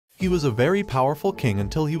He was a very powerful king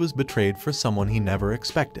until he was betrayed for someone he never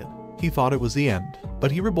expected. He thought it was the end,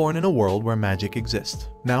 but he reborn in a world where magic exists.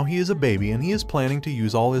 Now he is a baby and he is planning to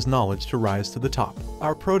use all his knowledge to rise to the top.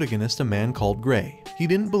 Our protagonist, a man called Gray. He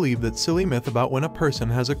didn't believe that silly myth about when a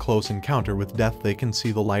person has a close encounter with death they can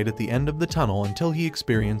see the light at the end of the tunnel until he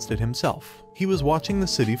experienced it himself. He was watching the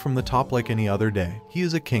city from the top like any other day. He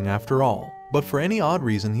is a king after all. But for any odd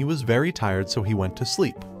reason he was very tired, so he went to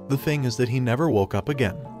sleep. The thing is that he never woke up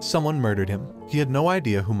again. Someone murdered him. He had no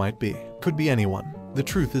idea who might be. Could be anyone. The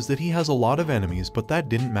truth is that he has a lot of enemies, but that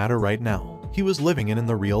didn't matter right now. He was living in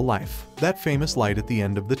the real life. That famous light at the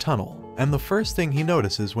end of the tunnel. And the first thing he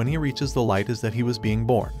notices when he reaches the light is that he was being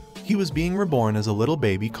born. He was being reborn as a little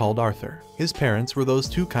baby called Arthur. His parents were those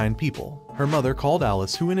two kind people. Her mother called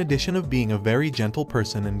Alice, who in addition of being a very gentle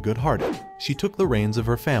person and good-hearted, she took the reins of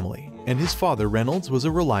her family. And his father Reynolds was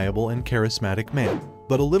a reliable and charismatic man,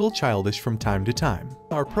 but a little childish from time to time.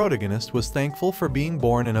 Our protagonist was thankful for being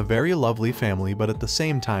born in a very lovely family, but at the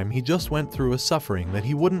same time he just went through a suffering that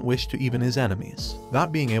he wouldn't wish to even his enemies.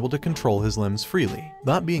 Not being able to control his limbs freely,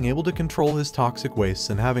 not being able to control his toxic wastes,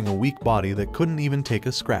 and having a weak body that couldn't even take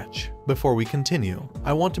a scratch. Before we continue,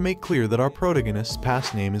 I want to make clear that our protagonist's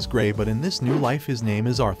past name is Gray, but in this new life his name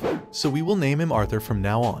is Arthur, so we will name him Arthur from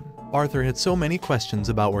now on. Arthur had so many questions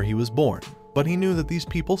about where he was born, but he knew that these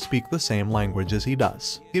people speak the same language as he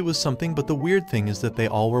does. It was something, but the weird thing is that they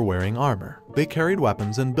all were wearing armor. They carried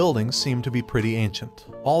weapons and buildings seemed to be pretty ancient.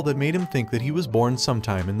 All that made him think that he was born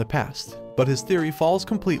sometime in the past. But his theory falls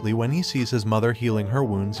completely when he sees his mother healing her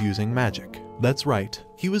wounds using magic. That's right,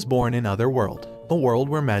 he was born in Otherworld, a world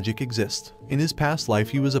where magic exists. In his past life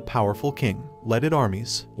he was a powerful king, led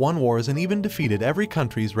armies, won wars, and even defeated every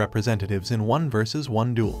country's representatives in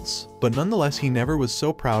 1-versus-1 duels. But nonetheless he never was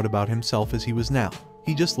so proud about himself as he was now.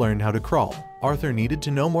 He just learned how to crawl. Arthur needed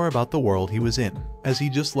to know more about the world he was in. As he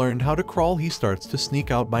just learned how to crawl, he starts to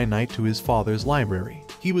sneak out by night to his father's library.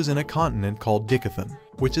 He was in a continent called Dickathon,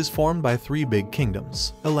 which is formed by 3 big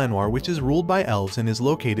kingdoms. Elenwar, which is ruled by elves and is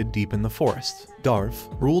located deep in the forest. Darv,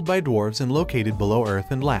 ruled by dwarves and located below earth.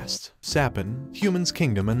 And last, Sapin, humans'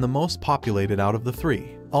 kingdom and the most populated out of the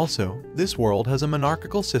 3. Also, this world has a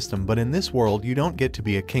monarchical system, but in this world you don't get to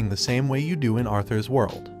be a king the same way you do in Arthur's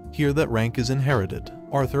world. Here that rank is inherited.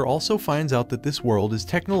 Arthur also finds out that this world is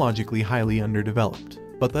technologically highly underdeveloped,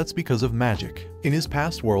 but that's because of magic. In his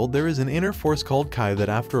past world there is an inner force called Kai that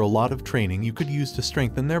after a lot of training you could use to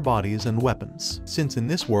strengthen their bodies and weapons. Since in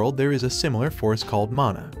this world there is a similar force called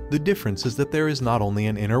mana. The difference is that there is not only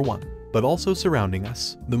an inner one, but also surrounding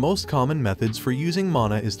us. The most common methods for using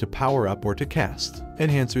mana is to power up or to cast.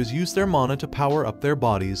 Enhancers use their mana to power up their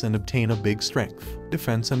bodies and obtain a big strength,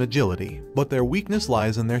 defense, and agility. But their weakness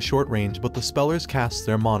lies in their short range, but the spellers cast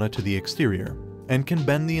their mana to the exterior and can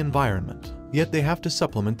bend the environment. Yet they have to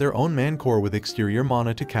supplement their own man core with exterior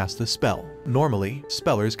mana to cast a spell. Normally,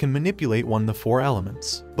 spellers can manipulate 1 to 4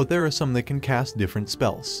 elements, but there are some that can cast different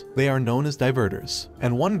spells. They are known as diverters.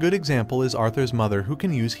 And one good example is Arthur's mother, who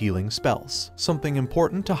can use healing spells. Something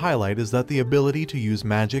important to highlight is that the ability to use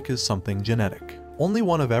magic is something genetic. Only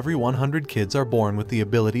 1 of every 100 kids are born with the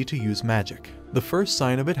ability to use magic. The first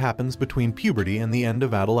sign of it happens between puberty and the end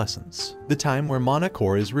of adolescence, the time where mana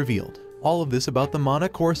core is revealed. All of this about the mana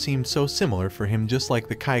core seemed so similar for him, just like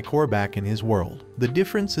the Kai core back in his world. The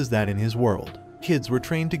difference is that in his world, kids were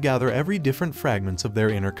trained to gather every different fragments of their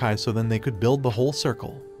inner Kai so then they could build the whole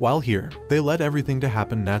circle. While here, they let everything to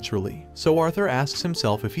happen naturally. So Arthur asks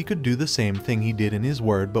himself if he could do the same thing he did in his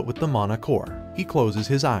world but with the mana core. He closes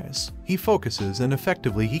his eyes. He focuses and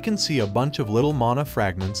effectively he can see a bunch of little mana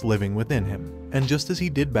fragments living within him. And just as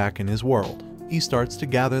he did back in his world, he starts to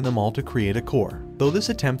gather them all to create a core, though his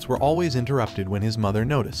attempts were always interrupted when his mother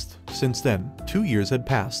noticed. Since then, 2 years had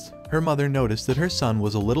passed. Her mother noticed that her son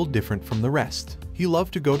was a little different from the rest. He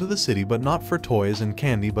loved to go to the city, but not for toys and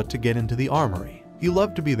candy, but to get into the armory. He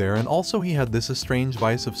loved to be there, and also he had this strange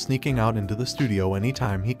vice of sneaking out into the studio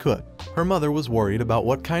anytime he could. Her mother was worried about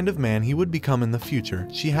what kind of man he would become in the future.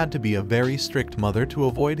 She had to be a very strict mother to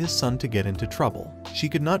avoid his son to get into trouble. She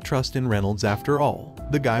could not trust in Reynolds after all.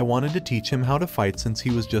 The guy wanted to teach him how to fight since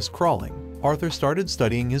he was just crawling. Arthur started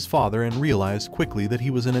studying his father and realized quickly that he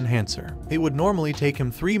was an enhancer. It would normally take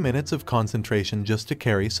him 3 minutes of concentration just to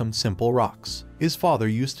carry some simple rocks. His father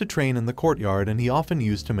used to train in the courtyard and he often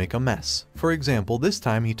used to make a mess. For example, this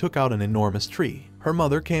time he took out an enormous tree. Her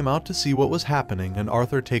mother came out to see what was happening and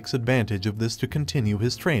Arthur takes advantage of this to continue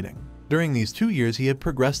his training. During these 2 years he had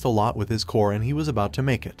progressed a lot with his core and he was about to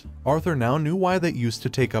make it. Arthur now knew why that used to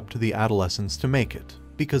take up to the adolescence to make it.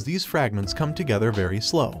 because these fragments come together very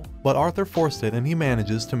slow. But Arthur forced it and he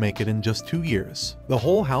manages to make it in just 2 years. The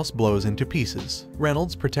whole house blows into pieces.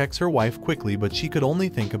 Reynolds protects her wife quickly, but she could only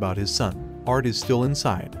think about his son. Art is still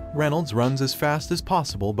inside. Reynolds runs as fast as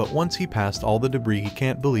possible, but once he passed all the debris, he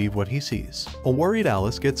can't believe what he sees. A worried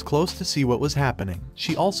Alice gets close to see what was happening.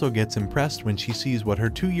 She also gets impressed when she sees what her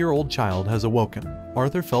 2-year-old child has awoken.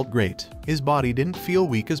 Arthur felt great. His body didn't feel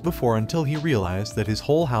weak as before until he realized that his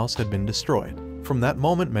whole house had been destroyed. From that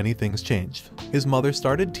moment, many things changed. His mother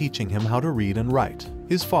started teaching him how to read and write.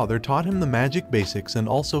 His father taught him the magic basics and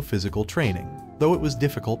also physical training, though it was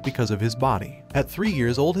difficult because of his body. At 3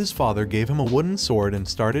 years old, his father gave him a wooden sword and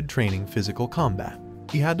started training physical combat.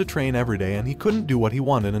 He had to train every day and he couldn't do what he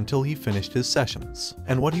wanted until he finished his sessions.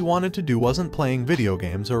 And what he wanted to do wasn't playing video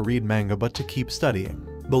games or read manga, but to keep studying.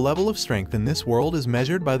 The level of strength in this world is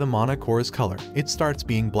measured by the mana core's color. It starts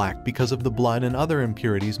being black because of the blood and other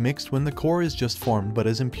impurities mixed when the core is just formed, but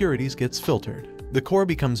as impurities gets filtered, the core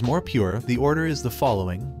becomes more pure. The order is the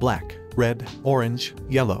following: black, red, orange,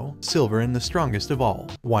 yellow, silver, and the strongest of all,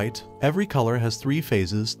 white. Every color has 3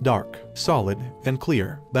 phases: dark, solid, and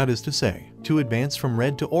clear. That is to say, to advance from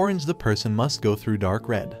red to orange, the person must go through dark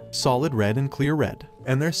red, solid red, and clear red.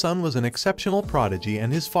 And their son was an exceptional prodigy,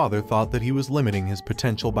 and his father thought that he was limiting his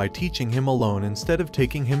potential by teaching him alone instead of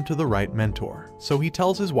taking him to the right mentor. So he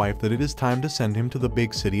tells his wife that it is time to send him to the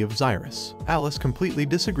big city of Xyrus. Alice completely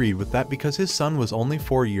disagreed with that because his son was only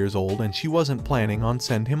 4 years old and she wasn't planning on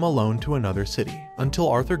send him alone to another city, until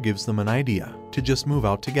Arthur gives them an idea to just move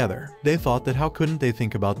out together. They thought that how couldn't they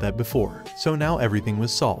think about that before? So now everything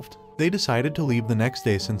was solved. They decided to leave the next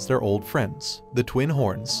day since their old friends, the Twin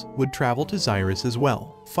Horns, would travel to Xyrus as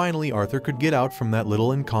well. Finally, Arthur could get out from that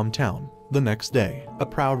little and calm town. The next day, a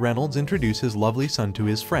proud Reynolds introduced his lovely son to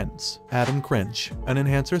his friends: Adam Cringe, an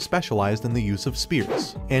enhancer specialized in the use of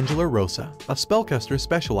spears; Angela Rosa, a spellcaster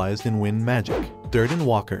specialized in wind magic; Durden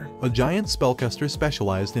Walker, a giant spellcaster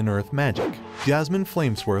specialized in earth magic; Jasmine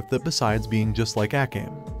Flamesworth, that besides being just like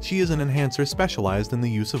Akame, she is an enhancer specialized in the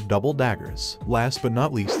use of double daggers; last but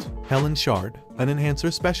not least, Helen Shard, an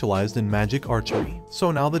enhancer specialized in magic archery. So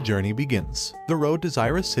now the journey begins. The road to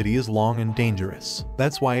Xyrus City is long and dangerous.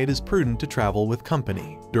 That's why it is prudent to travel with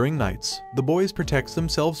company. During nights, the boys protect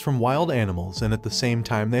themselves from wild animals and at the same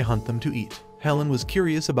time they hunt them to eat. Helen was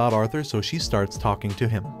curious about Arthur, so she starts talking to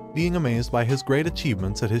him, being amazed by his great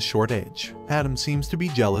achievements at his short age. Adam seems to be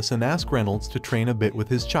jealous and asks Reynolds to train a bit with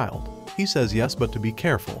his child. He says yes, but to be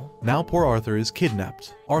careful. Now poor Arthur is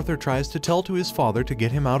kidnapped. Arthur tries to tell to his father to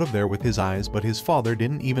get him out of there with his eyes, but his father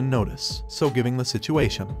didn't even notice. So given the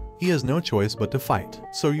situation, he has no choice but to fight.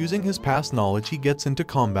 So using his past knowledge, he gets into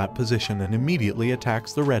combat position and immediately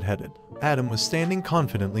attacks the redheaded. Adam was standing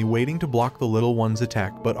confidently waiting to block the little one's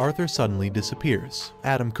attack, but Arthur suddenly disappears.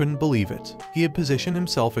 Adam couldn't believe it. He had positioned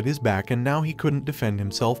himself at his back and now he couldn't defend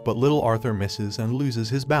himself, but little Arthur misses and loses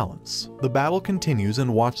his balance. The battle continues,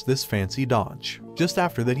 and watch this fancy dodge. Just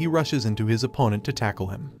after that, he rushes into his opponent to tackle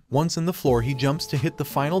him. Once in the floor, he jumps to hit the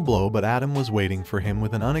final blow, but Adam was waiting for him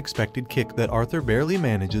with an unexpected kick that Arthur barely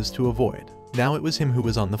manages to avoid. Now it was him who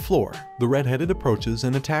was on the floor. The red-headed approaches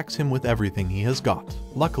and attacks him with everything he has got.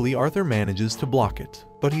 Luckily, Arthur manages to block it,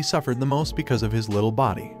 but he suffered the most because of his little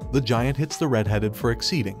body. The giant hits the red-headed for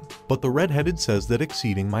exceeding, but the red-headed says that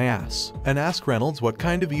exceeding my ass, and asks Reynolds what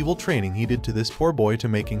kind of evil training he did to this poor boy to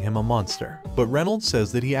making him a monster. But Reynolds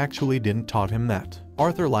says that he actually didn't taught him that.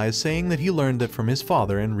 Arthur lies, saying that he learned that from his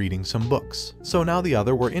father and reading some books. So now the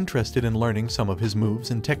other were interested in learning some of his moves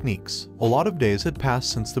and techniques. A lot of days had passed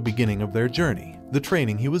since the beginning of their journey. The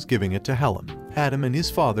training he was giving it to Helen. Adam and his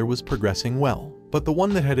father was progressing well, but the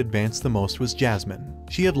one that had advanced the most was Jasmine.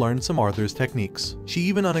 She had learned some Arthur's techniques. She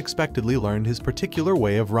even unexpectedly learned his particular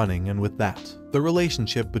way of running, and with that, the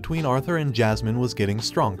relationship between Arthur and Jasmine was getting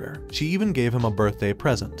stronger. She even gave him a birthday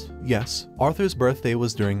present. Yes, Arthur's birthday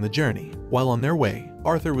was during the journey. While on their way,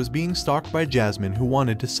 Arthur was being stalked by Jasmine, who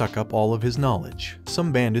wanted to suck up all of his knowledge.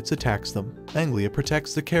 Some bandits attacks them. Anglia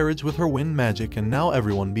protects the carriage with her wind magic, and now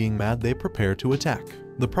everyone being mad, they prepare to attack.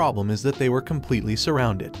 The problem is that they were completely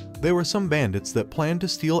surrounded. There were some bandits that planned to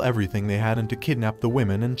steal everything they had and to kidnap the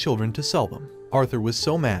women and children to sell them. Arthur was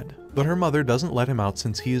so mad, but her mother doesn't let him out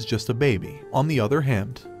since he is just a baby. On the other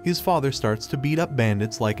hand, his father starts to beat up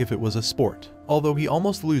bandits like if it was a sport, although he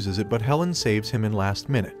almost loses it, but Helen saves him in last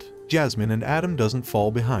minute. Jasmine and Adam doesn't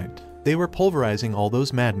fall behind. They were pulverizing all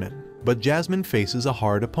those madmen, but Jasmine faces a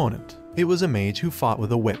hard opponent. It was a mage who fought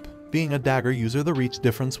with a whip. Being a dagger user, the reach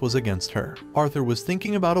difference was against her. Arthur was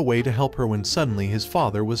thinking about a way to help her when suddenly his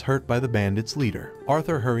father was hurt by the bandits' leader.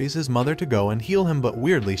 Arthur hurries his mother to go and heal him, but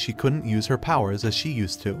weirdly she couldn't use her powers as she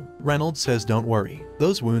used to. Reynolds says don't worry,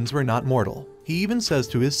 those wounds were not mortal. He even says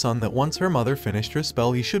to his son that once her mother finished her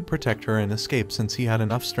spell he should protect her and escape since he had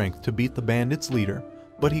enough strength to beat the bandits' leader,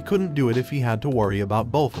 but he couldn't do it if he had to worry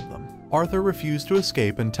about both of them. Arthur refused to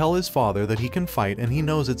escape and tell his father that he can fight and he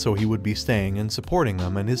knows it, so he would be staying and supporting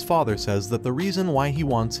them, and his father says that the reason why he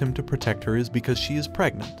wants him to protect her is because she is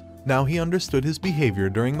pregnant. Now he understood his behavior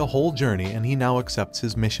during the whole journey and he now accepts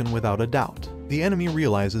his mission without a doubt. The enemy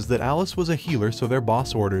realizes that Alice was a healer, so their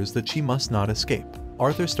boss orders that she must not escape.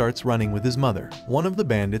 Arthur starts running with his mother. One of the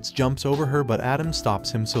bandits jumps over her, but Adam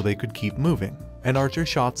stops him so they could keep moving. An archer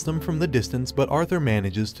shots them from the distance, but Arthur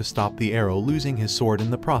manages to stop the arrow, losing his sword in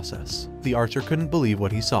the process. The archer couldn't believe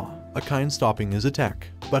what he saw, a kind stopping his attack.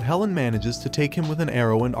 But Helen manages to take him with an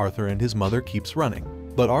arrow and Arthur and his mother keeps running.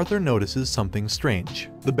 But Arthur notices something strange.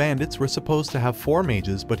 The bandits were supposed to have 4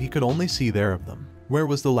 mages, but he could only see there of them. Where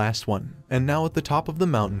was the last one? And now at the top of the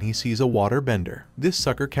mountain he sees a water bender. This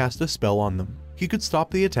sucker cast a spell on them. He could stop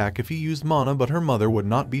the attack if he used mana, but her mother would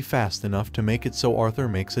not be fast enough to make it, so Arthur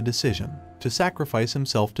makes a decision to sacrifice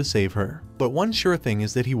himself to save her. But one sure thing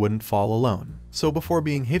is that he wouldn't fall alone. So before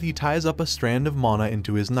being hit he ties up a strand of mana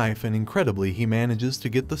into his knife, and incredibly he manages to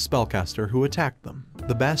get the spellcaster who attacked them.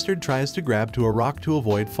 The bastard tries to grab to a rock to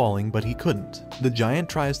avoid falling, but he couldn't. The giant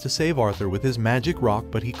tries to save Arthur with his magic rock,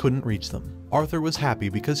 but he couldn't reach them. Arthur was happy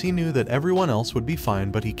because he knew that everyone else would be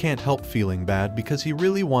fine, but he can't help feeling bad because he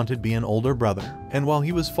really wanted to be an older brother. And while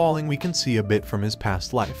he was falling we can see a bit from his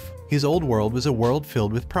past life. His old world was a world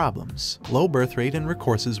filled with problems. Low birth rate and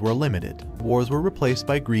resources were limited. Wars were replaced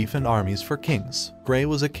by grief and armies for kings. Gray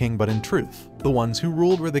was a king, but in truth, the ones who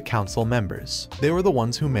ruled were the council members. They were the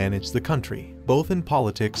ones who managed the country, both in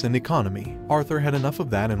politics and economy. Arthur had enough of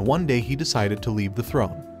that, and one day he decided to leave the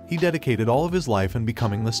throne. He dedicated all of his life in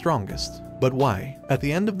becoming the strongest. But why? At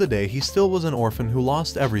the end of the day he still was an orphan who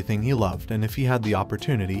lost everything he loved, and if he had the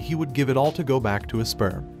opportunity he would give it all to go back to his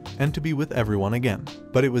sperm and to be with everyone again.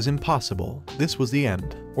 But it was impossible. This was the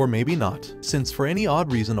end. Or maybe not, since for any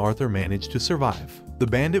odd reason Arthur managed to survive. The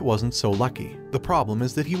bandit wasn't so lucky. The problem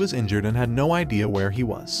is that he was injured and had no idea where he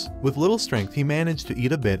was. With little strength he managed to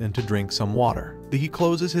eat a bit and to drink some water. He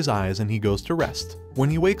closes his eyes and he goes to rest. When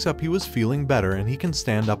he wakes up he was feeling better and he can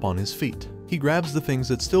stand up on his feet. He grabs the things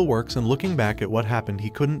that still works, and looking back at what happened he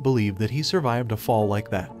couldn't believe that he survived a fall like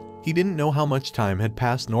that. He didn't know how much time had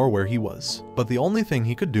passed nor where he was, but the only thing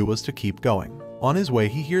he could do was to keep going. On his way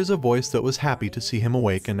he hears a voice that was happy to see him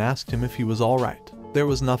awake and asked him if he was alright. There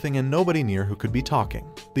was nothing and nobody near who could be talking.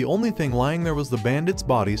 The only thing lying there was the bandit's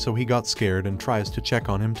body, so he got scared and tries to check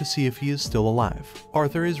on him to see if he is still alive.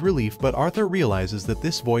 Arthur is relieved, but Arthur realizes that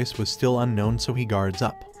this voice was still unknown, so he guards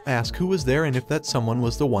up. Ask who was there and if that someone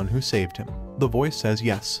was the one who saved him. The voice says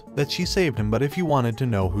yes, that she saved him, but if he wanted to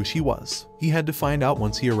know who she was, he had to find out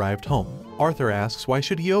once he arrived home. Arthur asks why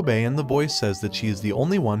should he obey, and the voice says that she is the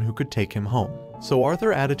only one who could take him home. So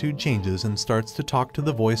Arthur's attitude changes and starts to talk to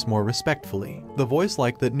the voice more respectfully. The voice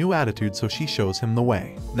liked that new attitude, so she shows him the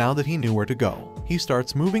way. Now that he knew where to go, he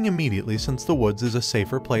starts moving immediately since the woods is a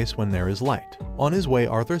safer place when there is light. On his way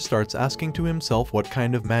Arthur starts asking to himself what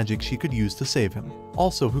kind of magic she could use to save him.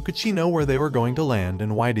 Also, who could she know where they were going to land,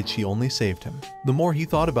 and why did she only save him? The more he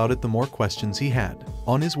thought about it the more questions he had.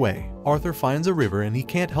 On his way, Arthur finds a river and he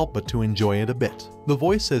can't help but to enjoy it a bit. The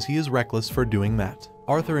voice says he is reckless for doing that.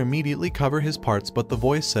 Arthur immediately covers his parts, but the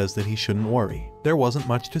voice says that he shouldn't worry. There wasn't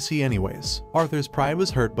much to see anyways. Arthur's pride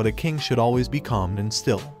was hurt, but a king should always be calm and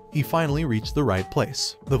still. He finally reached the right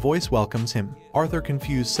place. The voice welcomes him. Arthur,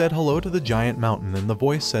 confused, said hello to the giant mountain, and the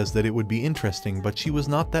voice says that it would be interesting, but she was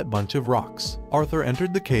not that bunch of rocks. Arthur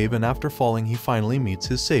entered the cave, and after falling he finally meets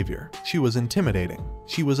his savior. She was intimidating.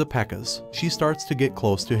 She was a Pekka's. She starts to get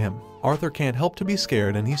close to him. Arthur can't help to be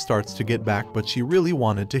scared and he starts to get back, but she really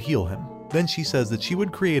wanted to heal him. Then she says that she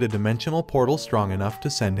would create a dimensional portal strong enough to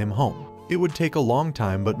send him home. It would take a long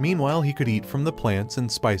time, but meanwhile he could eat from the plants and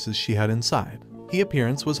spices she had inside. Her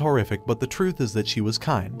appearance was horrific, but the truth is that she was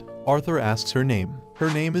kind. Arthur asks her name.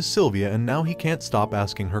 Her name is Sylvia, and now he can't stop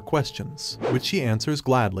asking her questions, which she answers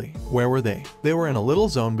gladly. Where were they? They were in a little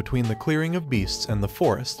zone between the clearing of beasts and the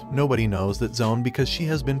forest. Nobody knows that zone because she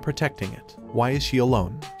has been protecting it. Why is she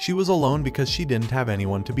alone? She was alone because she didn't have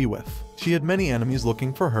anyone to be with. She had many enemies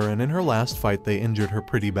looking for her, and in her last fight they injured her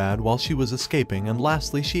pretty bad while she was escaping, and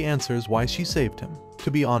lastly she answers why she saved him.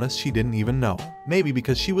 To be honest, she didn't even know. Maybe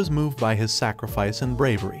because she was moved by his sacrifice and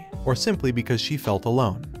bravery, or simply because she felt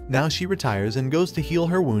alone. Now she retires and goes to heal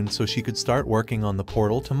her wounds so she could start working on the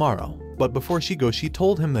portal tomorrow. But before she goes she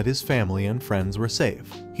told him that his family and friends were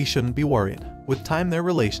safe. He shouldn't be worried. With time their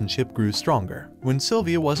relationship grew stronger. When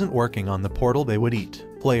Sylvia wasn't working on the portal they would eat.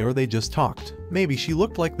 play, or they just talked. Maybe she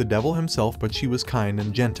looked like the devil himself, but she was kind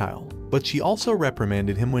and gentile. But she also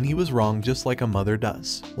reprimanded him when he was wrong, just like a mother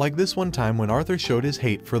does. Like this one time when Arthur showed his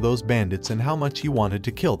hate for those bandits and how much he wanted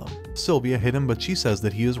to kill them. Sylvia hit him, but she says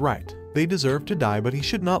that he is right. They deserve to die, but he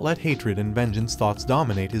should not let hatred and vengeance thoughts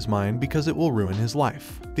dominate his mind because it will ruin his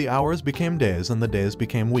life. The hours became days and the days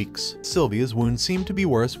became weeks. Sylvia's wound seemed to be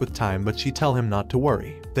worse with time, but she tell him not to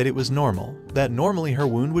worry, that it was normal, that normally her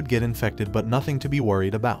wound would get infected but nothing to be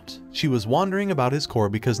worried about. She was wondering about his core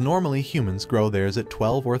because normally humans grow theirs at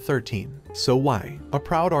 12 or 13. So why? A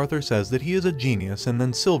proud Arthur says that he is a genius, and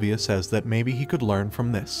then Sylvia says that maybe he could learn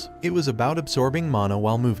from this. It was about absorbing mana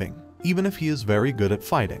while moving, even if he is very good at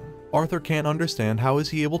fighting. Arthur can't understand how is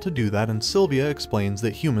he able to do that, and Sylvia explains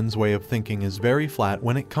that humans' way of thinking is very flat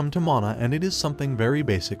when it comes to mana, and it is something very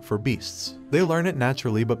basic for beasts. They learn it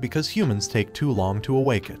naturally, but because humans take too long to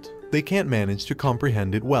awake it, they can't manage to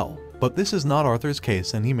comprehend it well. But this is not Arthur's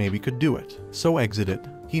case, and he maybe could do it. So exit it.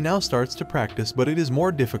 He now starts to practice, but it is more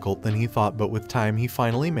difficult than he thought, but with time he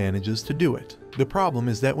finally manages to do it. The problem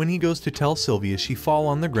is that when he goes to tell Sylvia, she falls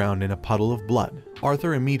on the ground in a puddle of blood.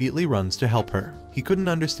 Arthur immediately runs to help her. He couldn't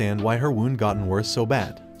understand why her wound gotten worse so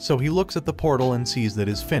bad. So he looks at the portal and sees that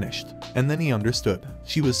is finished. And then he understood.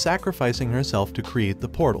 She was sacrificing herself to create the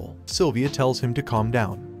portal. Sylvia tells him to calm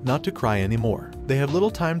down, not to cry anymore. They have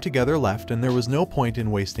little time together left, and there was no point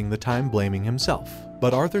in wasting the time blaming himself.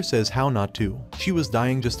 But Arthur says how not to. She was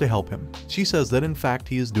dying just to help him. She says that in fact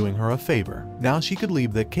he is doing her a favor. Now she could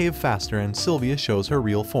leave that cave faster, and Sylvia shows her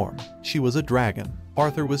real form. She was a dragon.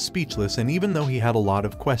 Arthur was speechless, and even though he had a lot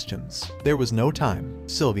of questions, there was no time.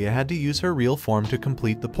 Sylvia had to use her real form to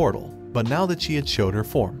complete the portal. But now that she had showed her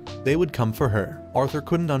form, they would come for her. Arthur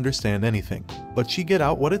couldn't understand anything, but she get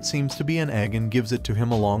out what it seems to be an egg and gives it to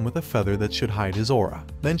him along with a feather that should hide his aura.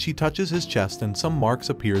 Then she touches his chest and some marks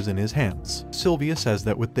appears in his hands. Sylvia says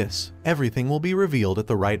that with this, everything will be revealed at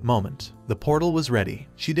the right moment. The portal was ready.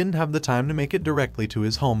 She didn't have the time to make it directly to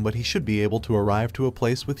his home, but he should be able to arrive to a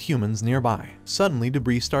place with humans nearby. Suddenly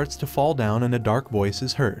debris starts to fall down and a dark voice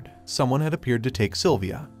is heard. Someone had appeared to take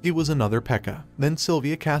Sylvia. It was another Pekka. Then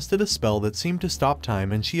Sylvia casted a spell that seemed to stop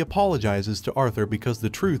time, and she apologizes to Arthur because the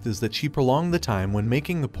truth is that she prolonged the time when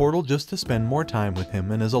making the portal just to spend more time with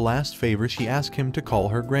him, and as a last favor she asked him to call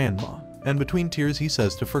her grandma. And between tears he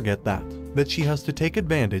says to forget that she has to take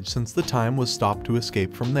advantage since the time was stopped to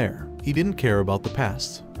escape from there. He didn't care about the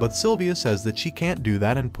past, but Sylvia says that she can't do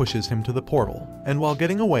that and pushes him to the portal. And while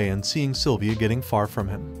getting away and seeing Sylvia getting far from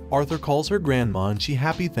him, Arthur calls her grandma and she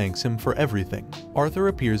happy thanks him for everything. Arthur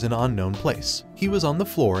appears in an unknown place. He was on the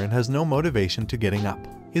floor and has no motivation to getting up.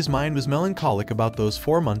 His mind was melancholic about those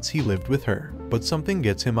 4 months he lived with her, but something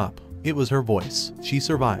gets him up. It was her voice. She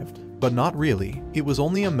survived. But not really. It was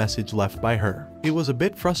only a message left by her. It was a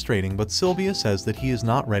bit frustrating, but Sylvia says that he is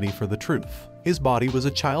not ready for the truth. His body was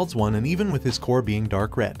a child's one, and even with his core being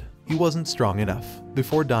dark red, he wasn't strong enough.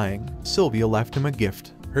 Before dying, Sylvia left him a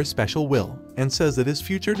gift, her special will, and says that his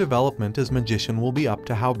future development as magician will be up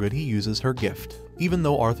to how good he uses her gift. Even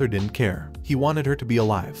though Arthur didn't care, he wanted her to be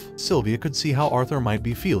alive. Sylvia could see how Arthur might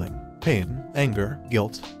be feeling. Pain, anger,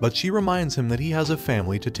 guilt, but she reminds him that he has a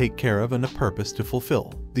family to take care of and a purpose to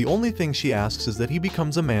fulfill. The only thing she asks is that he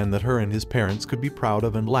becomes a man that her and his parents could be proud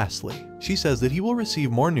of, and lastly, she says that he will receive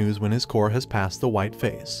more news when his core has passed the white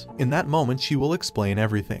phase. In that moment she will explain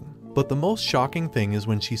everything. But the most shocking thing is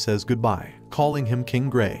when she says goodbye, calling him King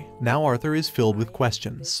Grey. Now Arthur is filled with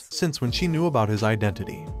questions. Since when she knew about his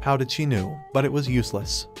identity, how did she know? But it was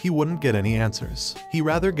useless. He wouldn't get any answers. He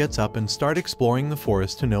rather gets up and start exploring the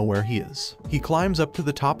forest to know where he is. He climbs up to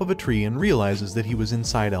the top of a tree and realizes that he was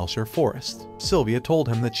inside Elshire Forest. Sylvia told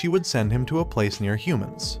him that she would send him to a place near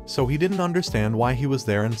humans, so he didn't understand why he was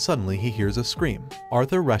there, and suddenly he hears a scream.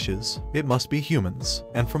 Arthur rushes. It must be humans,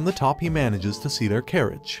 and from the top he manages to see their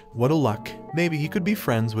carriage. What a luck. Maybe he could be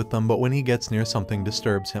friends with them, but when he gets near, something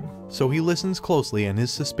disturbs him. So he listens closely and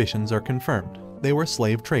his suspicions are confirmed. They were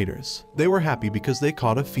slave traders. They were happy because they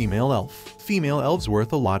caught a female elf. Female elves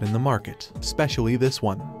worth a lot in the market, especially this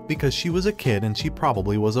one, because she was a kid and she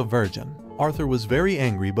probably was a virgin. Arthur was very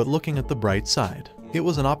angry, but looking at the bright side, it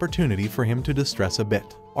was an opportunity for him to distress a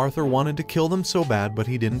bit. Arthur wanted to kill them so bad, but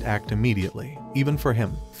he didn't act immediately. Even for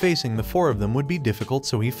him, facing the 4 of them would be difficult,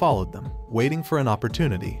 so he followed them, waiting for an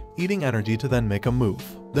opportunity, eating energy to then make a move.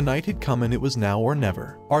 The night had come and it was now or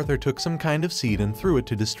never. Arthur took some kind of seed and threw it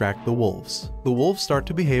to distract the wolves. The wolves start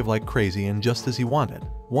to behave like crazy, and just as he wanted,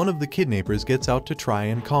 one of the kidnappers gets out to try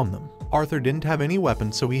and calm them. Arthur didn't have any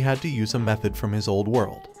weapons, so he had to use a method from his old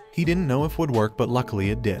world. He didn't know if it would work, but luckily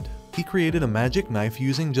it did. He created a magic knife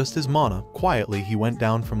using just his mana. Quietly he went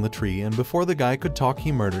down from the tree, and before the guy could talk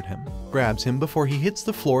he murdered him. Grabs him before he hits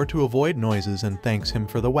the floor to avoid noises and thanks him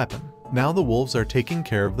for the weapon. Now the wolves are taking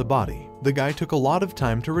care of the body. The guy took a lot of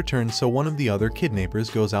time to return, so one of the other kidnappers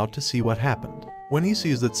goes out to see what happened. When he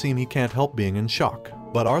sees that scene he can't help being in shock.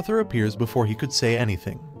 But Arthur appears before he could say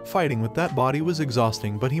anything. Fighting with that body was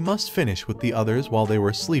exhausting, but he must finish with the others while they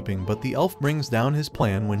were sleeping, but the elf brings down his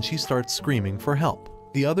plan when she starts screaming for help.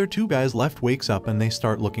 The other two guys left wakes up and they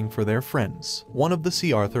start looking for their friends. One of them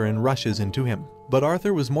sees Arthur and rushes into him. But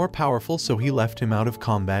Arthur was more powerful, so he left him out of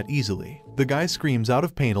combat easily. The guy screams out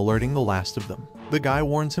of pain, alerting the last of them. The guy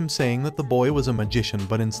warns him, saying that the boy was a magician,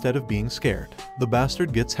 but instead of being scared, the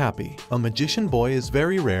bastard gets happy. A magician boy is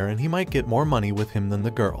very rare and he might get more money with him than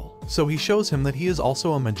the girl. So he shows him that he is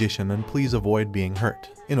also a magician and please avoid being hurt.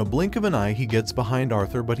 In a blink of an eye he gets behind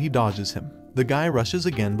Arthur, but he dodges him. The guy rushes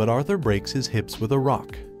again, but Arthur breaks his hips with a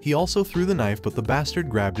rock. He also threw the knife, but the bastard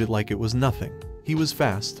grabbed it like it was nothing. He was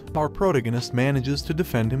fast. Our protagonist manages to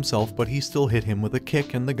defend himself, but he still hit him with a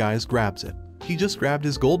kick and the guy grabs it. He just grabbed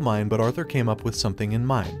his gold mine, but Arthur came up with something in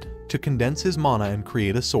mind. To condense his mana and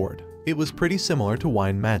create a sword. It was pretty similar to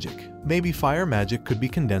wine magic. Maybe fire magic could be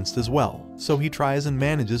condensed as well. So he tries and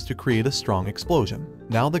manages to create a strong explosion.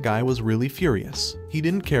 Now the guy was really furious. He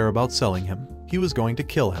didn't care about selling him. He was going to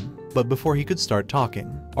kill him. But before he could start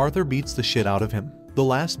talking, Arthur beats the shit out of him. The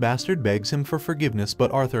last bastard begs him for forgiveness,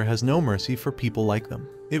 but Arthur has no mercy for people like them.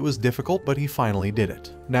 It was difficult, but he finally did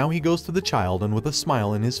it. Now he goes to the child and with a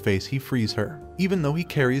smile in his face he frees her, even though he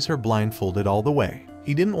carries her blindfolded all the way.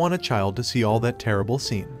 He didn't want a child to see all that terrible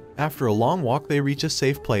scene. After a long walk they reach a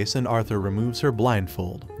safe place and Arthur removes her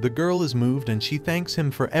blindfold. The girl is moved and she thanks him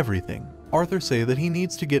for everything. Arthur says that he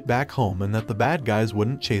needs to get back home and that the bad guys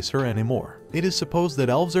wouldn't chase her anymore. It is supposed that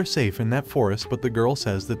elves are safe in that forest, but the girl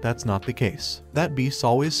says that that's not the case. That beast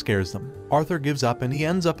always scares them. Arthur gives up and he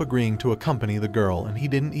ends up agreeing to accompany the girl, and he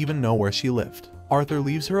didn't even know where she lived. Arthur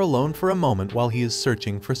leaves her alone for a moment while he is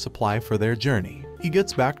searching for supply for their journey. He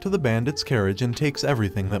gets back to the bandit's carriage and takes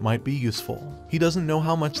everything that might be useful. He doesn't know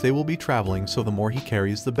how much they will be traveling, so the more he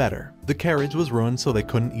carries the better. The carriage was ruined, so they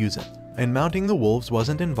couldn't use it. And mounting the wolves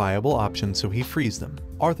wasn't a viable option, so he frees them.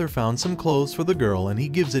 Arthur found some clothes for the girl and he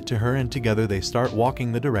gives it to her, and together they start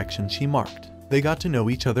walking the direction she marked. They got to know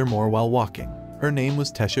each other more while walking. Her name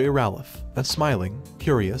was Tesha Iralith, a smiling,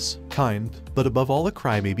 curious, kind, but above all a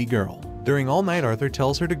crybaby girl. During all night Arthur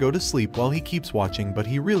tells her to go to sleep while he keeps watching, but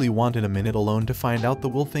he really wanted a minute alone to find out the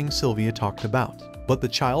will thing Sylvia talked about. But the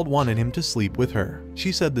child wanted him to sleep with her.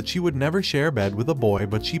 She said that she would never share bed with a boy,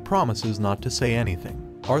 but she promises not to say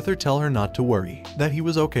anything. Arthur tells her not to worry, that he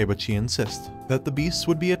was okay, but she insists that the beasts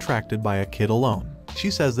would be attracted by a kid alone.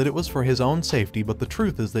 She says that it was for his own safety, but the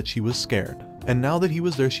truth is that she was scared. And now that he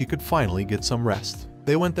was there she could finally get some rest.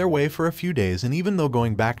 They went their way for a few days, and even though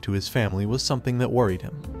going back to his family was something that worried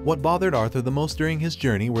him, what bothered Arthur the most during his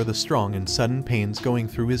journey were the strong and sudden pains going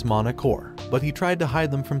through his mana core. But he tried to hide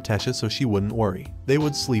them from Tesha so she wouldn't worry. They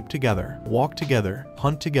would sleep together, walk together,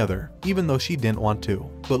 hunt together, even though she didn't want to.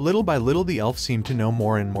 But little by little the elf seemed to know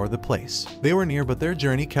more and more the place. They were near, but their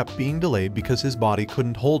journey kept being delayed because his body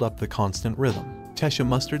couldn't hold up the constant rhythm. Tesha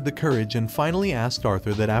mustered the courage and finally asked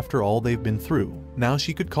Arthur that after all they've been through, now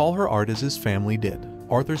she could call her art as his family did.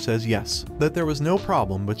 Arthur says yes, that there was no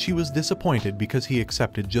problem, but she was disappointed because he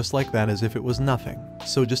accepted just like that as if it was nothing.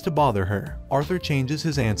 So just to bother her, Arthur changes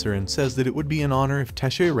his answer and says that it would be an honor if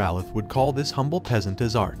Tesha Iralith would call this humble peasant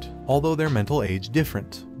as art. Although their mental age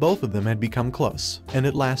different, both of them had become close, and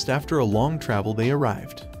at last after a long travel they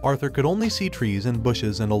arrived. Arthur could only see trees and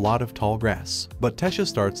bushes and a lot of tall grass, but Tesha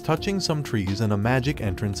starts touching some trees and a magic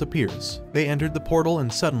entrance appears. They entered the portal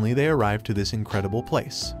and suddenly they arrived to this incredible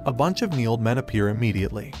place. A bunch of kneeled men appear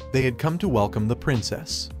immediately. They had come to welcome the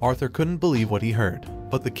princess. Arthur couldn't believe what he heard.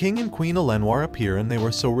 But the king and queen Elenwar appear, and they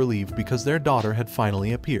were so relieved because their daughter had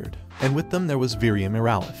finally appeared. And with them there was Virium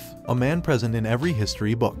Iralith, a man present in every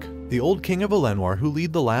history book, the old king of Elenwar who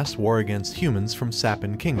led the last war against humans from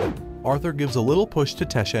Sapin Kingdom. Arthur gives a little push to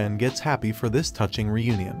Tesha and gets happy for this touching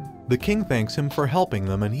reunion. The king thanks him for helping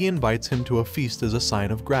them and he invites him to a feast as a sign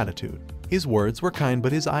of gratitude. His words were kind,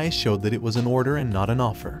 but his eyes showed that it was an order and not an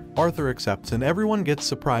offer. Arthur accepts and everyone gets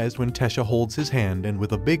surprised when Tesha holds his hand, and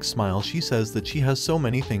with a big smile she says that she has so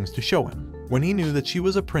many things to show him. When he knew that she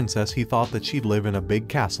was a princess he thought that she'd live in a big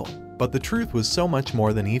castle. But the truth was so much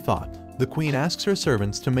more than he thought. The queen asks her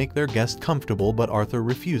servants to make their guest comfortable, but Arthur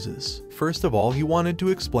refuses. First of all, he wanted to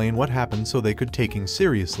explain what happened so they could take him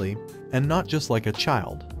seriously, and not just like a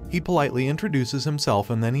child. He politely introduces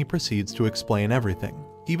himself and then he proceeds to explain everything.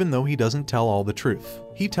 even though he doesn't tell all the truth.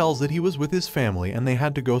 He tells that he was with his family and they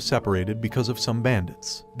had to go separated because of some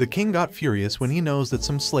bandits. The king got furious when he knows that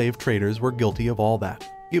some slave traders were guilty of all that.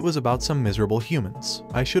 It was about some miserable humans.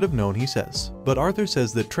 I should have known, he says. But Arthur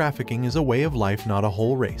says that trafficking is a way of life, not a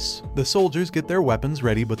whole race. The soldiers get their weapons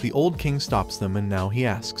ready, but the old king stops them, and now he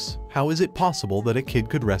asks, how is it possible that a kid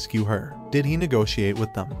could rescue her? Did he negotiate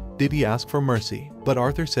with them? Did he ask for mercy? But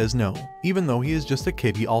Arthur says no. Even though he is just a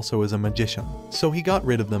kid, he also is a magician. So he got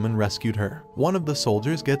rid of them and rescued her. One of the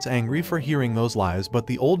soldiers gets angry for hearing those lies, but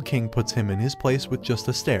the old king puts him in his place with just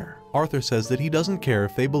a stare. Arthur says that he doesn't care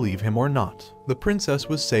if they believe him or not. The princess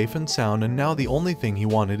was safe and sound, and now the only thing he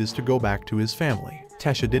wanted is to go back to his family.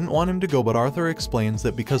 Tesha didn't want him to go, but Arthur explains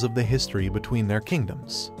that because of the history between their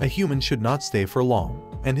kingdoms, a human should not stay for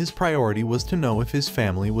long, and his priority was to know if his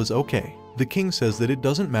family was okay. The king says that it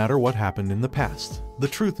doesn't matter what happened in the past. The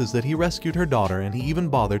truth is that he rescued her daughter and he even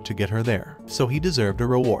bothered to get her there, so he deserved a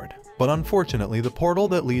reward. But unfortunately, the portal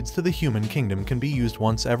that leads to the human kingdom can be used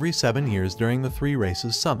once every 7 years during the Three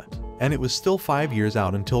Races Summit, and it was still 5 years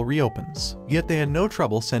out until reopens. Yet they had no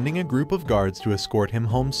trouble sending a group of guards to escort him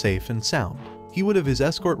home safe and sound. He would have his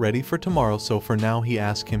escort ready for tomorrow, so for now he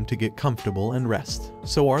asks him to get comfortable and rest.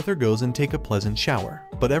 So Arthur goes and take a pleasant shower.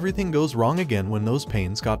 But everything goes wrong again when those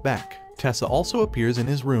pains got back. Tessa also appears in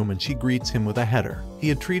his room and she greets him with a header. He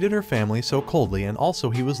had treated her family so coldly, and also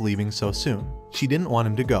he was leaving so soon. She didn't want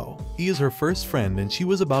him to go. He is her first friend and she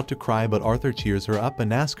was about to cry, but Arthur cheers her up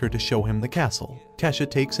and asks her to show him the castle. Tesha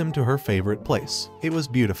takes him to her favorite place. It was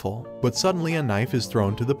beautiful, but suddenly a knife is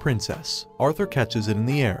thrown to the princess. Arthur catches it in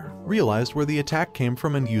the air, realized where the attack came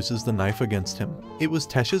from, and uses the knife against him. It was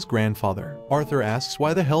Tesha's grandfather. Arthur asks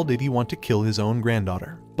why the hell did he want to kill his own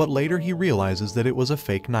granddaughter, but later he realizes that it was a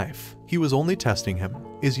fake knife. He was only testing him.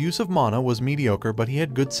 His use of mana was mediocre, but he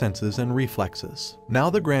had good senses and reflexes.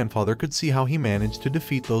 Now the grandfather could see how he managed to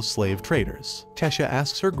defeat those slave traders. Tesha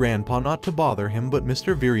asks her grandpa not to bother him, but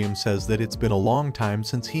Mr. Virium says that it's been a long time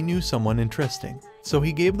since he knew someone interesting. So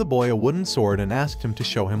he gave the boy a wooden sword and asked him to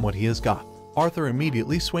show him what he has got. Arthur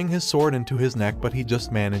immediately swung his sword into his neck, but he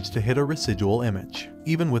just managed to hit a residual image.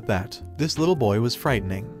 Even with that, this little boy was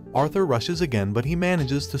frightening. Arthur rushes again, but he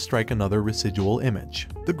manages to strike another residual image.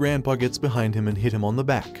 The grandpa gets behind him and hit him on the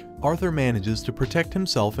back. Arthur manages to protect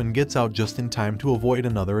himself and gets out just in time to avoid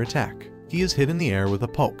another attack. He is hit in the air with a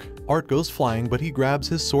poke. Art goes flying, but he grabs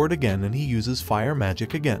his sword again and he uses fire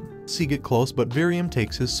magic again. See, get close, but Virium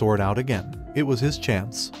takes his sword out again. It was his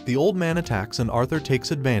chance. The old man attacks and Arthur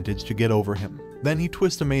takes advantage to get over him. Then he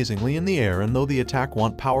twists amazingly in the air, and though the attack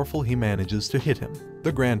wasn't powerful, he manages to hit him.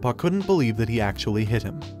 The grandpa couldn't believe that he actually hit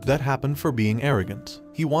him. That happened for being arrogant.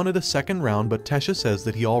 He wanted a second round, but Tesha says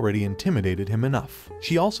that he already intimidated him enough.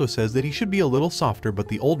 She also says that he should be a little softer, but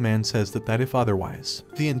the old man says that if otherwise,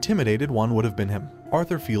 the intimidated one would have been him.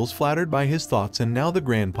 Arthur feels flattered by his thoughts, and now the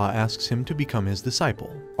grandpa asks him to become his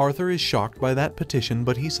disciple. Arthur is shocked by that petition,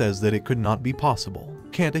 but he says that it could not be possible.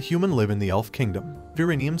 Can't a human live in the elf kingdom?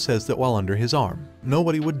 Virinium says that while under his arm,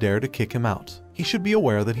 nobody would dare to kick him out. He should be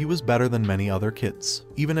aware that he was better than many other kids,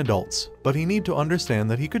 even adults, but he need to understand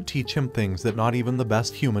that he could teach him things that not even the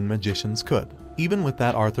best human magicians could. Even with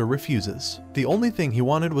that, Arthur refuses. The only thing he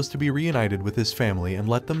wanted was to be reunited with his family and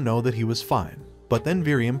let them know that he was fine. But then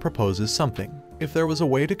Virium proposes something. If there was a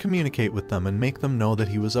way to communicate with them and make them know that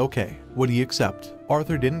he was okay, would he accept?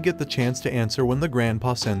 Arthur didn't get the chance to answer when the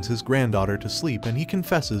grandpa sends his granddaughter to sleep, and he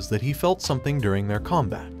confesses that he felt something during their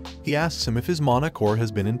combat. He asks him if his mana core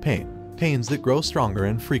has been in pain. Pains that grow stronger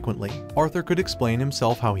and frequently. Arthur could explain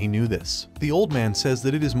himself how he knew this. The old man says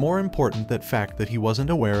that it is more important that fact that he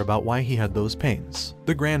wasn't aware about why he had those pains.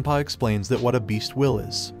 The grandpa explains that what a beast will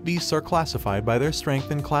is. Beasts are classified by their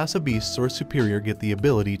strength, and class of beasts or superior get the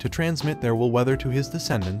ability to transmit their will, whether to his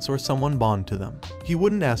descendants or someone bond to them. He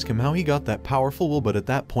wouldn't ask him how he got that powerful will, but at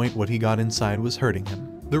that point what he got inside was hurting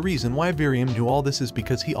him. The reason why Virium knew all this is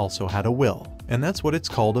because he also had a will, and that's what it's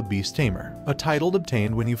called, a beast tamer, a title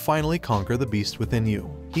obtained when you finally conquer the beast within you.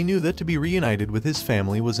 He knew that to be reunited with his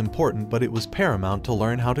family was important, but it was paramount to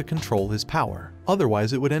learn how to control his power.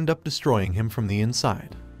 Otherwise it would end up destroying him from the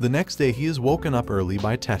inside. The next day he is woken up early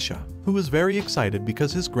by Tesha, who is very excited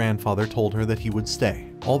because his grandfather told her that he would stay.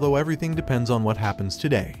 Although everything depends on what happens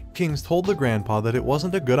today. Kings told the grandpa that it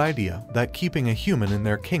wasn't a good idea, that keeping a human in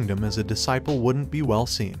their kingdom as a disciple wouldn't be well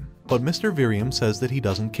seen. But Mr. Virium says that he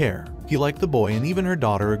doesn't care. He liked the boy, and even her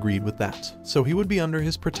daughter agreed with that. So he would be under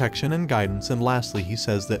his protection and guidance, and lastly he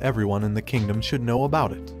says that everyone in the kingdom should know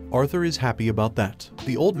about it. Arthur is happy about that.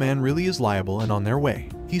 The old man really is liable and on their way.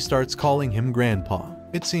 He starts calling him grandpa.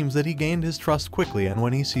 It seems that he gained his trust quickly, and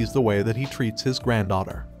when he sees the way that he treats his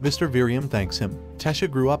granddaughter, Mr. Virium thanks him.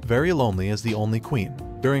 Tesha grew up very lonely as the only queen.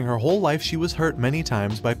 During her whole life she was hurt many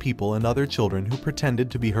times by people and other children who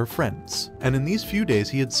pretended to be her friends, and in these few days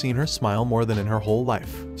he had seen her smile more than in her whole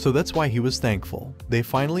life, so that's why he was thankful. They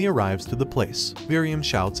finally arrives to the place. Virium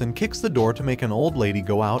shouts and kicks the door to make an old lady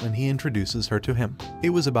go out, and he introduces her to him.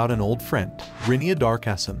 It was about an old friend, Rinia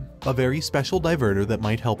Darkasson, a very special diverter that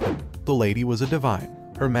might help him. The lady was a divine.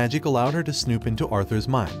 Her magic allowed her to snoop into Arthur's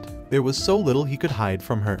mind. There was so little he could hide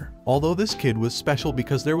from her. Although this kid was special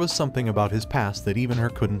because there was something about his past that even her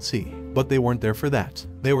couldn't see. But they weren't there for that.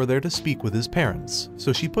 They were there to speak with his parents.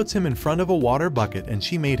 So she puts him in front of a water bucket and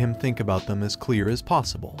she made him think about them as clear as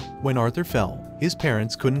possible. When Arthur fell, his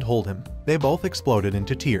parents couldn't hold him. They both exploded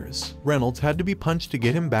into tears. Reynolds had to be punched to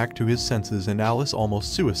get him back to his senses and Alice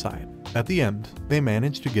almost suicide. At the end, they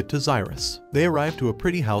managed to get to Xyrus. They arrived to a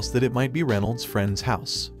pretty house that it might be Reynolds' friend's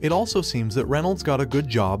house. It also seems that Reynolds got a good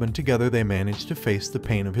job and together they managed to face the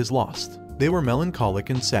pain of his loss. They were melancholic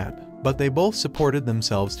and sad, but they both supported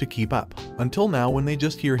themselves to keep up, until now when they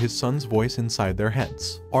just hear his son's voice inside their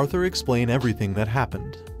heads. Arthur explained everything that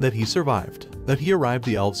happened, that he survived, that he arrived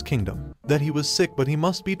the elves' kingdom, that he was sick but he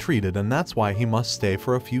must be treated and that's why he must stay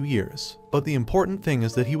for a few years. But the important thing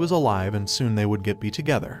is that he was alive and soon they would be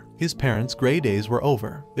together. His parents' gray days were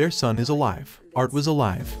over. Their son is alive. Art was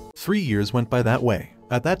alive. 3 years went by that way.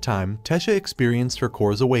 At that time, Tesha experienced her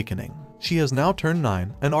core's awakening. She has now turned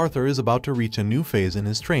 9 and Arthur is about to reach a new phase in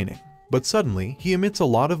his training. But suddenly, he emits a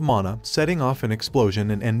lot of mana, setting off an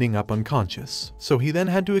explosion and ending up unconscious. So he then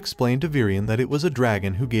had to explain to Virion that it was a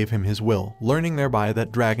dragon who gave him his will, learning thereby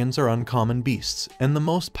that dragons are uncommon beasts, and the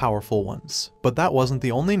most powerful ones. But that wasn't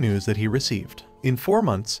the only news that he received. In 4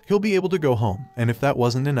 months, he'll be able to go home, and if that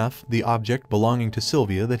wasn't enough, the object belonging to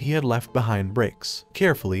Sylvia that he had left behind breaks.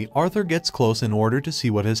 Carefully, Arthur gets close in order to see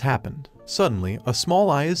what has happened. Suddenly, a small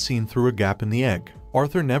eye is seen through a gap in the egg.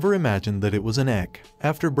 Arthur never imagined that it was an egg.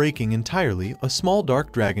 After breaking entirely, a small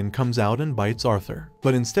dark dragon comes out and bites Arthur.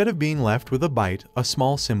 But instead of being left with a bite, a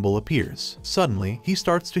small symbol appears. Suddenly, he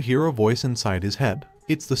starts to hear a voice inside his head.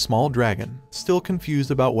 It's the small dragon. Still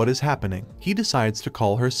confused about what is happening, he decides to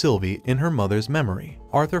call her Sylvie in her mother's memory.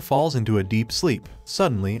 Arthur falls into a deep sleep.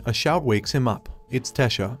 Suddenly, a shout wakes him up. It's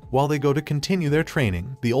Tesha. While they go to continue their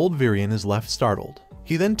training, the old Virion is left startled.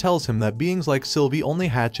 He then tells him that beings like Sylvie only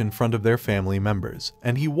hatch in front of their family members,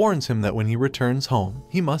 and he warns him that when he returns home,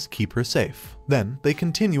 he must keep her safe. Then, they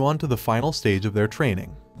continue on to the final stage of their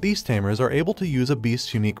training. These tamers are able to use a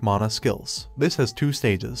beast's unique mana skills. This has 2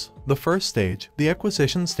 stages. The first stage, the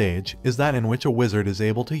acquisition stage, is that in which a wizard is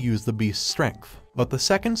able to use the beast's strength. But the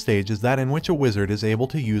second stage is that in which a wizard is able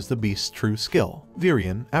to use the beast's true skill.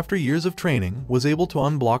 Virion, after years of training, was able to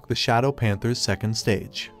unblock the Shadow Panther's second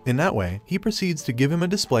stage. In that way, he proceeds to give him a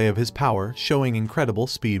display of his power, showing incredible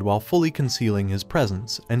speed while fully concealing his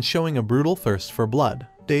presence, and showing a brutal thirst for blood.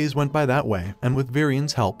 Days went by that way, and with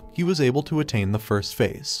Virion's help, he was able to attain the first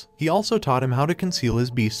phase. He also taught him how to conceal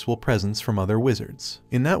his bestial presence from other wizards.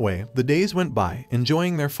 In that way, the days went by,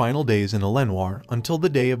 enjoying their final days in Elenoir until the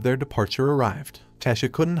day of their departure arrived.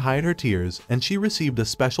 Tesha couldn't hide her tears, and she received a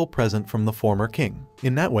special present from the former king.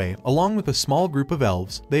 In that way, along with a small group of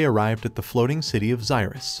elves, they arrived at the floating city of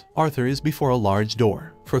Xyrus. Arthur is before a large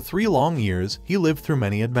door. For 3 long years, he lived through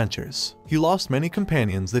many adventures. He lost many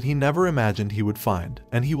companions that he never imagined he would find,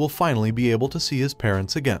 and he will finally be able to see his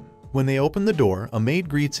parents again. When they open the door, a maid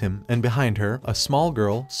greets him, and behind her, a small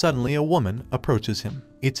girl, suddenly a woman, approaches him.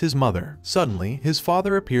 It's his mother. Suddenly, his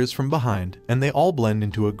father appears from behind, and they all blend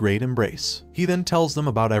into a great embrace. He then tells them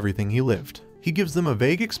about everything he lived. He gives them a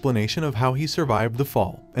vague explanation of how he survived the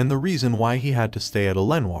fall, and the reason why he had to stay at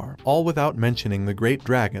Elenoir, all without mentioning the great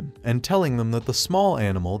dragon, and telling them that the small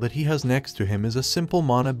animal that he has next to him is a simple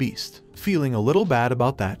mana beast. Feeling a little bad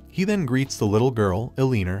about that, he then greets the little girl,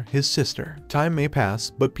 Elinor, his sister. Time may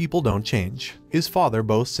pass, but people don't change. His father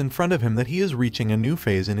boasts in front of him that he is reaching a new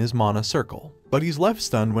phase in his mana circle. But he's left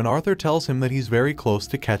stunned when Arthur tells him that he's very close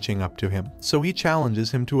to catching up to him, so he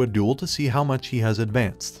challenges him to a duel to see how much he has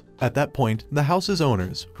advanced. At that point, the house's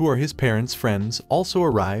owners, who are his parents' friends, also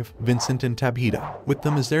arrive, Vincent and Tabhida. With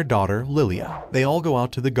them is their daughter, Lilia. They all go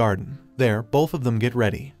out to the garden. There, both of them get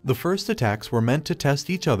ready. The first attacks were meant to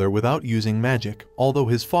test each other without using magic, although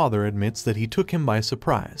his father admits that he took him by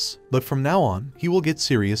surprise. But from now on, he will get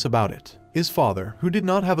serious about it. His father, who did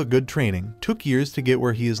not have a good training, took years to get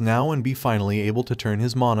where he is now and be finally able to turn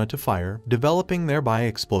his mana to fire, developing thereby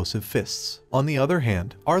explosive fists. On the other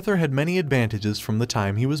hand, Arthur had many advantages from the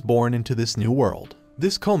time he was born into this new world.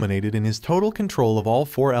 This culminated in his total control of all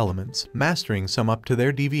 4 elements, mastering some up to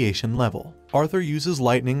their deviation level. Arthur uses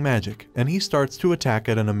lightning magic, and he starts to attack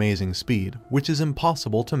at an amazing speed, which is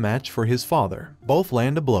impossible to match for his father. Both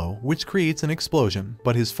land a blow, which creates an explosion,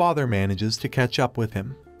 but his father manages to catch up with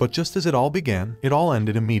him. But just as it all began, it all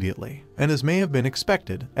ended immediately. And as may have been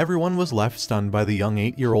expected, everyone was left stunned by the young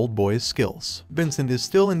 8-year-old boy's skills. Vincent is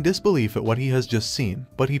still in disbelief at what he has just seen,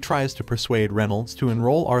 but he tries to persuade Reynolds to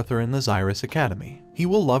enroll Arthur in the Xyrus Academy. He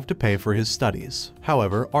will love to pay for his studies.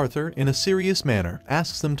 However, Arthur, in a serious manner,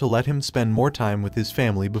 asks them to let him spend more time with his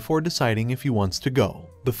family before deciding if he wants to go.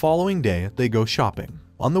 The following day, they go shopping.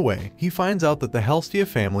 On the way, he finds out that the Helstia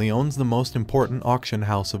family owns the most important auction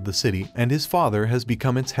house of the city, and his father has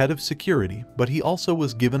become its head of security, but he also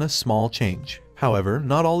was given a small change. However,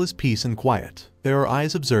 not all is peace and quiet. There are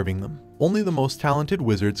eyes observing them. Only the most talented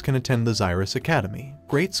wizards can attend the Xyrus Academy.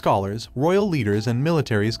 Great scholars, royal leaders, and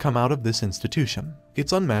militaries come out of this institution.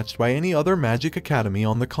 It's unmatched by any other magic academy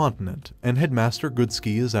on the continent, and Headmaster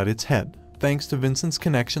Goodsky is at its head. Thanks to Vincent's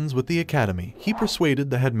connections with the academy, he persuaded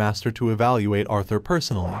the headmaster to evaluate Arthur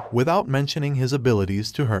personally, without mentioning his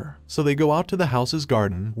abilities to her. So they go out to the house's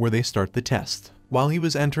garden, where they start the test. While he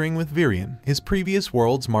was entering with Virion, his previous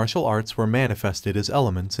world's martial arts were manifested as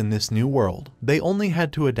elements in this new world. They only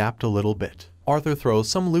had to adapt a little bit. Arthur throws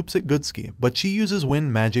some loops at Goodsky, but she uses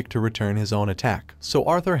wind magic to return his own attack, so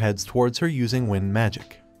Arthur heads towards her using wind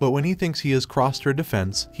magic. But when he thinks he has crossed her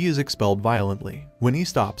defense, he is expelled violently. When he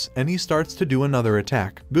stops, and he starts to do another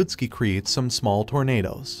attack, Goodsky creates some small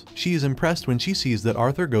tornadoes. She is impressed when she sees that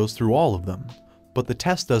Arthur goes through all of them. But the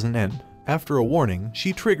test doesn't end. After a warning,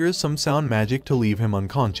 she triggers some sound magic to leave him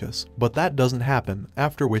unconscious, but that doesn't happen,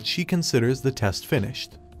 after which she considers the test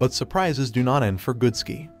finished. But surprises do not end for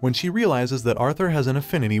Goodsky. When she realizes that Arthur has an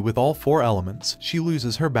affinity with all 4 elements, she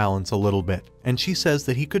loses her balance a little bit, and she says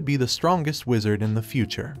that he could be the strongest wizard in the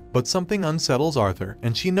future. But something unsettles Arthur,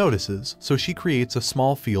 and she notices, so she creates a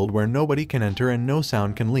small field where nobody can enter and no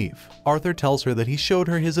sound can leave. Arthur tells her that he showed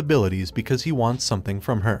her his abilities because he wants something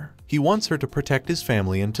from her. He wants her to protect his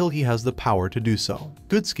family until he has the power to do so.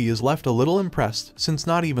 Goodsky is left a little impressed, since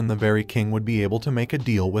not even the very king would be able to make a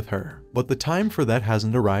deal with her. But the time for that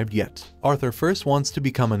hasn't arrived yet. Arthur first wants to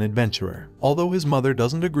become an adventurer, although his mother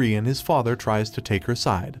doesn't agree and his father tries to take her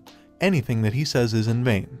side. Anything that he says is in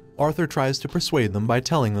vain. Arthur tries to persuade them by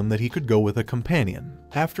telling them that he could go with a companion.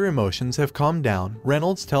 After emotions have calmed down,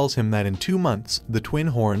 Reynolds tells him that in 2 months, the twin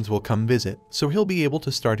horns will come visit, so he'll be able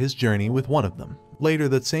to start his journey with one of them. Later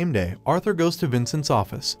that same day, Arthur goes to Vincent's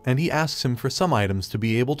office, and he asks him for some items to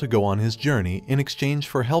be able to go on his journey in exchange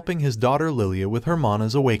for helping his daughter Lilia with her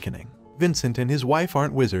mana's awakening. Vincent and his wife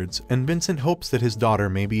aren't wizards, and Vincent hopes that his daughter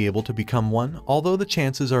may be able to become one, although the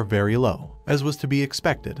chances are very low. As was to be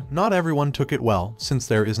expected, not everyone took it well, since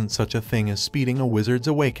there isn't such a thing as speeding a wizard's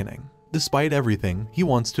awakening. Despite everything, he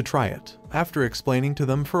wants to try it. After explaining to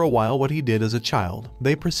them for a while what he did as a child,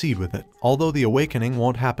 they proceed with it, although the awakening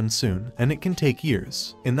won't happen soon, and it can take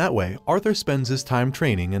years. In that way, Arthur spends his time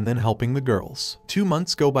training and then helping the girls. 2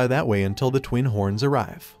 months go by that way until the twin horns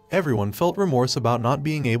arrive. Everyone felt remorse about not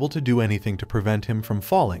being able to do anything to prevent him from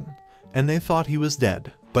falling, and they thought he was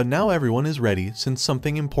dead. But now everyone is ready since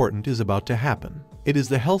something important is about to happen. It is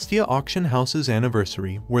the Helstia auction house's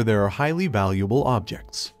anniversary, where there are highly valuable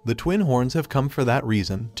objects. The twin horns have come for that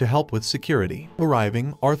reason, to help with security.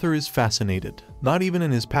 Arriving, Arthur is fascinated. Not even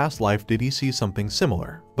in his past life did he see something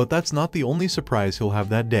similar. But that's not the only surprise he'll have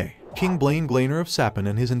that day. King Blaine Glainer of Sapin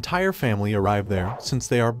and his entire family arrive there, since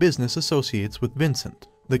they are business associates with Vincent.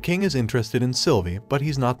 The king is interested in Sylvie, but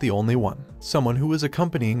he's not the only one. Someone who is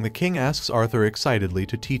accompanying the king asks Arthur excitedly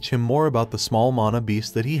to teach him more about the small mana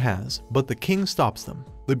beast that he has, but the king stops them.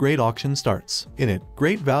 The great auction starts. In it,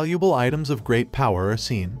 great valuable items of great power are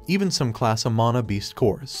seen, even some class of mana beast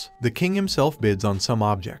cores. The king himself bids on some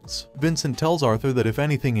objects. Vincent tells Arthur that if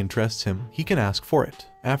anything interests him, he can ask for it.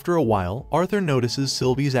 After a while, Arthur notices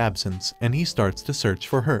Sylvie's absence, and he starts to search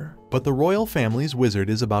for her. But the royal family's wizard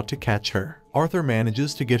is about to catch her. Arthur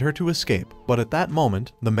manages to get her to escape, but at that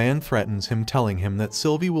moment, the man threatens him, telling him that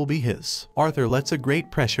Sylvie will be his. Arthur lets a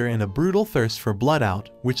great pressure and a brutal thirst for blood out,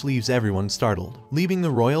 which leaves everyone startled, leaving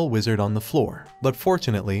the royal wizard on the floor. But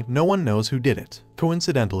fortunately, no one knows who did it.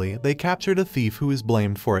 Coincidentally, they captured a thief who is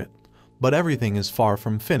blamed for it. But everything is far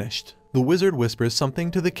from finished. The wizard whispers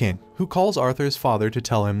something to the king, who calls Arthur's father to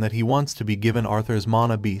tell him that he wants to be given Arthur's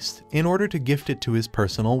mana beast in order to gift it to his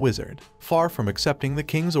personal wizard. Far from accepting the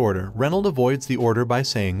king's order, Reynolds avoids the order by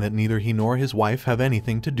saying that neither he nor his wife have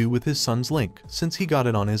anything to do with his son's link, since he got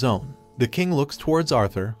it on his own. The king looks towards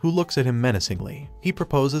Arthur, who looks at him menacingly. He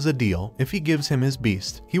proposes a deal. If he gives him his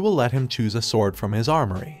beast, he will let him choose a sword from his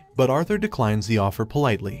armory. But Arthur declines the offer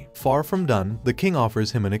politely. Far from done, the king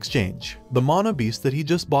offers him an exchange. The MANHWA beast that he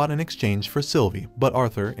just bought in exchange for Sylvie, but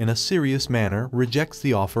Arthur, in a serious manner, rejects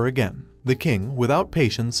the offer again. The king, without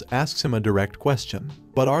patience, asks him a direct question.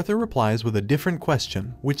 But Arthur replies with a different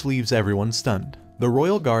question, which leaves everyone stunned. The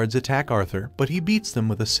royal guards attack Arthur, but he beats them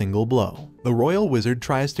with a single blow. The royal wizard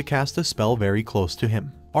tries to cast a spell very close to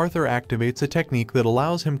him. Arthur activates a technique that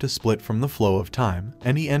allows him to split from the flow of time,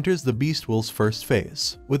 and he enters the Beast Will's first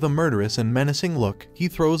phase. With a murderous and menacing look, he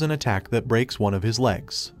throws an attack that breaks one of his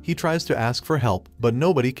legs. He tries to ask for help, but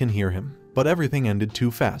nobody can hear him. But everything ended too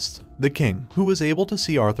fast. The king, who was able to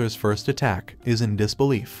see Arthur's first attack, is in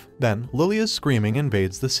disbelief. Then, Lilia's screaming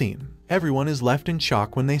invades the scene. Everyone is left in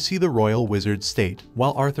shock when they see the royal wizard's state,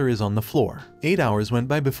 while Arthur is on the floor. 8 hours went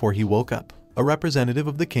by before he woke up. A representative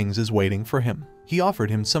of the king's is waiting for him. He offered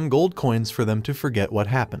him some gold coins for them to forget what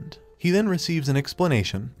happened. He then receives an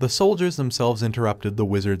explanation. The soldiers themselves interrupted the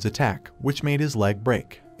wizard's attack, which made his leg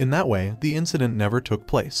break. In that way, the incident never took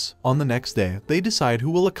place. On the next day, they decide who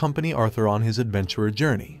will accompany Arthur on his adventurer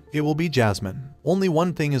journey. It will be Jasmine. Only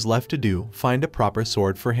one thing is left to do, find a proper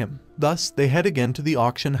sword for him. Thus, they head again to the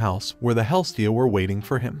auction house, where the Helstia were waiting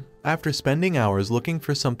for him. After spending hours looking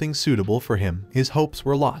for something suitable for him, his hopes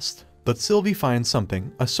were lost. But Sylvie finds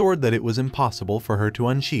something, a sword that it was impossible for her to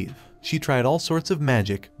unsheathe. She tried all sorts of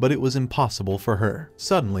magic, but it was impossible for her.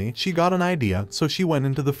 Suddenly, she got an idea, so she went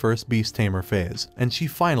into the first beast tamer phase, and she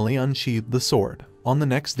finally unsheathed the sword. On the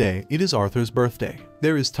next day, it is Arthur's birthday.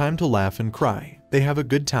 There is time to laugh and cry. They have a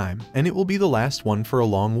good time, and it will be the last one for a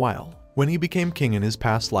long while. When he became king in his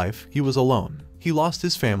past life, he was alone. He lost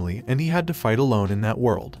his family, and he had to fight alone in that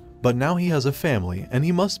world. But now he has a family, and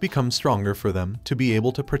he must become stronger for them to be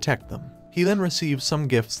able to protect them. He then receives some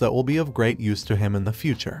gifts that will be of great use to him in the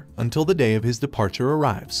future, until the day of his departure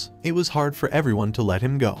arrives. It was hard for everyone to let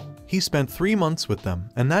him go. He spent 3 months with them,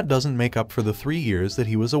 and that doesn't make up for the 3 years that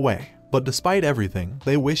he was away. But despite everything,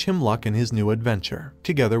 they wish him luck in his new adventure.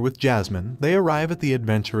 Together with Jasmine, they arrive at the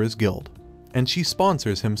Adventurers Guild, and she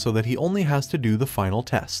sponsors him so that he only has to do the final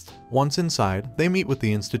test. Once inside, they meet with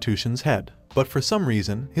the institution's head. But for some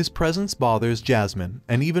reason, his presence bothers Jasmine,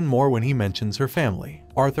 and even more when he mentions her family.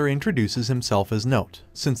 Arthur introduces himself as Note.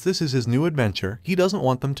 Since this is his new adventure, he doesn't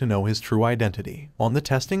want them to know his true identity. On the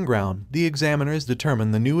testing ground, the examiners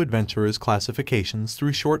determine the new adventurer's classifications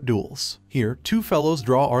through short duels. Here, 2 fellows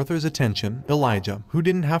draw Arthur's attention: Elijah, who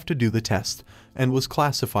didn't have to do the test, and was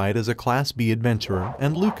classified as a Class B adventurer,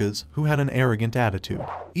 and Lucas, who had an arrogant attitude.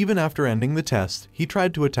 Even after ending the test, he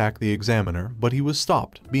tried to attack the examiner, but he was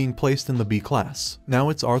stopped, being placed in the B class. Now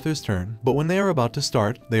it's Arthur's turn, but when they are about to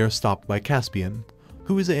start, they are stopped by Caspian,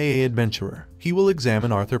 who is an AA adventurer. He will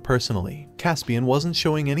examine Arthur personally. Caspian wasn't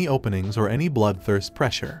showing any openings or any bloodthirst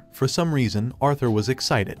pressure. For some reason, Arthur was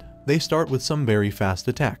excited. They start with some very fast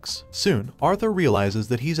attacks. Soon, Arthur realizes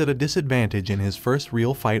that he's at a disadvantage in his first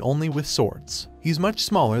real fight only with swords. He's much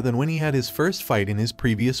smaller than when he had his first fight in his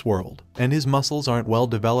previous world, and his muscles aren't well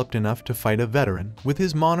developed enough to fight a veteran with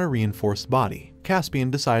his mana-reinforced body.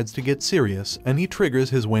 Caspian decides to get serious, and he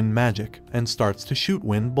triggers his wind magic and starts to shoot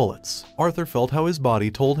wind bullets. Arthur felt how his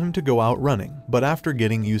body told him to go out running, but after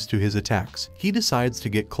getting used to his attacks, he decides to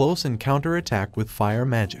get close and counterattack with fire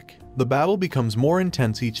magic. The battle becomes more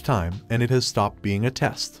intense each time, and it has stopped being a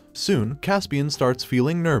test. Soon, Caspian starts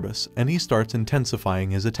feeling nervous, and he starts intensifying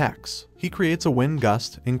his attacks. He creates a wind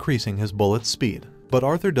gust, increasing his bullet's speed. But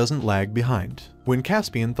Arthur doesn't lag behind. When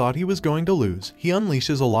Caspian thought he was going to lose, he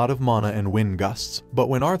unleashes a lot of mana and wind gusts. But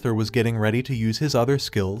when Arthur was getting ready to use his other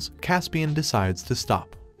skills, Caspian decides to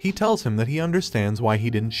stop. He tells him that he understands why he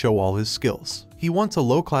didn't show all his skills. He wants a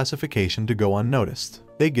low classification to go unnoticed.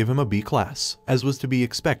 They give him a B class. As was to be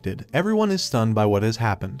expected, everyone is stunned by what has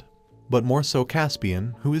happened, but more so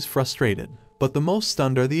Caspian, who is frustrated. But the most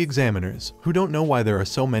stunned are the examiners, who don't know why there are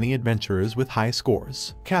so many adventurers with high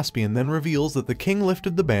scores. Caspian then reveals that the king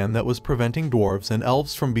lifted the ban that was preventing dwarves and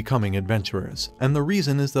elves from becoming adventurers, and the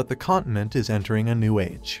reason is that the continent is entering a new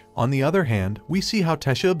age. On the other hand, we see how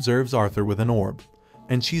Tesha observes Arthur with an orb,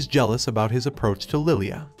 and she's jealous about his approach to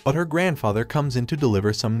Lilia. But her grandfather comes in to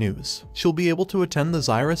deliver some news. She'll be able to attend the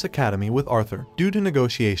Xyrus Academy with Arthur, due to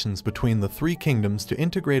negotiations between the 3 kingdoms to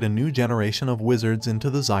integrate a new generation of wizards into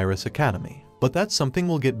the Xyrus Academy. But that's something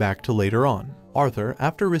we'll get back to later on. Arthur,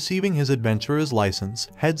 after receiving his adventurer's license,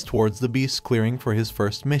 heads towards the beast clearing for his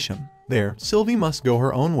first mission. There, Sylvie must go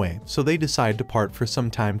her own way, so they decide to part for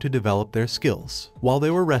some time to develop their skills. While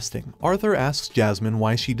they were resting, Arthur asks Jasmine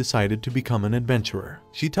why she decided to become an adventurer.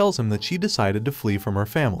 She tells him that she decided to flee from her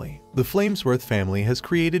family. The Flamesworth family has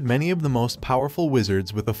created many of the most powerful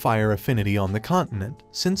wizards with a fire affinity on the continent,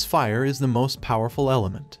 since fire is the most powerful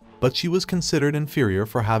element. But she was considered inferior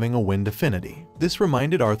for having a wind affinity. This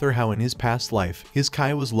reminded Arthur how in his past life, his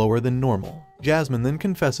Kai was lower than normal. Jasmine then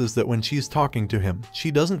confesses that when she's talking to him,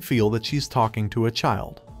 she doesn't feel that she's talking to a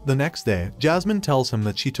child. The next day, Jasmine tells him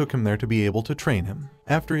that she took him there to be able to train him.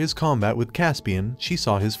 After his combat with Caspian, she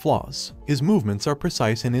saw his flaws. His movements are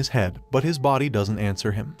precise in his head, but his body doesn't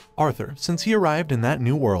answer him. Arthur, since he arrived in that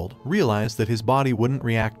new world, realized that his body wouldn't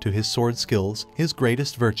react to his sword skills, his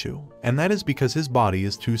greatest virtue. And that is because his body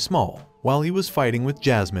is too small. While he was fighting with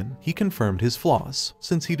Jasmine, he confirmed his flaws.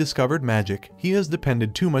 Since he discovered magic, he has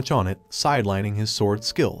depended too much on it, sidelining his sword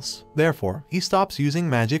skills. Therefore, he stops using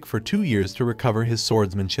magic for 2 years to recover his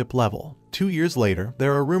swordsmanship level. 2 years later,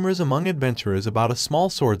 there are rumors among adventurers about a small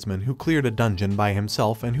swordsman who cleared a dungeon by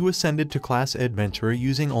himself and who ascended to class adventurer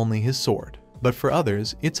using only his sword. But for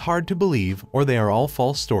others, it's hard to believe, or they are all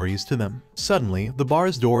false stories to them. Suddenly, the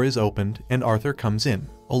bar's door is opened and Arthur comes in.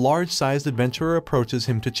 A large-sized adventurer approaches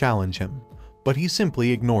him to challenge him, but he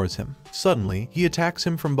simply ignores him. Suddenly, he attacks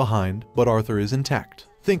him from behind, but Arthur is intact.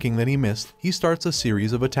 Thinking that he missed, he starts a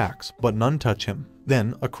series of attacks, but none touch him.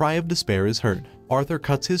 Then, a cry of despair is heard. Arthur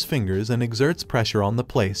cuts his fingers and exerts pressure on the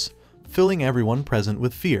place, filling everyone present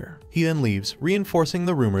with fear. He then leaves, reinforcing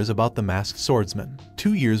the rumors about the masked swordsman.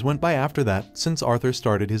 2 years went by after that, since Arthur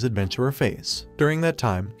started his adventurer phase. During that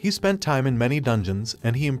time, he spent time in many dungeons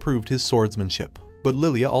and he improved his swordsmanship. But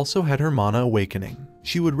Lilia also had her mana awakening.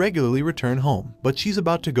 She would regularly return home, but she's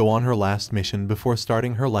about to go on her last mission before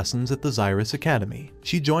starting her lessons at the Xyrus Academy.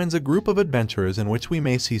 She joins a group of adventurers in which we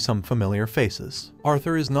may see some familiar faces.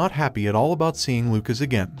 Arthur is not happy at all about seeing Lucas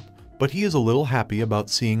again, but he is a little happy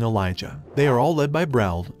about seeing Elijah. They are all led by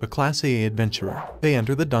Brauld, a Class AA adventurer. They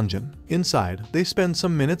enter the dungeon. Inside, they spend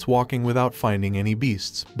some minutes walking without finding any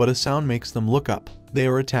beasts, but a sound makes them look up. They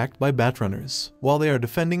are attacked by batrunners. While they are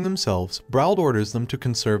defending themselves, Brauld orders them to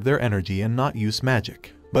conserve their energy and not use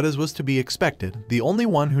magic. But as was to be expected, the only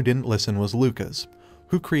one who didn't listen was Lucas,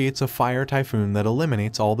 who creates a fire typhoon that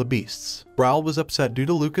eliminates all the beasts. Brauld was upset due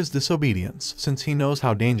to Lucas' disobedience, since he knows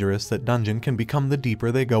how dangerous that dungeon can become the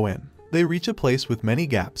deeper they go in. They reach a place with many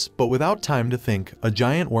gaps, but without time to think, a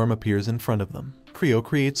giant worm appears in front of them. Creo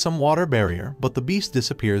creates some water barrier, but the beast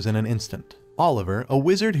disappears in an instant. Oliver, a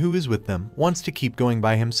wizard who is with them, wants to keep going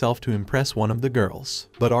by himself to impress one of the girls.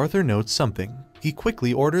 But Arthur notes something. He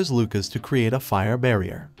quickly orders Lucas to create a fire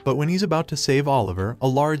barrier. But when he's about to save Oliver, a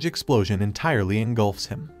large explosion entirely engulfs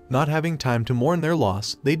him. Not having time to mourn their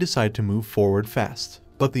loss, they decide to move forward fast.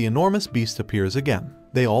 But the enormous beast appears again.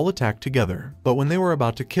 They all attack together, but when they were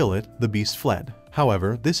about to kill it, the beast fled.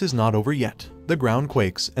 However, this is not over yet. The ground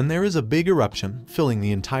quakes and there is a big eruption, filling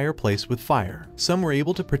the entire place with fire. Some were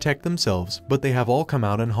able to protect themselves, but they have all come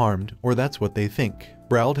out unharmed, or that's what they think.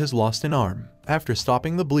 Brauld has lost an arm. After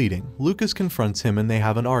stopping the bleeding, Lucas confronts him and they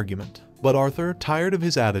have an argument. But Arthur, tired of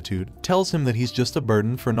his attitude, tells him that he's just a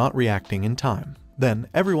burden for not reacting in time. Then,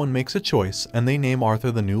 everyone makes a choice and they name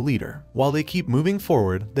Arthur the new leader. While they keep moving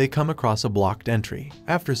forward, they come across a blocked entry.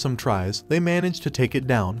 After some tries, they manage to take it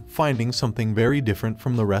down, finding something very different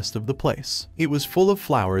from the rest of the place. It was full of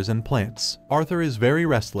flowers and plants. Arthur is very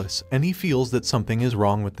restless and he feels that something is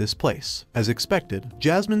wrong with this place. As expected,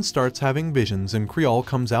 Jasmine starts having visions and Creole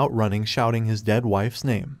comes out running shouting his dead wife's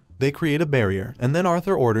name. They create a barrier, and then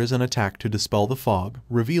Arthur orders an attack to dispel the fog,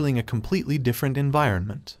 revealing a completely different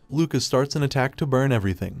environment. Lucas starts an attack to burn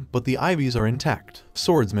everything, but the ivies are intact.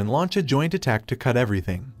 Swordsmen launch a joint attack to cut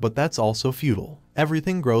everything, but that's also futile.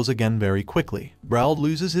 Everything grows again very quickly. Brauld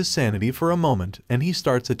loses his sanity for a moment, and he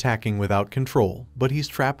starts attacking without control, but he's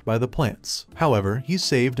trapped by the plants. However, he's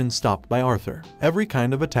saved and stopped by Arthur. Every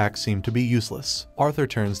kind of attack seemed to be useless. Arthur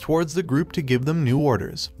turns towards the group to give them new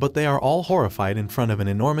orders, but they are all horrified in front of an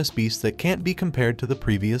enormous beast that can't be compared to the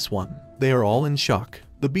previous one. They are all in shock.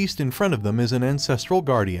 The beast in front of them is an ancestral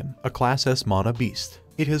guardian, a Class S mana beast.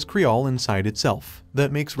 It has Creole inside itself.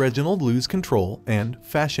 That makes Reginald lose control and,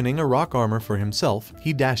 fashioning a rock armor for himself,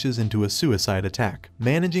 he dashes into a suicide attack,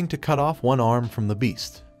 managing to cut off one arm from the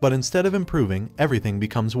beast. But instead of improving, everything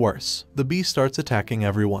becomes worse. The beast starts attacking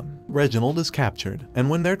everyone. Reginald is captured, and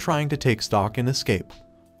when they're trying to take stock and escape,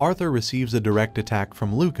 Arthur receives a direct attack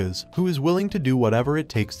from Lucas, who is willing to do whatever it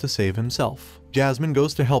takes to save himself. Jasmine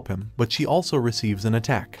goes to help him, but she also receives an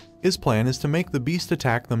attack. His plan is to make the beast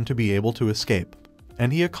attack them to be able to escape,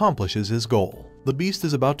 and he accomplishes his goal. The beast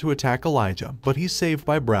is about to attack Elijah, but he's saved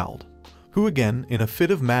by Brauld. who again, in a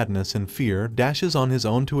fit of madness and fear, dashes on his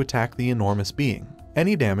own to attack the enormous being.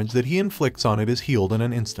 Any damage that he inflicts on it is healed in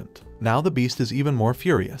an instant. Now the beast is even more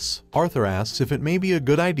furious. Arthur asks if it may be a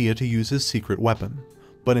good idea to use his secret weapon,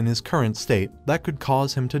 but in his current state, that could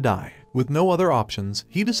cause him to die. With no other options,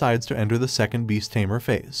 he decides to enter the second beast tamer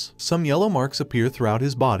phase. Some yellow marks appear throughout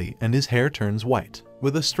his body and his hair turns white.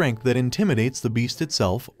 With a strength that intimidates the beast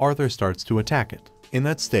itself, Arthur starts to attack it. In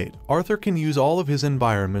that state, Arthur can use all of his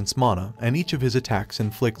environment's mana, and each of his attacks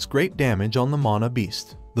inflicts great damage on the mana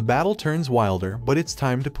beast. The battle turns wilder, but it's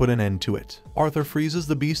time to put an end to it. Arthur freezes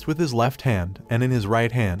the beast with his left hand, and in his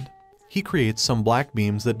right hand, he creates some black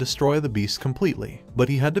beams that destroy the beast completely, but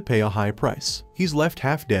he had to pay a high price. He's left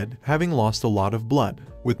half dead, having lost a lot of blood.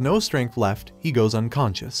 With no strength left, he goes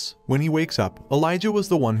unconscious. When he wakes up, Elijah was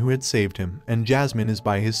the one who had saved him, and Jasmine is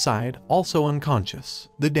by his side, also unconscious.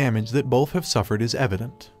 The damage that both have suffered is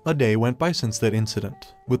evident. A day went by since that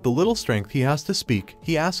incident. With the little strength he has to speak,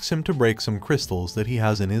 he asks him to break some crystals that he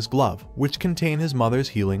has in his glove, which contain his mother's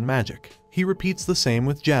healing magic. He repeats the same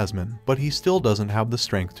with Jasmine, but he still doesn't have the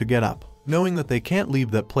strength to get up. Knowing that they can't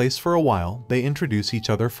leave that place for a while, they introduce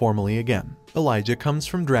each other formally again. Elijah comes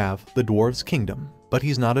from Drav, the dwarves' kingdom, but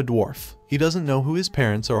he's not a dwarf. He doesn't know who his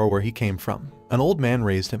parents are or where he came from. An old man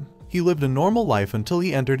raised him. He lived a normal life until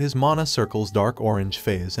he entered his mana circle's dark orange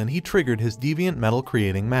phase and he triggered his deviant metal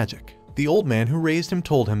creating magic. The old man who raised him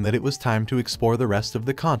told him that it was time to explore the rest of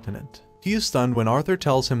the continent. He is stunned when Arthur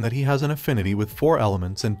tells him that he has an affinity with 4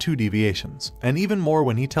 elements and 2 deviations, and even more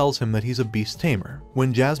when he tells him that he's a beast tamer.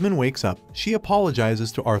 When Jasmine wakes up, she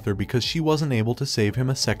apologizes to Arthur because she wasn't able to save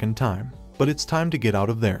him a second time. But it's time to get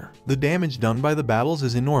out of there. The damage done by the battles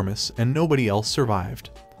is enormous and nobody else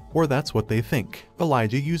survived. Or that's what they think.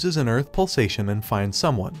 Elijah uses an earth pulsation and finds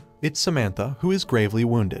someone. It's Samantha, who is gravely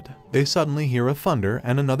wounded. They suddenly hear a thunder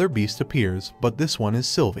and another beast appears, but this one is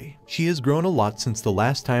Sylvie. She has grown a lot since the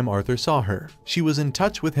last time Arthur saw her. She was in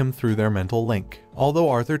touch with him through their mental link. Although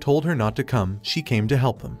Arthur told her not to come, she came to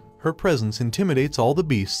help them. Her presence intimidates all the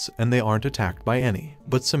beasts and they aren't attacked by any.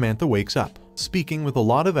 But Samantha wakes up. Speaking with a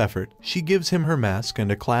lot of effort, she gives him her mask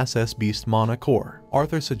and a Class S beast mana core.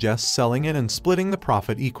 Arthur suggests selling it and splitting the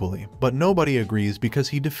profit equally, but nobody agrees because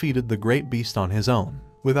he defeated the great beast on his own.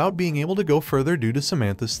 Without being able to go further due to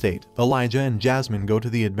Samantha's state, Elijah and Jasmine go to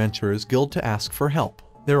the Adventurers Guild to ask for help.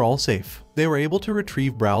 They're all safe. They were able to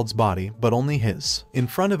retrieve Braud's body, but only his. In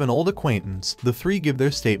front of an old acquaintance, the three give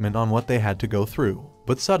their statement on what they had to go through.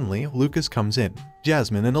 But suddenly, Lucas comes in.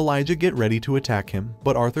 Jasmine and Elijah get ready to attack him,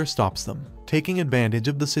 but Arthur stops them. Taking advantage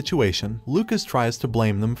of the situation, Lucas tries to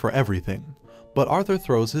blame them for everything. But Arthur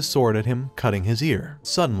throws his sword at him, cutting his ear.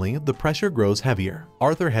 Suddenly, the pressure grows heavier.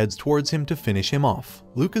 Arthur heads towards him to finish him off.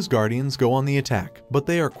 Lucas' guardians go on the attack, but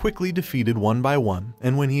they are quickly defeated one by one,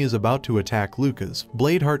 and when he is about to attack Lucas,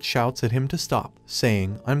 Bladeheart shouts at him to stop,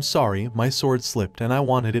 saying, "I'm sorry, my sword slipped and I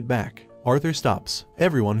wanted it back." Arthur stops.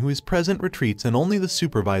 Everyone who is present retreats and only the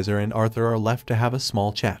supervisor and Arthur are left to have a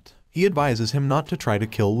small chat. He advises him not to try to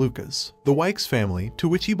kill Lucas. The Wykes family, to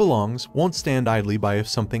which he belongs, won't stand idly by if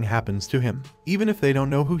something happens to him. Even if they don't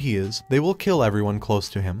know who he is, they will kill everyone close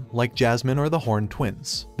to him, like Jasmine or the Horned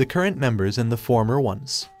Twins, the current members and the former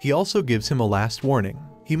ones. He also gives him a last warning.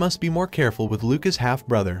 He must be more careful with Lucas'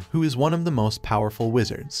 half-brother, who is one of the most powerful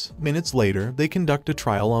wizards. Minutes later, they conduct a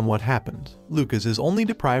trial on what happened. Lucas is only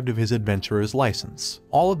deprived of his adventurer's license.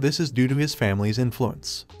 All of this is due to his family's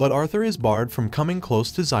influence. But Arthur is barred from coming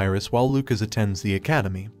close to Xyrus while Lucas attends the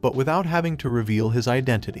academy, but without having to reveal his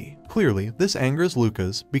identity. Clearly, this angers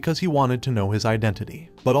Lucas because he wanted to know his identity.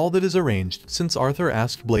 But all that is arranged since Arthur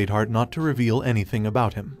asked Bladeheart not to reveal anything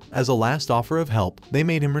about him. As a last offer of help, they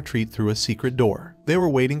made him retreat through a secret door. They were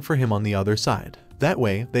waiting for him on the other side. That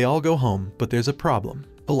way, they all go home, but there's a problem.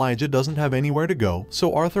 Elijah doesn't have anywhere to go,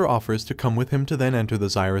 so Arthur offers to come with him to then enter the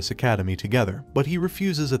Xyrus Academy together, but he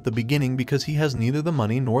refuses at the beginning because he has neither the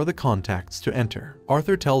money nor the contacts to enter.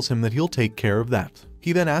 Arthur tells him that he'll take care of that.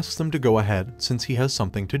 He then asks them to go ahead, since he has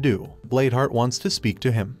something to do. Bladeheart wants to speak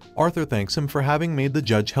to him. Arthur thanks him for having made the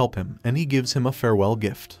judge help him, and he gives him a farewell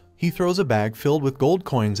gift. He throws a bag filled with gold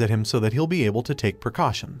coins at him so that he'll be able to take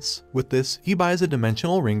precautions. With this, he buys a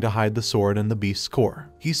dimensional ring to hide the sword and the beast's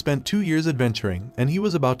core. He spent 2 years adventuring, and he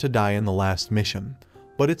was about to die in the last mission.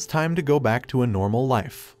 But it's time to go back to a normal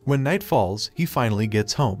life. When night falls, he finally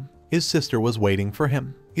gets home. His sister was waiting for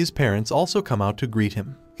him. His parents also come out to greet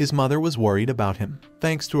him. His mother was worried about him.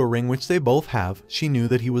 Thanks to a ring which they both have, she knew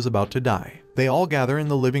that he was about to die. They all gather in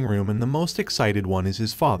the living room and the most excited one is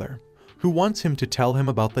his father, who wants him to tell him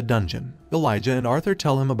about the dungeon. Elijah and Arthur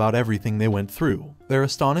tell him about everything they went through. Their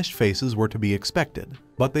astonished faces were to be expected,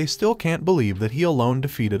 but they still can't believe that he alone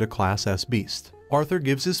defeated a Class S beast. Arthur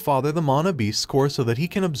gives his father the mana beast's core so that he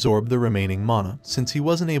can absorb the remaining mana, since he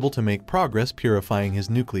wasn't able to make progress purifying his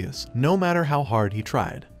nucleus, no matter how hard he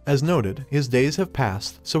tried. As noted, his days have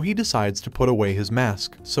passed, so he decides to put away his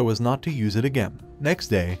mask, so as not to use it again. Next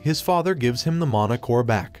day, his father gives him the mana core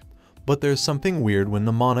back. But there's something weird when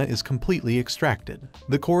the mana is completely extracted.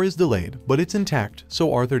 The core is delayed, but it's intact,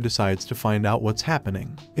 so Arthur decides to find out what's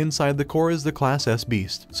happening. Inside the core is the Class S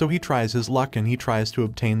beast, so he tries his luck and he tries to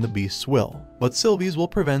obtain the beast's will. But Sylvie's will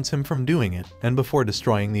prevents him from doing it, and before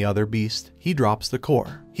destroying the other beast, he drops the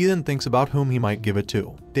core. He then thinks about whom he might give it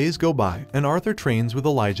to. Days go by, and Arthur trains with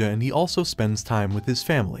Elijah and he also spends time with his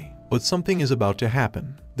family. But something is about to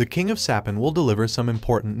happen. The King of Sapin will deliver some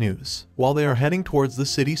important news. While they are heading towards the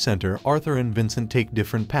city center, Arthur and Vincent take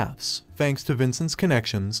different paths. Thanks to Vincent's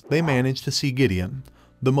connections, they manage to see Gideon,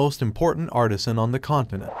 the most important artisan on the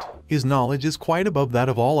continent. His knowledge is quite above that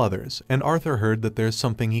of all others, and Arthur heard that there's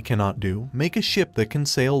something he cannot do, make a ship that can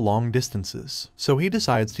sail long distances. So he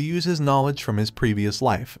decides to use his knowledge from his previous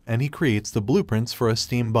life, and he creates the blueprints for a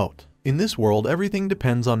steamboat. In this world, everything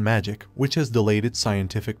depends on magic, which has delayed its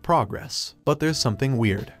scientific progress. But there's something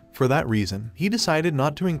weird. For that reason, he decided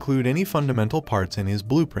not to include any fundamental parts in his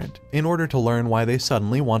blueprint, in order to learn why they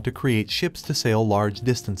suddenly want to create ships to sail large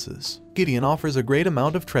distances. Gideon offers a great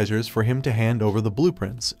amount of treasures for him to hand over the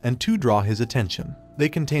blueprints, and to draw his attention. They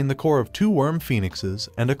contain the core of 2 worm phoenixes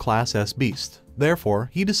and a Class S beast. Therefore,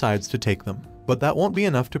 he decides to take them. But that won't be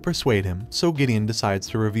enough to persuade him, so Gideon decides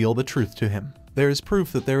to reveal the truth to him. There is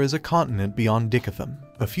proof that there is a continent beyond Dickatham.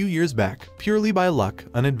 A few years back, purely by luck,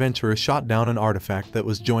 an adventurer shot down an artifact that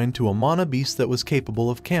was joined to a mana beast that was capable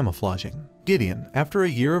of camouflaging. Gideon, after a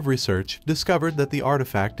year of research, discovered that the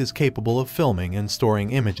artifact is capable of filming and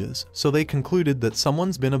storing images, so they concluded that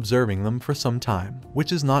someone's been observing them for some time,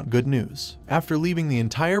 which is not good news. After leaving the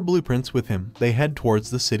entire blueprints with him, they head towards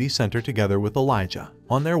the city center together with Elijah.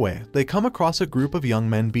 On their way, they come across a group of young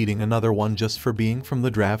men beating another one just for being from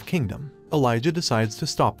the Drav Kingdom. Elijah decides to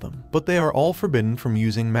stop them, but they are all forbidden from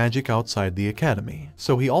using magic outside the academy,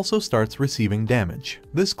 so he also starts receiving damage.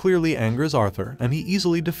 This clearly angers Arthur, and he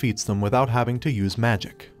easily defeats them without having to use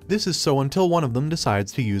magic. This is so until one of them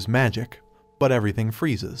decides to use magic. But everything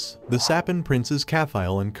freezes. The Sapin princes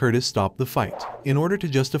Cathiel and Curtis stop the fight. In order to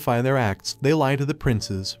justify their acts, they lie to the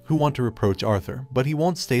princes, who want to reproach Arthur, but he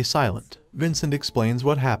won't stay silent. Vincent explains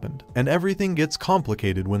what happened, and everything gets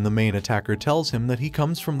complicated when the main attacker tells him that he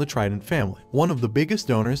comes from the Trident family, one of the biggest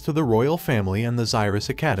donors to the royal family and the Xyrus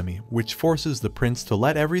Academy, which forces the prince to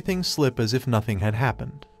let everything slip as if nothing had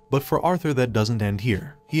happened. But for Arthur, that doesn't end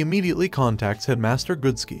here. He immediately contacts Headmaster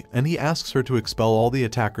Goodsky, and he asks her to expel all the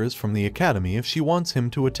attackers from the academy if she wants him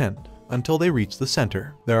to attend. Until they reach the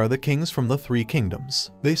center, there are the kings from the 3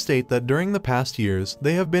 kingdoms. They state that during the past years,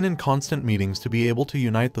 they have been in constant meetings to be able to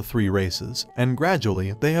unite the 3 races, and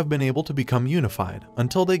gradually, they have been able to become unified,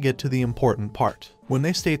 until they get to the important part. When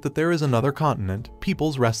they state that there is another continent,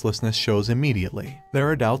 people's restlessness shows immediately. There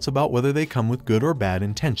are doubts about whether they come with good or bad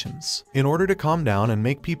intentions. In order to calm down and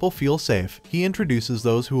make people feel safe, he introduces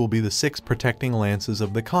those who will be the 6 protecting lances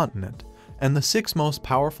of the continent, and the 6 most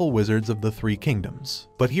powerful wizards of the 3 kingdoms.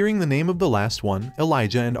 But hearing the name of the last one,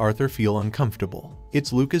 Elijah and Arthur feel uncomfortable.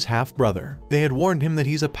 It's Luca's half-brother. They had warned him that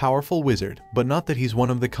he's a powerful wizard, but not that he's one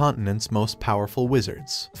of the continent's most powerful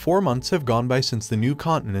wizards. 4 months have gone by since the new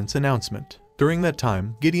continent's announcement. During that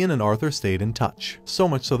time, Gideon and Arthur stayed in touch, so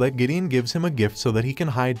much so that Gideon gives him a gift so that he can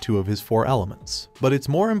hide 2 of his 4 elements. But it's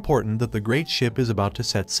more important that the great ship is about to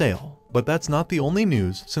set sail. But that's not the only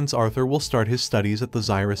news, since Arthur will start his studies at the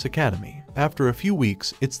Xyrus Academy. After a few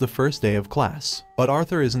weeks, it's the first day of class. But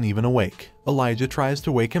Arthur isn't even awake. Elijah tries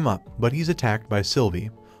to wake him up, but he's attacked by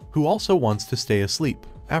Sylvie, who also wants to stay asleep.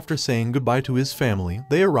 After saying goodbye to his family,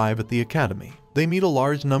 they arrive at the academy. They meet a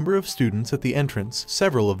large number of students at the entrance,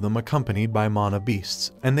 several of them accompanied by mana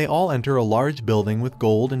beasts, and they all enter a large building with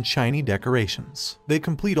gold and shiny decorations. They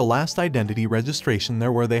complete a last identity registration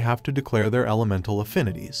there where they have to declare their elemental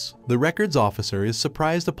affinities. The records officer is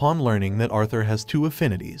surprised upon learning that Arthur has 2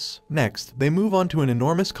 affinities. Next, they move on to an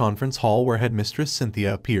enormous conference hall where Headmistress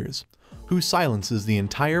Cynthia appears, who silences the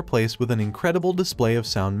entire place with an incredible display of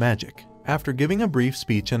sound magic. After giving a brief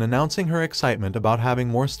speech and announcing her excitement about having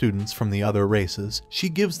more students from the other races, she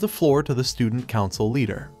gives the floor to the student council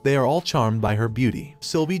leader. They are all charmed by her beauty.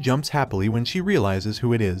 Sylvie jumps happily when she realizes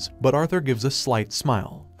who it is, but Arthur gives a slight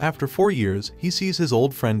smile. After 4 years, he sees his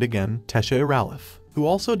old friend again, Tesha Iralif, who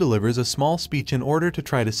also delivers a small speech in order to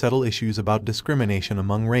try to settle issues about discrimination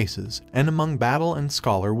among races and among battle and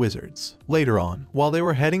scholar wizards. Later on, while they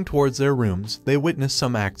were heading towards their rooms, they witnessed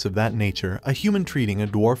some acts of that nature, a human treating a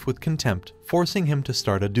dwarf with contempt, forcing him to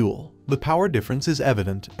start a duel. The power difference is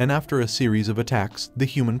evident, and after a series of attacks, the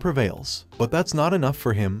human prevails. But that's not enough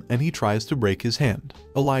for him, and he tries to break his hand.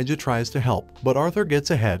 Elijah tries to help, but Arthur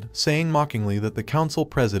gets ahead, saying mockingly that the council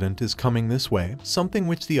president is coming this way, something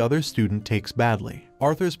which the other student takes badly.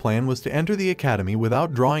 Arthur's plan was to enter the academy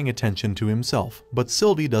without drawing attention to himself, but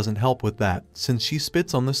Sylvie doesn't help with that, since she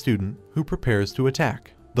spits on the student, who prepares to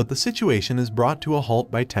attack. But the situation is brought to a halt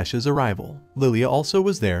by Tessia's arrival. Lilia also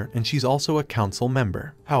was there, and she's also a council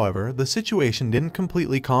member. However, the situation didn't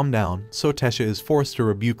completely calm down, so Tessia is forced to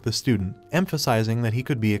rebuke the student, emphasizing that he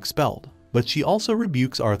could be expelled. But she also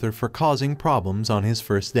rebukes Arthur for causing problems on his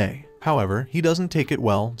first day. However, he doesn't take it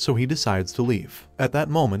well, so he decides to leave. At that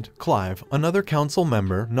moment, Clive, another council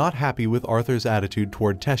member not happy with Arthur's attitude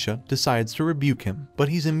toward Tessia, decides to rebuke him, but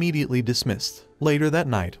he's immediately dismissed. Later that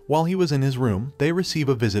night, while he was in his room, they receive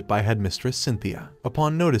a visit by headmistress Cynthia.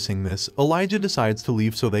 Upon noticing this, Elijah decides to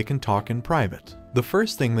leave so they can talk in private. The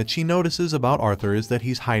first thing that she notices about Arthur is that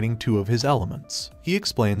he's hiding 2 of his elements. He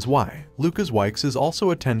explains why. Lucas Wykes is also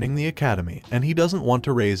attending the academy, and he doesn't want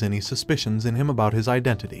to raise any suspicions in him about his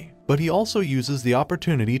identity. But he also uses the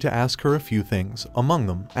opportunity to ask her a few things, among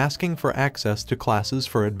them, asking for access to classes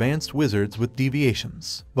for advanced wizards with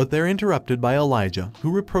deviations. But they're interrupted by Elijah,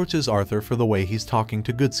 who reproaches Arthur for the way he's talking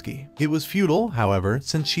to Goodsky. It was futile, however,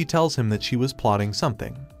 since she tells him that she was plotting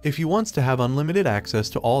something. If he wants to have unlimited access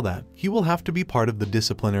to all that, he will have to be part of the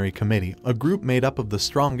disciplinary committee, a group made up of the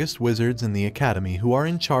strongest wizards in the academy who are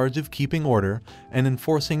in charge of keeping order and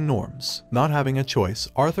enforcing norms. Not having a choice,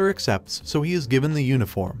 Arthur accepts, so he is given the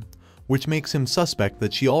uniform, which makes him suspect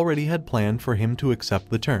that she already had planned for him to accept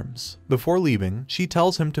the terms. Before leaving, she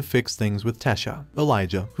tells him to fix things with Tessia.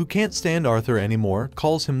 Elijah, who can't stand Arthur anymore,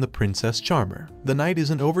 calls him the Princess Charmer. The night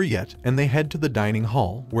isn't over yet, and they head to the dining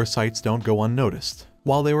hall, where sights don't go unnoticed.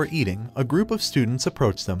 While they were eating, a group of students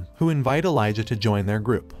approach them, who invite Elijah to join their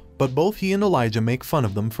group. But both he and Elijah make fun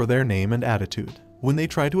of them for their name and attitude. When they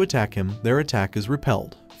try to attack him, their attack is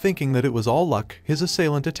repelled. Thinking that it was all luck, his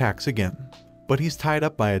assailant attacks again. But he's tied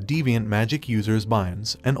up by a deviant magic user's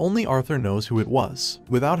binds, and only Arthur knows who it was.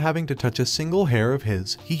 Without having to touch a single hair of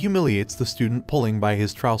his, he humiliates the student, pulling by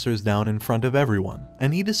his trousers down in front of everyone,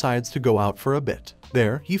 and he decides to go out for a bit.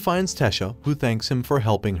 There, he finds Tessia, who thanks him for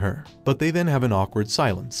helping her. But they then have an awkward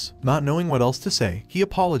silence. Not knowing what else to say, he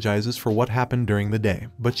apologizes for what happened during the day,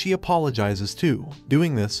 but she apologizes too.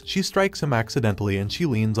 Doing this, she strikes him accidentally and she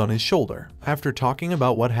leans on his shoulder. After talking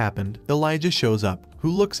about what happened, Elijah shows up, who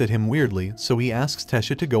looks at him weirdly, so he asks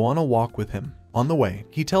Tessia to go on a walk with him. On the way,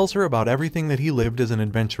 he tells her about everything that he lived as an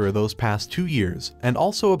adventurer those past 2 years, and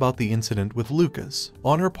also about the incident with Lucas.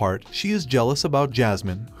 On her part, she is jealous about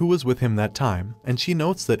Jasmine, who was with him that time, and she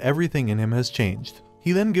notes that everything in him has changed.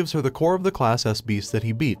 He then gives her the core of the Class S beast that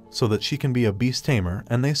he beat, so that she can be a beast tamer,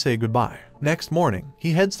 and they say goodbye. Next morning,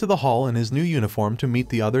 he heads to the hall in his new uniform to meet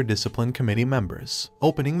the other discipline committee members.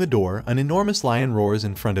 Opening the door, an enormous lion roars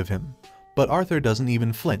in front of him. But Arthur doesn't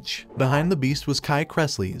even flinch. Behind the beast was Kai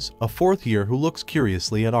Cresleys, a 4th year who looks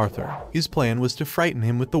curiously at Arthur. His plan was to frighten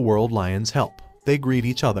him with the World Lion's help. They greet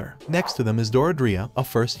each other. Next to them is Doradria, a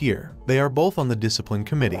 1st year. They are both on the discipline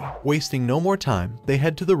committee. Wasting no more time, they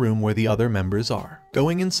head to the room where the other members are.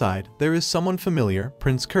 Going inside, there is someone familiar,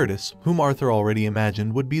 Prince Curtis, whom Arthur already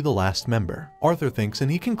imagined would be the last member. Arthur thinks and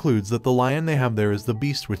he concludes that the lion they have there is the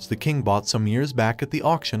beast which the king bought some years back at the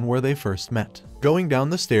auction where they first met. Going down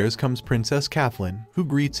the stairs comes Princess Kathleen, who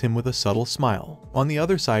greets him with a subtle smile. On the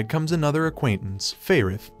other side comes another acquaintance,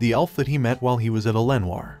 Faerith, the elf that he met while he was at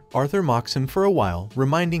Elenoir. Arthur mocks him for a while,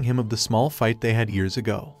 reminding him of the small fight they had years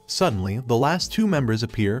ago. Suddenly, the last 2 members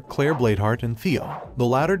appear, Claire Bladeheart and Theo. The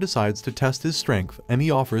latter decides to test his strength, and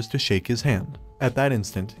he offers to shake his hand. At that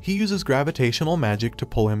instant, he uses gravitational magic to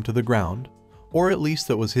pull him to the ground. Or at least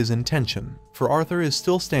that was his intention, for Arthur is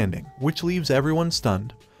still standing, which leaves everyone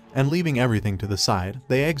stunned. And leaving everything to the side,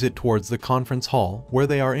 they exit towards the conference hall, where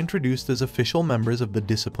they are introduced as official members of the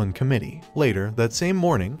discipline committee. Later, that same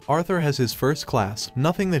morning, Arthur has his first class,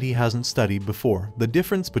 nothing that he hasn't studied before, the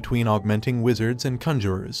difference between augmenting wizards and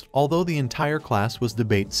conjurers, although the entire class was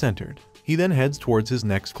debate-centered. He then heads towards his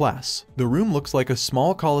next class. The room looks like a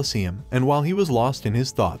small coliseum, and while he was lost in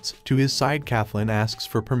his thoughts, to his side Kathleen asks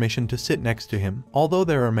for permission to sit next to him, although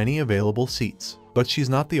there are many available seats. But she's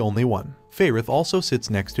not the only one. Faerith also sits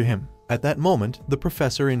next to him. At that moment, the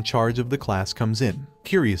professor in charge of the class comes in.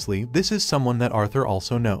 Curiously, this is someone that Arthur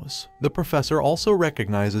also knows. The professor also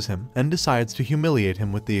recognizes him and decides to humiliate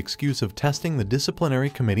him with the excuse of testing the disciplinary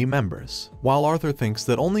committee members. While Arthur thinks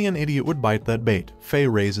that only an idiot would bite that bait, Faye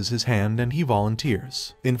raises his hand and he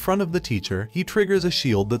volunteers. In front of the teacher, he triggers a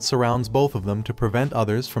shield that surrounds both of them to prevent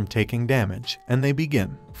others from taking damage, and they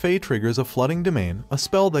begin. Faye triggers a flooding domain, a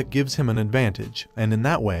spell that gives him an advantage, and in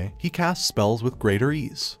that way, he casts spells with greater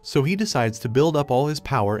ease. So he decides to build up all his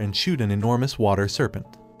power and shoot an enormous water serpent.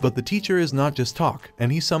 But the teacher is not just talk,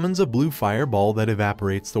 and he summons a blue fireball that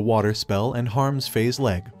evaporates the water spell and harms Faye's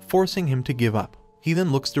leg, forcing him to give up. He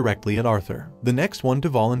then looks directly at Arthur. The next one to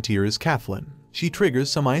volunteer is Kathleen. She triggers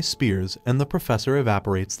some ice spears and the professor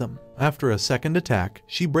evaporates them. After a second attack,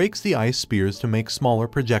 she breaks the ice spears to make smaller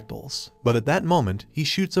projectiles. But at that moment, he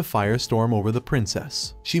shoots a firestorm over the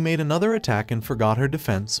princess. She made another attack and forgot her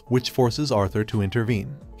defense, which forces Arthur to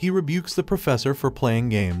intervene. He rebukes the professor for playing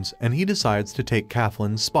games and he decides to take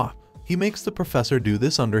Kathleen's spot. He makes the professor do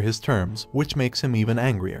this under his terms, which makes him even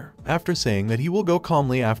angrier. After saying that he will go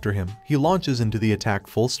calmly after him, he launches into the attack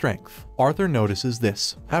full strength. Arthur notices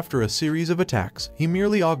this. After a series of attacks, he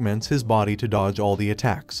merely augments his body to dodge all the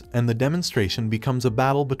attacks, and the demonstration becomes a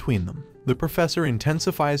battle between them. The professor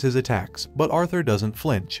intensifies his attacks, but Arthur doesn't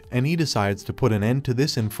flinch, and he decides to put an end to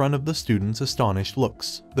this in front of the students' astonished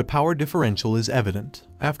looks. The power differential is evident.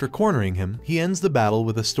 After cornering him, he ends the battle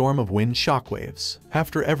with a storm of wind shockwaves.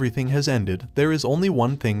 After everything has ended, there is only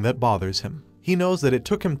one thing that bothers him. He knows that it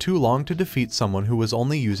took him too long to defeat someone who was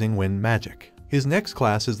only using wind magic. His next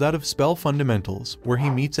class is that of Spell Fundamentals, where he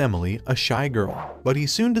meets Emily, a shy girl. But he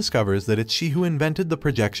soon discovers that it's she who invented the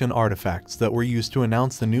projection artifacts that were used to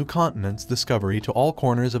announce the new continent's discovery to all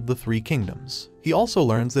corners of the 3 kingdoms. He also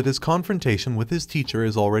learns that his confrontation with his teacher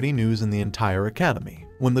is already news in the entire academy.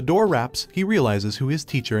 When the door raps, he realizes who his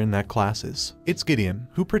teacher in that class is. It's Gideon,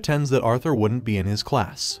 who pretends that Arthur wouldn't be in his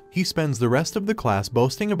class. He spends the rest of the class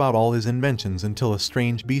boasting about all his inventions until a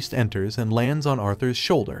strange beast enters and lands on Arthur's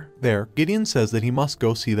shoulder. There, Gideon says that he must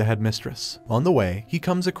go see the headmistress. On the way, he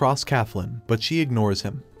comes across Kathleen, but she ignores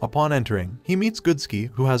him. Upon entering, he meets Goodsky,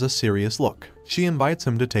 who has a serious look. She invites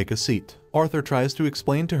him to take a seat. Arthur tries to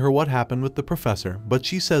explain to her what happened with the professor, but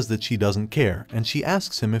she says that she doesn't care, and she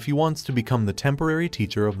asks him if he wants to become the temporary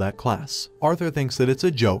teacher of that class. Arthur thinks that it's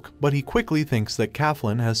a joke, but he quickly thinks that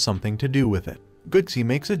Kathleen has something to do with it. Goodsky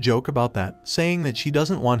makes a joke about that, saying that she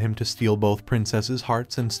doesn't want him to steal both princesses'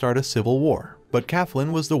 hearts and start a civil war. But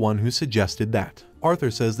Kathleen was the one who suggested that. Arthur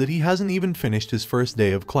says that he hasn't even finished his first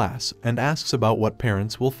day of class, and asks about what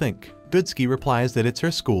parents will think. Goodsky replies that it's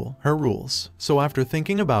her school, her rules. So after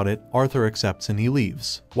thinking about it, Arthur accepts and he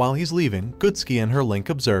leaves. While he's leaving, Goodsky and her Link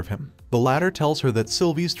observe him. The latter tells her that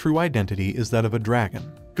Sylvie's true identity is that of a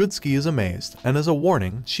dragon. Goodsky is amazed, and as a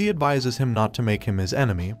warning, she advises him not to make him his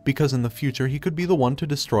enemy, because in the future he could be the one to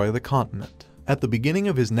destroy the continent. At the beginning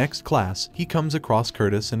of his next class, he comes across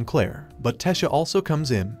Curtis and Claire, but Tesha also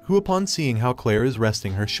comes in, who upon seeing how Claire is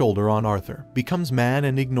resting her shoulder on Arthur, becomes mad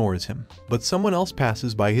and ignores him. But someone else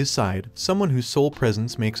passes by his side, someone whose sole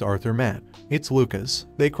presence makes Arthur mad. It's Lucas.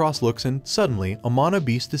 They cross looks and, suddenly, a mana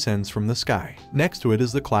beast descends from the sky. Next to it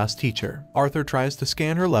is the class teacher. Arthur tries to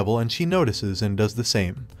scan her level and she notices and does the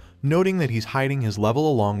same, noting that he's hiding his level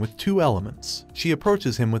along with 2 elements. She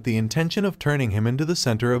approaches him with the intention of turning him into the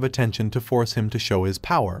center of attention to force him to show his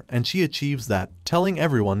power, and she achieves that, telling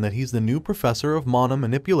everyone that he's the new professor of mana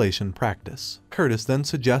manipulation practice. Curtis then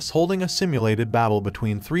suggests holding a simulated battle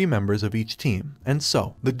between 3 members of each team, and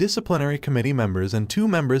so, the disciplinary committee members and 2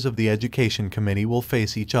 members of the education committee will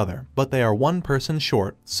face each other, but they are 1 person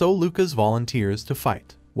short, so Lucas volunteers to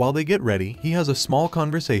fight. While they get ready, he has a small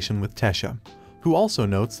conversation with Tesha, who also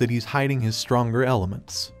notes that he's hiding his stronger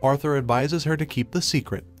elements. Arthur advises her to keep the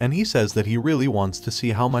secret, and he says that he really wants to see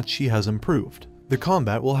how much she has improved. The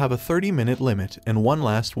combat will have a 30-minute limit, and one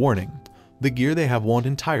last warning: the gear they have won't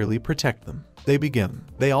entirely protect them. They begin.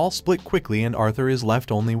 They all split quickly and Arthur is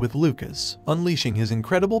left only with Lucas. Unleashing his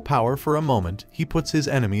incredible power for a moment, he puts his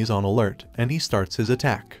enemies on alert, and he starts his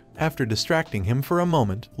attack. After distracting him for a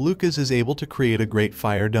moment, Lucas is able to create a great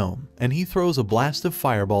fire dome, and he throws a blast of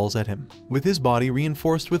fireballs at him. With his body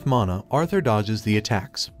reinforced with mana, Arthur dodges the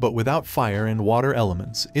attacks, but without fire and water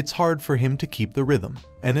elements, it's hard for him to keep the rhythm.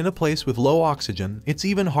 And in a place with low oxygen, it's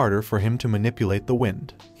even harder for him to manipulate the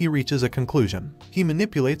wind. He reaches a conclusion. He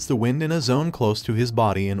manipulates the wind in a zone close to his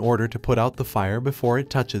body in order to put out the fire before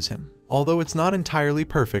it touches him. Although it's not entirely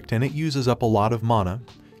perfect and it uses up a lot of mana,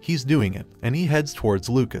 he's doing it, and he heads towards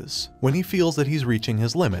Lucas. When he feels that he's reaching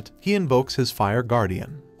his limit, he invokes his Fire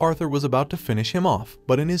Guardian. Arthur was about to finish him off,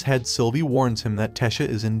 but in his head Sylvie warns him that Tesha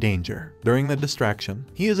is in danger. During the distraction,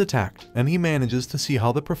 he is attacked, and he manages to see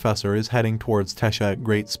how the professor is heading towards Tesha at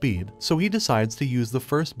great speed, so he decides to use the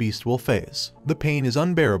first beast will phase. The pain is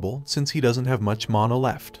unbearable since he doesn't have much mana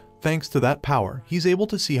left. Thanks to that power, he's able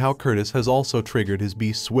to see how Curtis has also triggered his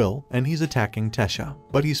beast's will, and he's attacking Tesha.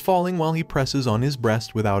 But he's falling while he presses on his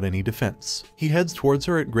breast without any defense. He heads towards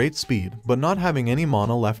her at great speed, but not having any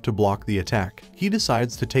mana left to block the attack, he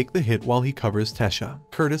decides to take the hit while he covers Tesha.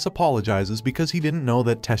 Curtis apologizes because he didn't know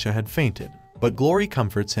that Tesha had fainted, but Glory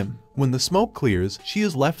comforts him. When the smoke clears, she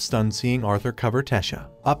is left stunned seeing Arthur cover Tesha.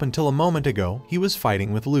 Up until a moment ago, he was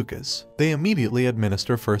fighting with Lucas. They immediately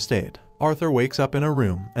administer first aid. Arthur wakes up in a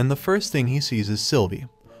room, and the first thing he sees is Sylvie,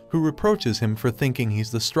 who reproaches him for thinking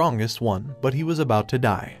he's the strongest one, but he was about to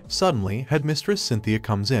die. Suddenly, Headmistress Cynthia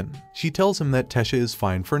comes in. She tells him that Tesha is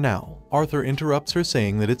fine for now. Arthur interrupts her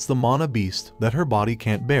saying that it's the mana beast, that her body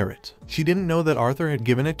can't bear it. She didn't know that Arthur had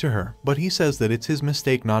given it to her, but he says that it's his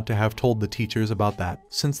mistake not to have told the teachers about that,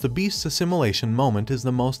 since the beast's assimilation moment is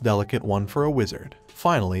the most delicate one for a wizard.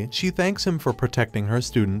 Finally, she thanks him for protecting her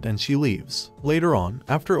student and she leaves. Later on,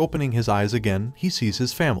 after opening his eyes again, he sees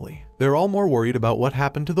his family. They're all more worried about what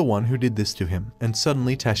happened to the one who did this to him, and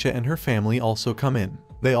suddenly Tesha and her family also come in.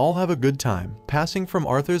 They all have a good time, passing from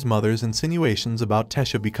Arthur's mother's insinuations about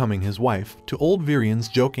Tesha becoming his wife, to old Virian's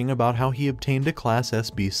joking about how he obtained a Class S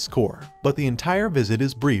beast score. But the entire visit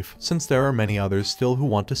is brief, since there are many others still who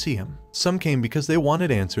want to see him. Some came because they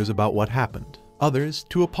wanted answers about what happened, others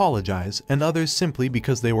to apologize, and others simply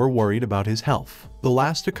because they were worried about his health. The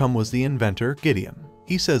last to come was the inventor, Gideon.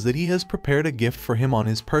 He says that he has prepared a gift for him on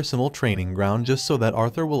his personal training ground just so that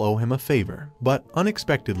Arthur will owe him a favor. But,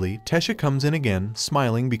 unexpectedly, Tesha comes in again,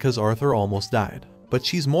 smiling because Arthur almost died. But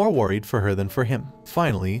she's more worried for her than for him.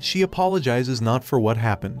 Finally, she apologizes not for what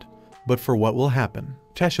happened, but for what will happen.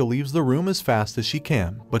 Tesha leaves the room as fast as she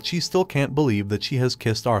can, but she still can't believe that she has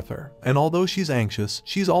kissed Arthur. And although she's anxious,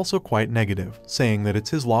 she's also quite negative, saying that it's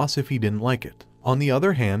his loss if he didn't like it. On the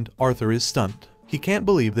other hand, Arthur is stunned. He can't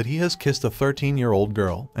believe that he has kissed a 13-year-old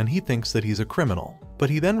girl, and he thinks that he's a criminal. But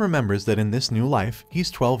he then remembers that in this new life,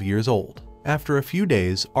 he's 12 years old. After a few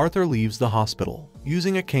days, Arthur leaves the hospital.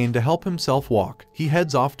 Using a cane to help himself walk, he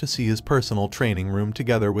heads off to see his personal training room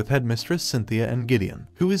together with Headmistress Cynthia and Gideon,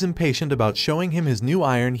 who is impatient about showing him his new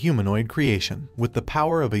iron humanoid creation, with the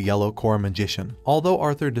power of a yellow core magician, although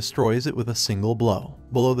Arthur destroys it with a single blow.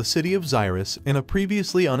 Below the city of Xyrus, in a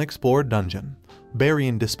previously unexplored dungeon,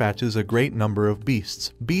 Barian dispatches a great number of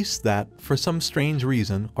beasts that, for some strange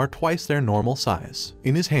reason, are twice their normal size.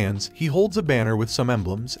 In his hands, he holds a banner with some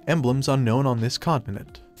emblems unknown on this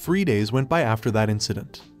continent. 3 days went by after that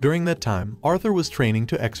incident. During that time, Arthur was training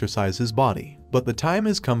to exercise his body, but the time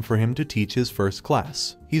has come for him to teach his first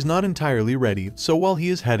class. He's not entirely ready, so while he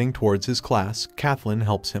is heading towards his class, Kathleen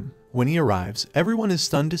helps him. When he arrives, everyone is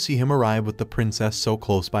stunned to see him arrive with the princess so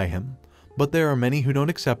close by him. But there are many who don't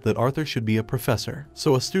accept that Arthur should be a professor,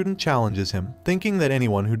 so a student challenges him, thinking that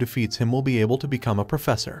anyone who defeats him will be able to become a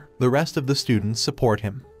professor. The rest of the students support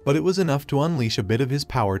him, but it was enough to unleash a bit of his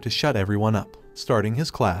power to shut everyone up. Starting his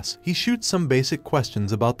class, he shoots some basic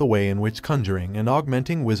questions about the way in which conjuring and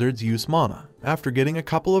augmenting wizards use mana. After getting a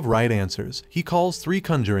couple of right answers, he calls 3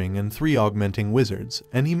 conjuring and 3 augmenting wizards,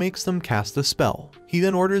 and he makes them cast a spell. He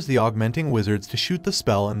then orders the augmenting wizards to shoot the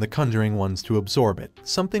spell and the conjuring ones to absorb it,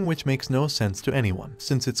 something which makes no sense to anyone,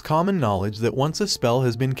 since it's common knowledge that once a spell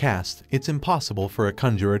has been cast, it's impossible for a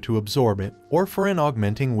conjurer to absorb it, or for an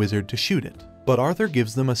augmenting wizard to shoot it. But Arthur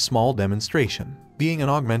gives them a small demonstration. Being an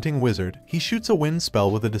augmenting wizard, he shoots a wind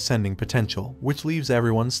spell with a descending potential, which leaves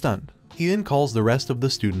everyone stunned. He then calls the rest of the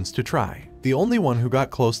students to try. The only one who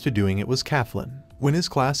got close to doing it was Kathleen. When his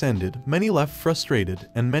class ended, many left frustrated,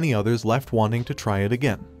 and many others left wanting to try it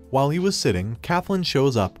again. While he was sitting, Kathleen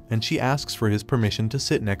shows up, and she asks for his permission to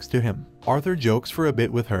sit next to him. Arthur jokes for a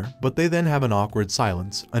bit with her, but they then have an awkward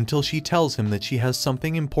silence, until she tells him that she has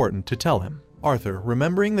something important to tell him. Arthur,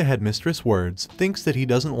 remembering the headmistress' words, thinks that he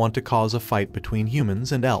doesn't want to cause a fight between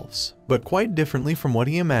humans and elves. But quite differently from what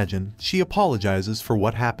he imagined, she apologizes for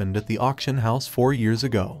what happened at the auction house 4 years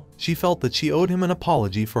ago. She felt that she owed him an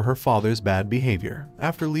apology for her father's bad behavior.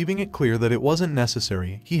 After leaving it clear that it wasn't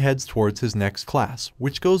necessary, he heads towards his next class,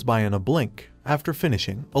 which goes by in a blink. After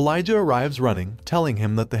finishing, Elijah arrives running, telling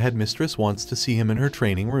him that the headmistress wants to see him in her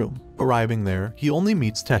training room. Arriving there, he only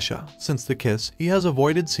meets Tesha. Since the kiss, he has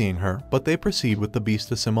avoided seeing her, but they proceed with the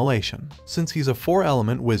beast assimilation. Since he's a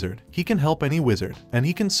 4-element wizard, he can help any wizard, and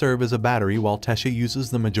he can serve as a battery while Tesha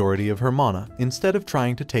uses the majority of her mana, instead of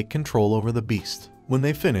trying to take control over the beast. When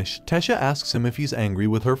they finish, Tesha asks him if he's angry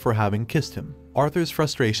with her for having kissed him. Arthur's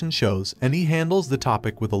frustration shows, and he handles the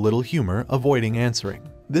topic with a little humor, avoiding answering.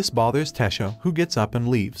 This bothers Tesha, who gets up and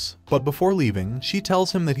leaves. But before leaving, she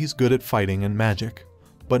tells him that he's good at fighting and magic,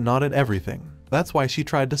 but not at everything. That's why she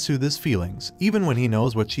tried to soothe his feelings, even when he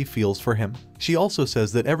knows what she feels for him. She also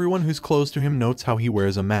says that everyone who's close to him notes how he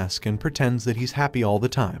wears a mask and pretends that he's happy all the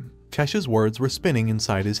time. Tesha's words were spinning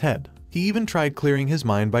inside his head. He even tried clearing his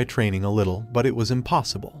mind by training a little, but it was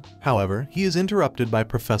impossible. However, he is interrupted by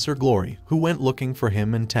Professor Glory, who went looking for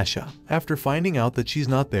him and Tesha. After finding out that she's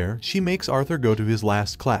not there, she makes Arthur go to his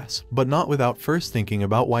last class, but not without first thinking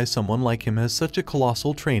about why someone like him has such a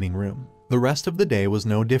colossal training room. The rest of the day was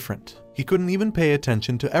no different. He couldn't even pay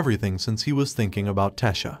attention to everything since he was thinking about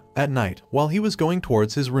Tesha. At night, while he was going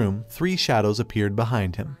towards his room, 3 shadows appeared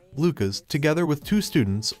behind him. Lucas, together with 2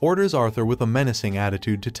 students, orders Arthur with a menacing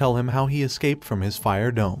attitude to tell him how he escaped from his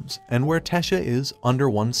fire domes, and where Tesha is, under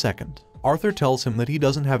 1 second. Arthur tells him that he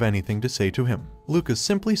doesn't have anything to say to him. Lucas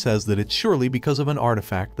simply says that it's surely because of an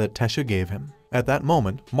artifact that Tesha gave him. At that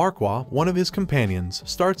moment, MANHWA, one of his companions,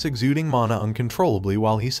 starts exuding mana uncontrollably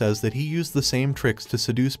while he says that he used the same tricks to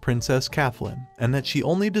seduce Princess Kathleen, and that she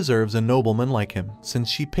only deserves a nobleman like him since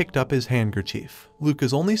she picked up his handkerchief.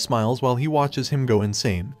 Lucas only smiles while he watches him go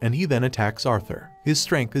insane, and he then attacks Arthur. His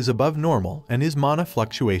strength is above normal, and his mana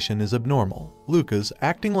fluctuation is abnormal. Lucas,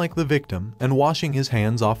 acting like the victim and washing his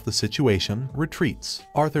hands off the situation, retreats.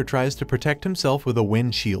 Arthur tries to protect himself with a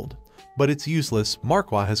wind shield, but it's useless.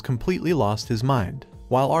 MANHWA has completely lost his mind.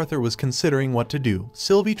 While Arthur was considering what to do,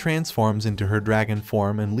 Sylvie transforms into her dragon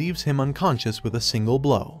form and leaves him unconscious with a single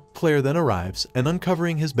blow. Claire then arrives, and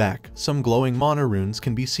uncovering his back, some glowing mana runes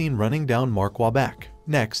can be seen running down MANHWA's back.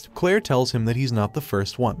 Next, Claire tells him that he's not the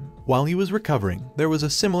first one. While he was recovering, there was a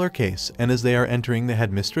similar case, and as they are entering the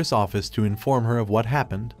headmistress' office to inform her of what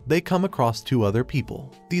happened, they come across 2 other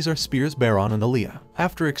people. These are Spears Baron and Aaliyah.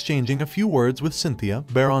 After exchanging a few words with Cynthia,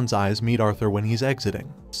 Baron's eyes meet Arthur when he's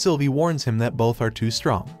exiting. Sylvie warns him that both are too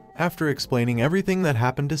strong. After explaining everything that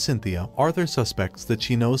happened to Cynthia, Arthur suspects that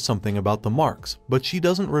she knows something about the marks, but she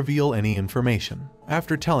doesn't reveal any information.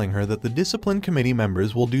 After telling her that the discipline committee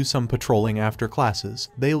members will do some patrolling after classes,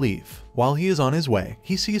 they leave. While he is on his way,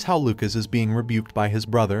 he sees how Lucas is being rebuked by his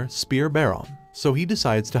brother, Spear Baron, so he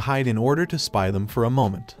decides to hide in order to spy them for a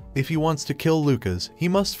moment. If he wants to kill Lucas, he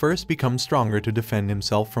must first become stronger to defend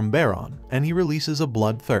himself from Baron, and he releases a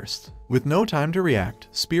bloodthirst. With no time to react,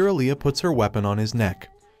 Spear Aaliyah puts her weapon on his neck,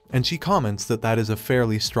 and she comments that that is a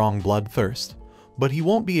fairly strong bloodthirst, but he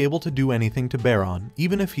won't be able to do anything to Baron,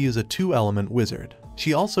 even if he is a 2-element wizard.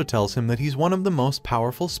 She also tells him that he's one of the most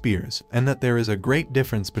powerful spears, and that there is a great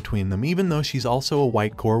difference between them even though she's also a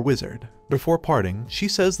white core wizard. Before parting, she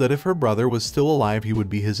says that if her brother was still alive he would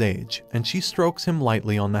be his age, and she strokes him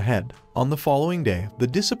lightly on the head. On the following day, the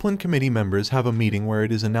discipline committee members have a meeting where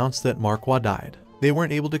it is announced that MANHWA died. They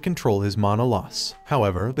weren't able to control his mana loss.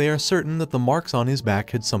 However, they are certain that the marks on his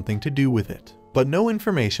back had something to do with it. But no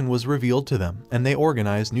information was revealed to them, and they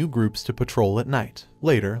organized new groups to patrol at night.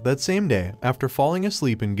 Later, that same day, after falling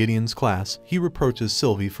asleep in Gideon's class, he reproaches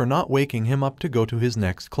Sylvie for not waking him up to go to his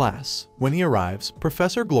next class. When he arrives,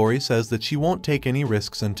 Professor Glory says that she won't take any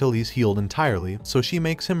risks until he's healed entirely, so she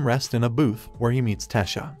makes him rest in a booth, where he meets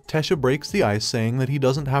Tesha. Tesha breaks the ice saying that he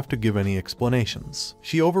doesn't have to give any explanations.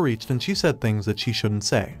 She overreached and she said things that she shouldn't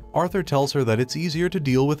say. Arthur tells her that it's easier to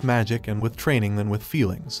deal with magic and with training than with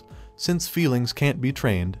feelings, since feelings can't be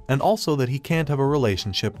trained, and also that he can't have a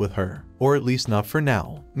relationship with her. Or at least not for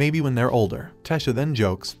now, maybe when they're older. Tesha then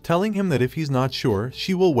jokes, telling him that if he's not sure,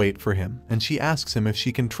 she will wait for him, and she asks him if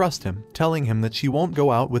she can trust him, telling him that she won't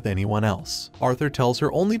go out with anyone else. Arthur tells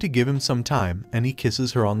her only to give him some time, and he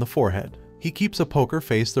kisses her on the forehead. He keeps a poker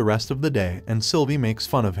face the rest of the day, and Sylvie makes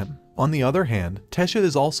fun of him. On the other hand, Tesha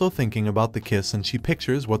is also thinking about the kiss, and she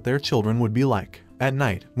pictures what their children would be like. At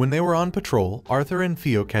night, when they were on patrol, Arthur and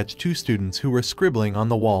Theo catch 2 students who were scribbling on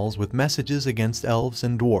the walls with messages against elves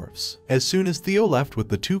and dwarves. As soon as Theo left with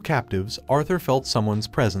the 2 captives, Arthur felt someone's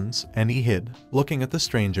presence, and he hid. Looking at the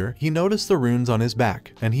stranger, he noticed the runes on his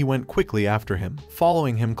back, and he went quickly after him,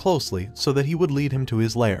 following him closely so that he would lead him to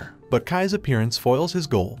his lair. But Kai's appearance foils his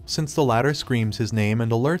goal, since the latter screams his name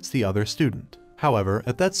and alerts the other student. However,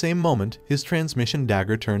 at that same moment, his transmission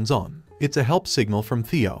dagger turns on. It's a help signal from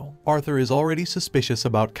Theo. Arthur is already suspicious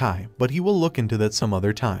about Kai, but he will look into that some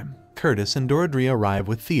other time. Curtis and Dorothea arrive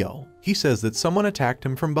with Theo. He says that someone attacked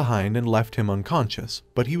him from behind and left him unconscious,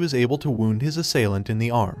 but he was able to wound his assailant in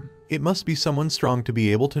the arm. It must be someone strong to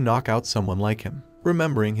be able to knock out someone like him.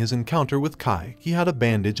 Remembering his encounter with Kai, he had a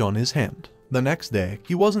bandage on his hand. The next day,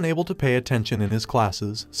 he wasn't able to pay attention in his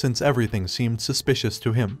classes since everything seemed suspicious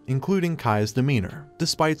to him, including Kai's demeanor.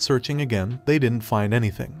 Despite searching again, they didn't find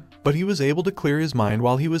anything. But he was able to clear his mind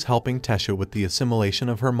while he was helping Tesha with the assimilation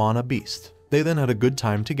of her mana beast. They then had a good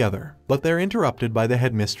time together, but they're interrupted by the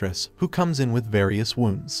headmistress, who comes in with various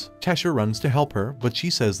wounds. Tesha runs to help her, but she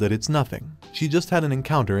says that it's nothing. She just had an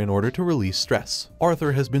encounter in order to release stress.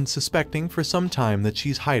 Arthur has been suspecting for some time that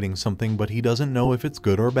she's hiding something, but he doesn't know if it's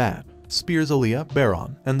good or bad. Spears Aaliyah,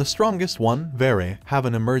 Baron, and the strongest one, Vere, have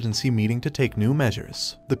an emergency meeting to take new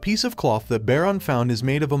measures. The piece of cloth that Baron found is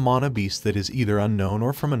made of a mana beast that is either unknown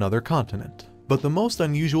or from another continent. But the most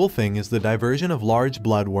unusual thing is the diversion of large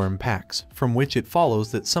bloodworm packs, from which it follows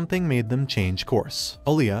that something made them change course.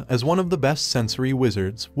 Aaliyah, as one of the best sensory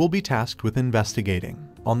wizards, will be tasked with investigating.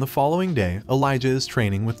 On the following day, Elijah is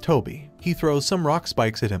training with Toby. He throws some rock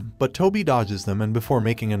spikes at him, but Toby dodges them, and before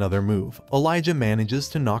making another move, Elijah manages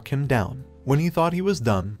to knock him down. When he thought he was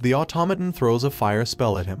done, the automaton throws a fire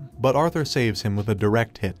spell at him, but Arthur saves him with a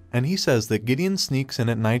direct hit, and he says that Gideon sneaks in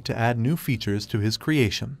at night to add new features to his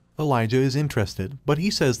creation. Elijah is interested, but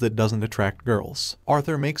he says that doesn't attract girls.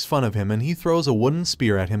 Arthur makes fun of him and he throws a wooden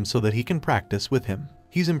spear at him so that he can practice with him.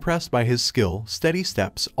 He's impressed by his skill, steady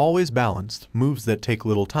steps, always balanced, moves that take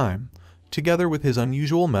little time, together with his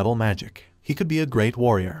unusual metal magic. He could be a great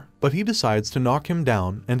warrior, but he decides to knock him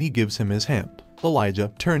down and he gives him his hand.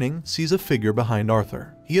 Elijah, turning, sees a figure behind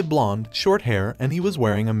Arthur. He had blonde, short hair, and he was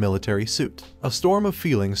wearing a military suit. A storm of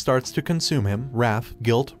feelings starts to consume him: wrath,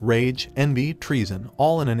 guilt, rage, envy, treason,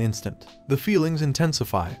 all in an instant. The feelings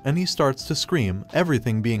intensify, and he starts to scream,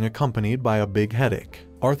 everything being accompanied by a big headache.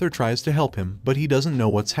 Arthur tries to help him, but he doesn't know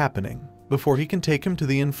what's happening. Before he can take him to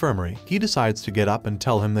the infirmary, he decides to get up and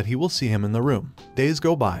tell him that he will see him in the room. Days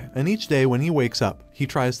go by, and each day when he wakes up, he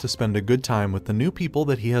tries to spend a good time with the new people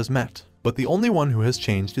that he has met. But the only one who has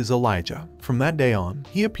changed is Elijah. From that day on,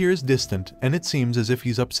 he appears distant, and it seems as if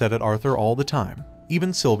he's upset at Arthur all the time.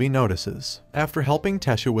 Even Sylvie notices. After helping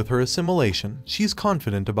Tesha with her assimilation, she's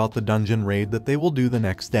confident about the dungeon raid that they will do the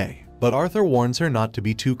next day. But Arthur warns her not to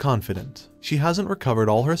be too confident. She hasn't recovered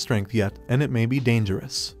all her strength yet, and it may be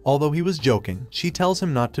dangerous. Although he was joking, she tells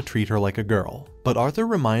him not to treat her like a girl. But Arthur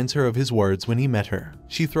reminds her of his words when he met her.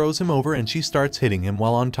 She throws him over and she starts hitting him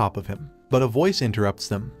while on top of him. But a voice interrupts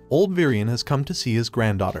them. Old Virion has come to see his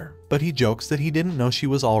granddaughter, but he jokes that he didn't know she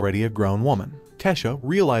was already a grown woman. Tesha,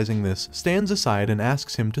 realizing this, stands aside and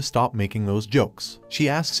asks him to stop making those jokes. She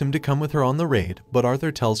asks him to come with her on the raid, but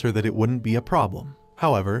Arthur tells her that it wouldn't be a problem.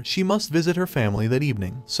 However, she must visit her family that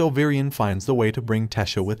evening, so Virion finds the way to bring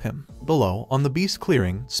Tesha with him. Below, on the beast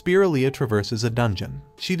clearing, Spear Aaliyah traverses a dungeon.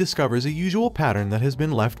 She discovers a usual pattern that has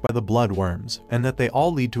been left by the bloodworms, and that they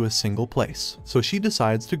all lead to a single place. So she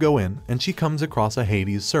decides to go in, and she comes across a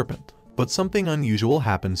Hades serpent. But something unusual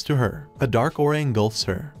happens to her. A dark aura engulfs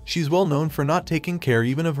her. She's well known for not taking care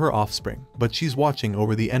even of her offspring, but she's watching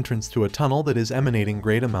over the entrance to a tunnel that is emanating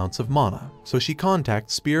great amounts of mana. So she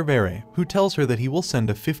contacts Spear Vere, who tells her that he will send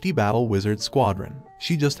a 50 battle wizard squadron.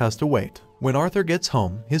 She just has to wait. When Arthur gets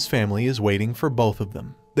home, his family is waiting for both of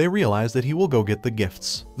them. They realize that he will go get the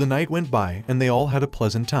gifts. The night went by, and they all had a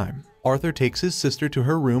pleasant time. Arthur takes his sister to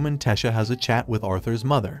her room and Tesha has a chat with Arthur's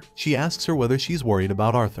mother. She asks her whether she's worried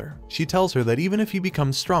about Arthur. She tells her that even if he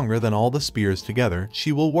becomes stronger than all the spears together,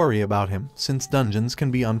 she will worry about him, since dungeons can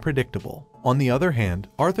be unpredictable. On the other hand,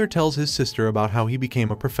 Arthur tells his sister about how he became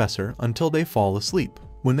a professor until they fall asleep.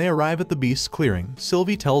 When they arrive at the beast's clearing,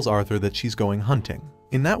 Sylvie tells Arthur that she's going hunting.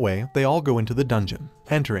 In that way, they all go into the dungeon.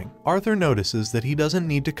 Entering, Arthur notices that he doesn't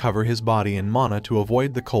need to cover his body in mana to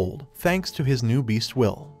avoid the cold, thanks to his new beast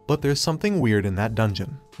will. But there's something weird in that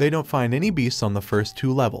dungeon. They don't find any beasts on the first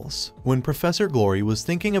 2 levels. When Professor Glory was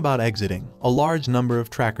thinking about exiting, a large number of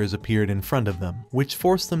trackers appeared in front of them, which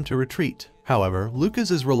forced them to retreat. However,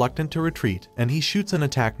 Lucas is reluctant to retreat, and he shoots an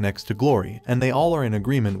attack next to Glory, and they all are in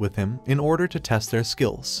agreement with him in order to test their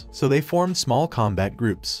skills. So they form small combat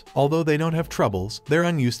groups. Although they don't have troubles, they're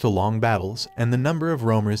unused to long battles, and the number of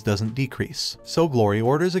roamers doesn't decrease. So Glory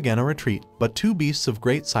orders again a retreat, but 2 beasts of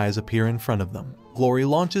great size appear in front of them. Glory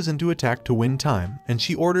launches into attack to win time, and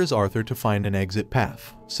she orders Arthur to find an exit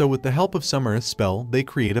path. So with the help of some earth spell, they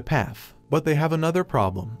create a path. But they have another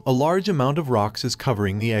problem. A large amount of rocks is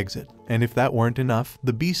covering the exit, and if that weren't enough,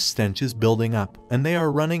 the beast's stench is building up, and they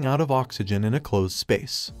are running out of oxygen in a closed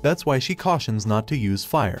space. That's why she cautions not to use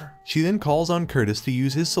fire. She then calls on Curtis to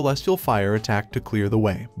use his celestial fire attack to clear the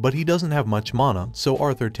way, but he doesn't have much mana, so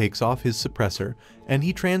Arthur takes off his suppressor, and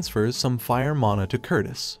he transfers some fire mana to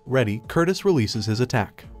Curtis. Ready, Curtis releases his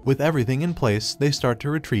attack. With everything in place, they start to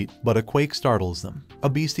retreat, but a quake startles them. A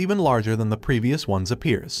beast even larger than the previous ones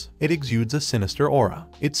appears. It exudes a sinister aura.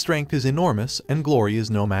 Its strength is enormous, and glory is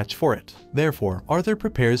no match for it. Therefore, Arthur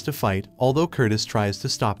prepares to fight, although Curtis tries to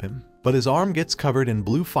stop him. But his arm gets covered in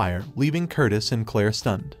blue fire, leaving Curtis and Claire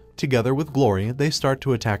stunned. Together with Glory, they start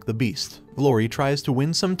to attack the beast. Glory tries to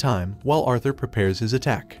win some time, while Arthur prepares his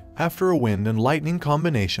attack. After a wind and lightning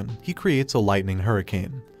combination, he creates a lightning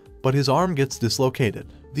hurricane. But his arm gets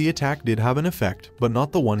dislocated. The attack did have an effect, but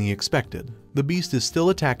not the one he expected. The beast is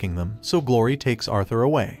still attacking them, so Glory takes Arthur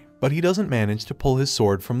away. But he doesn't manage to pull his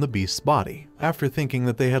sword from the beast's body. After thinking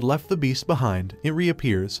that they had left the beast behind, it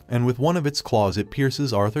reappears, and with one of its claws it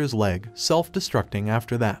pierces Arthur's leg, self-destructing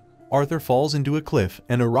after that. Arthur falls into a cliff,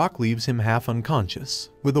 and a rock leaves him half unconscious.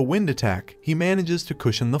 With a wind attack, he manages to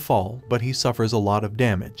cushion the fall, but he suffers a lot of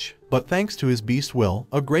damage. But thanks to his beast will,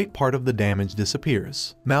 a great part of the damage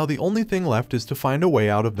disappears. Now the only thing left is to find a way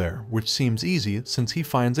out of there, which seems easy since he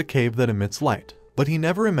finds a cave that emits light. But he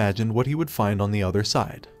never imagined what he would find on the other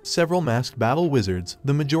side. Several masked battle wizards,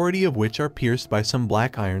 the majority of which are pierced by some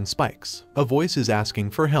black iron spikes. A voice is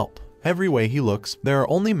asking for help. Every way he looks, there are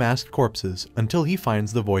only masked corpses, until he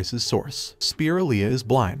finds the voice's source. Spear Aaliyah is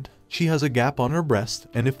blind. She has a gap on her breast,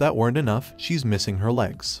 and if that weren't enough, she's missing her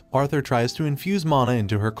legs. Arthur tries to infuse mana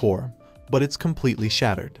into her core, but it's completely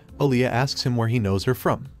shattered. Aaliyah asks him where he knows her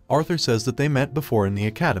from. Arthur says that they met before in the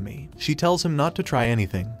academy. She tells him not to try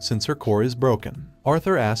anything, since her core is broken.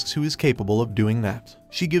 Arthur asks who is capable of doing that.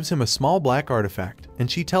 She gives him a small black artifact,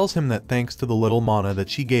 and she tells him that thanks to the little mana that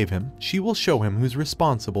she gave him, she will show him who's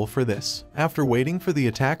responsible for this. After waiting for the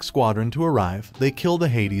attack squadron to arrive, they kill the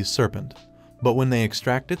Hades serpent. But when they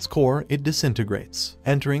extract its core, it disintegrates.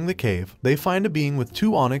 Entering the cave, they find a being with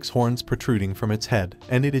 2 onyx horns protruding from its head,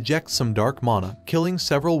 and it ejects some dark mana, killing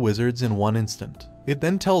several wizards in one instant. It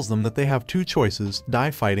then tells them that they have 2 choices,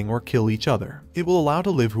 die fighting or kill each other. It will allow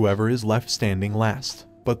to live whoever is left standing last.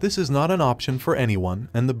 But this is not an option for anyone,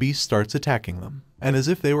 and the beast starts attacking them. And as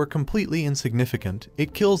if they were completely insignificant,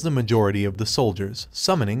 it kills the majority of the soldiers,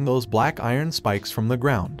 summoning those black iron spikes from the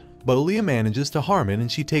ground. But Aaliyah manages to harm it,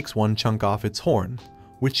 and she takes one chunk off its horn,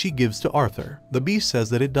 which she gives to Arthur. The beast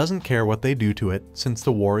says that it doesn't care what they do to it, since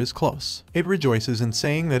the war is close. It rejoices in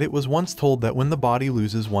saying that it was once told that when the body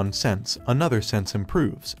loses one sense, another sense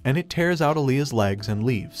improves, and it tears out Aaliyah's legs and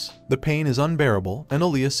leaves. The pain is unbearable, and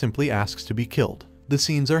Aaliyah simply asks to be killed. The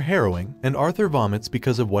scenes are harrowing, and Arthur vomits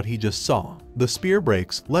because of what he just saw. The spear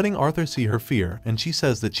breaks, letting Arthur see her fear, and she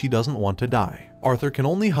says that she doesn't want to die. Arthur can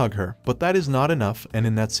only hug her, but that is not enough, and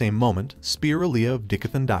in that same moment, Spear Aaliyah of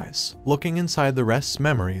Dickathon dies. Looking inside the rest's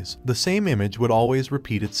memories, the same image would always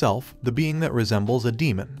repeat itself, the being that resembles a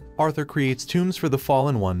demon. Arthur creates tombs for the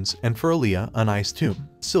fallen ones, and for Aaliyah, an ice tomb.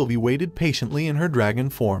 Sylvie waited patiently in her dragon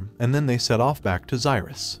form, and then they set off back to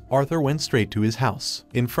Xyrus. Arthur went straight to his house.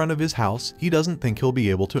 In front of his house, he doesn't think he'll be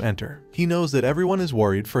able to enter. He knows that everyone is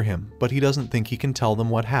worried for him, but he doesn't think he can tell them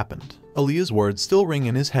what happened. Aaliyah's words still ring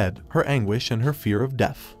in his head, her anguish and her fear of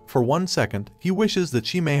death. For 1 second, he wishes that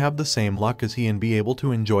she may have the same luck as he and be able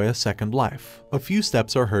to enjoy a second life. A few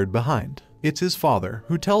steps are heard behind. It's his father,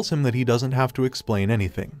 who tells him that he doesn't have to explain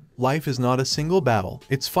anything. Life is not a single battle.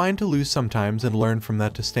 It's fine to lose sometimes and learn from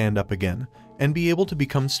that to stand up again, and be able to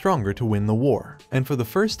become stronger to win the war. And for the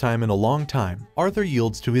first time in a long time, Arthur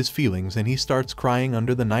yields to his feelings and he starts crying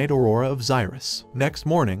under the night aurora of Xyrus. Next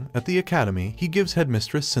morning, at the academy, he gives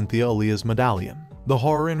headmistress Cynthia Aaliyah's medallion. The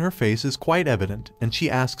horror in her face is quite evident, and she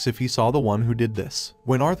asks if he saw the one who did this.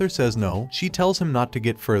 When Arthur says no, she tells him not to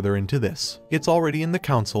get further into this. It's already in the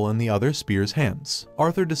council and the other spear's hands.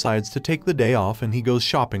 Arthur decides to take the day off and he goes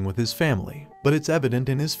shopping with his family. But it's evident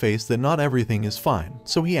in his face that not everything is fine,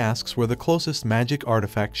 so he asks where the closest magic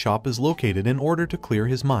artifact shop is located in order to clear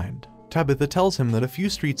his mind. Tabitha tells him that a few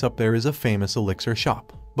streets up there is a famous elixir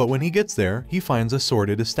shop. But when he gets there, he finds a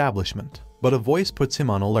sordid establishment. But a voice puts him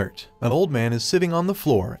on alert. An old man is sitting on the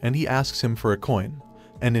floor and he asks him for a coin.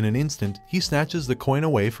 And in an instant, he snatches the coin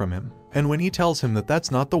away from him. And when he tells him that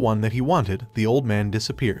that's not the one that he wanted, the old man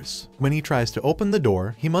disappears. When he tries to open the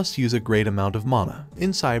door, he must use a great amount of mana.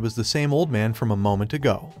 Inside was the same old man from a moment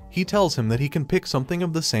ago. He tells him that he can pick something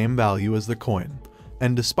of the same value as the coin.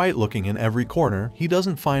 And despite looking in every corner, he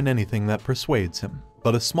doesn't find anything that persuades him.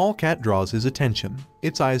 but a small cat draws his attention.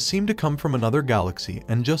 Its eyes seem to come from another galaxy,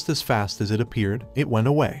 and just as fast as it appeared, it went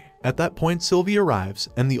away. At that point Sylvie arrives,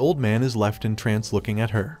 and the old man is left in trance looking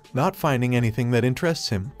at her. Not finding anything that interests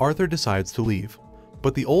him, Arthur decides to leave.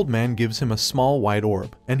 But the old man gives him a small white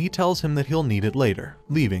orb, and he tells him that he'll need it later.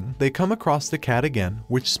 Leaving, they come across the cat again,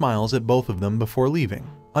 which smiles at both of them before leaving.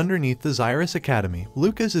 Underneath the Xyrus Academy,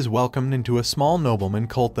 Lucas is welcomed into a small nobleman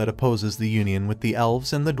cult that opposes the union with the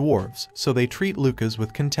elves and the dwarves, so they treat Lucas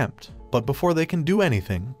with contempt. But before they can do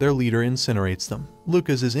anything, their leader incinerates them.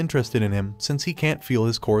 Lucas is interested in him since he can't feel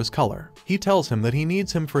his core's color. He tells him that he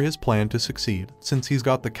needs him for his plan to succeed, since he's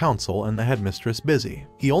got the council and the headmistress busy.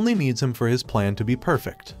 He only needs him for his plan to be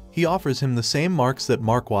perfect. He offers him the same marks that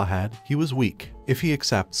MANHWA had. He was weak. If he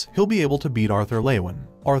accepts, he'll be able to beat Arthur Lewin.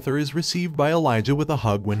 Arthur is received by Elijah with a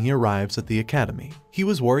hug when he arrives at the academy. He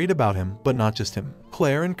was worried about him, but not just him.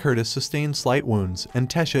 Claire and Curtis sustain slight wounds, and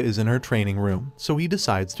Tesha is in her training room, so he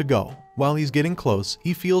decides to go. While he's getting close,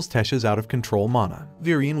 he feels Tesha's out of control mana.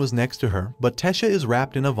 Virian was next to her, but Tesha is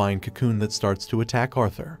wrapped in a vine cocoon that starts to attack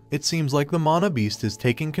Arthur. It seems like the mana beast is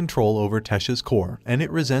taking control over Tesha's core, and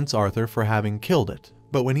it resents Arthur for having killed it.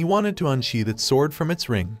 But when he wanted to unsheath its sword from its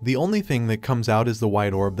ring, the only thing that comes out is the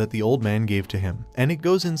white orb that the old man gave to him, and it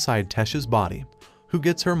goes inside Tesha's body, who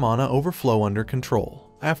gets her mana overflow under control.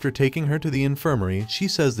 After taking her to the infirmary, she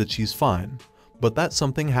says that she's fine, but that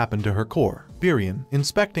something happened to her core. Virian,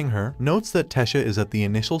 inspecting her, notes that Tesha is at the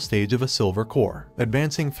initial stage of a silver core.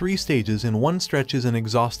 Advancing 3 stages in one stretch is an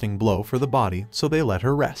exhausting blow for the body, so they let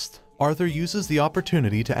her rest. Arthur uses the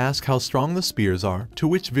opportunity to ask how strong the spears are, to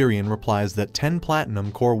which Virian replies that 10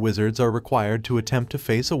 platinum core wizards are required to attempt to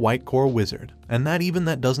face a white core wizard, and that even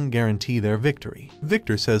that doesn't guarantee their victory.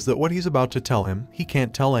 Victor says that what he's about to tell him, he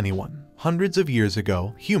can't tell anyone. Hundreds of years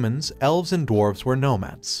ago, humans, elves, and dwarves were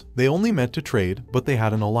nomads. They only met to trade, but they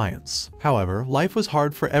had an alliance. However, life was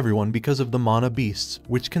hard for everyone because of the mana beasts,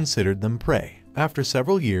 which considered them prey. After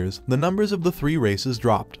several years, the numbers of the 3 races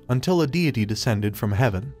dropped, until a deity descended from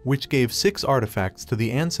heaven, which gave 6 artifacts to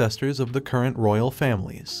the ancestors of the current royal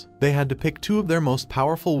families. They had to pick 2 of their most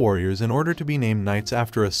powerful warriors in order to be named knights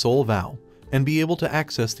after a soul vow, and be able to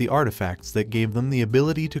access the artifacts that gave them the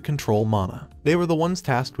ability to control mana. They were the ones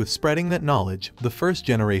tasked with spreading that knowledge, the first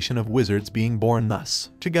generation of wizards being born thus.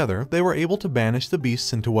 Together, they were able to banish the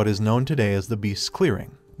beasts into what is known today as the Beast's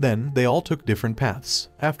Clearing. Then, they all took different paths.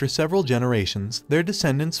 After several generations, their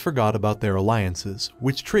descendants forgot about their alliances,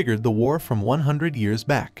 which triggered the war from 100 years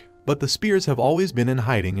back. But the spears have always been in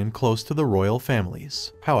hiding and close to the royal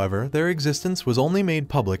families. However, their existence was only made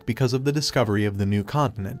public because of the discovery of the new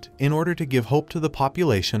continent, in order to give hope to the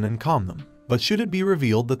population and calm them. But should it be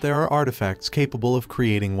revealed that there are artifacts capable of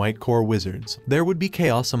creating white core wizards, there would be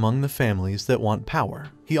chaos among the families that want power.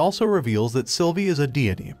 He also reveals that Sylvie is a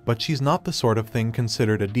deity, but she's not the sort of thing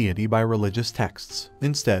considered a deity by religious texts.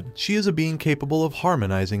 Instead, she is a being capable of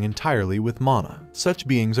harmonizing entirely with mana. Such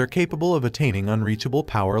beings are capable of attaining unreachable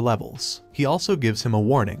power levels. He also gives him a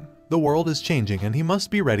warning. The world is changing and he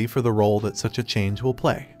must be ready for the role that such a change will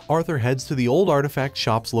play. Arthur heads to the old artifact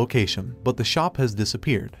shop's location, but the shop has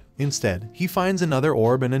disappeared. Instead, he finds another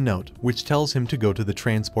orb and a note, which tells him to go to the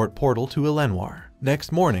transport portal to Elenwar.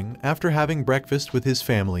 Next morning, after having breakfast with his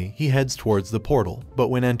family, he heads towards the portal, but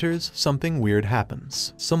when enters, something weird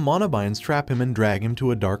happens. Some mana binds trap him and drag him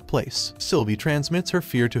to a dark place. Sylvie transmits her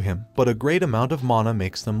fear to him, but a great amount of mana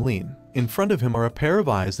makes them lean. In front of him are a pair of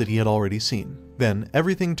eyes that he had already seen. Then,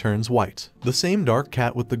 everything turns white. The same dark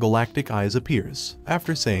cat with the galactic eyes appears.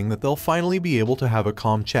 After saying that they'll finally be able to have a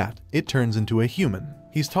calm chat, it turns into a human.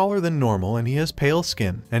 He's taller than normal and he has pale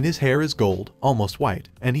skin, and his hair is gold, almost white,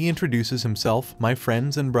 and he introduces himself, "My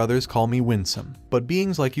friends and brothers call me Winsome, but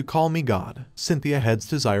beings like you call me God." Cynthia heads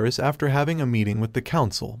to Xyrus after having a meeting with the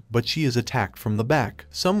council, but she is attacked from the back.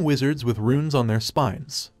 Some wizards with runes on their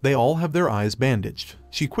spines. They all have their eyes bandaged.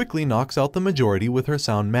 She quickly knocks out the majority with her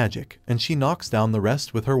sound magic, and she knocks down the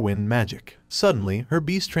rest with her wind magic. Suddenly, her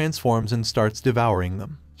beast transforms and starts devouring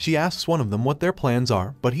them. She asks one of them what their plans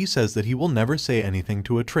are, but he says that he will never say anything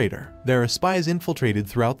to a traitor. There are spies infiltrated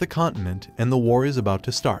throughout the continent, and the war is about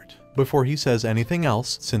to start. Before he says anything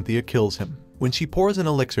else, Cynthia kills him. When she pours an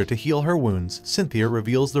elixir to heal her wounds, Cynthia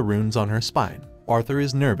reveals the runes on her spine. Arthur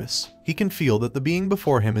is nervous. He can feel that the being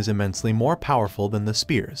before him is immensely more powerful than the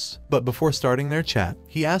spears. But before starting their chat,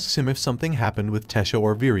 he asks him if something happened with Tesha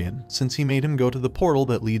or Virian, since he made him go to the portal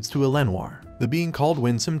that leads to Elenwar. The being called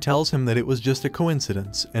Winsome tells him that it was just a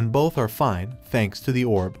coincidence, and both are fine, thanks to the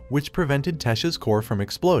orb, which prevented Tesha's core from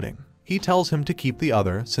exploding. He tells him to keep the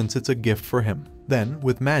other, since it's a gift for him. Then,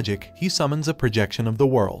 with magic, he summons a projection of the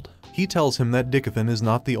world. He tells him that Dicathan is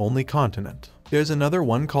not the only continent. There's another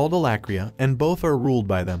one called Alacria, and both are ruled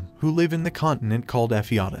by them, who live in the continent called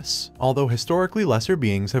Ephiatis. Although historically lesser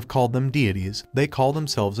beings have called them deities, they call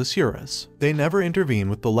themselves Asuras. They never intervene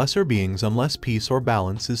with the lesser beings unless peace or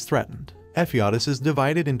balance is threatened. Ephiatis is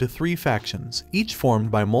divided into 3 factions, each formed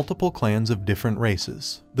by multiple clans of different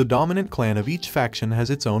races. The dominant clan of each faction has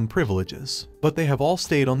its own privileges, but they have all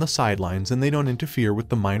stayed on the sidelines and they don't interfere with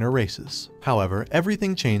the minor races. However,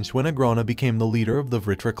 everything changed when Agrona became the leader of the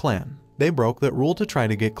Vritra clan. They broke that rule to try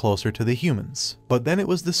to get closer to the humans, but then it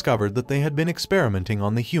was discovered that they had been experimenting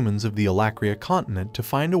on the humans of the Alacria continent to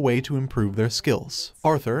find a way to improve their skills.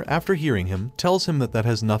 Arthur, after hearing him, tells him that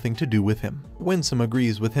has nothing to do with him. Winsome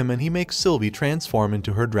agrees with him and he makes Sylvie transform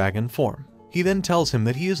into her dragon form. He then tells him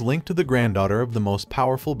that he is linked to the granddaughter of the most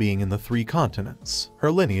powerful being in the 3 continents.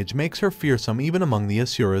 Her lineage makes her fearsome even among the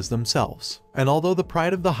Asuras themselves. And although the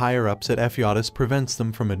pride of the higher-ups at Ephiatis prevents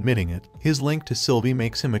them from admitting it, his link to Sylvie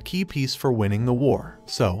makes him a key piece for winning the war.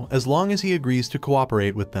 So, as long as he agrees to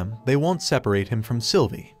cooperate with them, they won't separate him from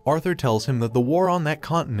Sylvie. Arthur tells him that the war on that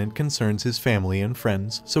continent concerns his family and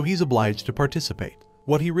friends, so he's obliged to participate.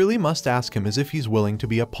 What he really must ask him is if he's willing to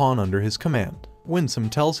be a pawn under his command. Winsome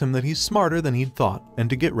tells him that he's smarter than he'd thought and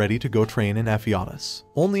to get ready to go train in Ephiatis.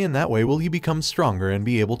 Only in that way will he become stronger and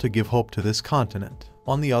be able to give hope to this continent.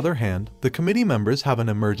 On the other hand, the committee members have an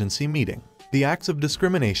emergency meeting. The acts of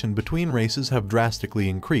discrimination between races have drastically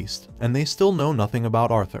increased, and they still know nothing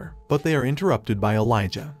about Arthur. But they are interrupted by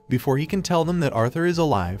Elijah. Before he can tell them that Arthur is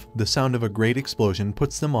alive, the sound of a great explosion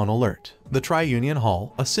puts them on alert. The Tri-Union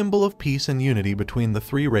Hall, a symbol of peace and unity between the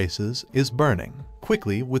 3 races, is burning.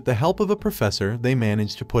 Quickly, with the help of a professor, they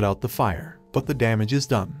manage to put out the fire. But the damage is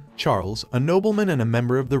done. Charles, a nobleman and a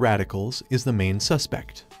member of the Radicals, is the main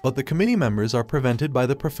suspect. But the committee members are prevented by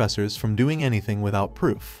the professors from doing anything without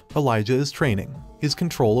proof. Elijah is training. His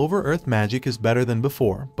control over earth magic is better than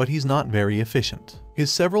before, but he's not very efficient.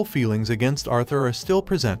 His several feelings against Arthur are still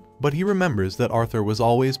present, but he remembers that Arthur was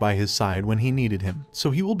always by his side when he needed him,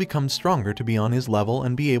 so he will become stronger to be on his level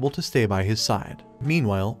and be able to stay by his side.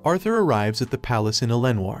 Meanwhile, Arthur arrives at the palace in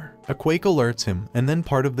Elenoir. A quake alerts him, and then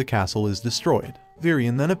part of the castle is destroyed.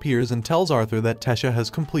 Virion then appears and tells Arthur that Tesha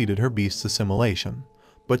has completed her beast's assimilation.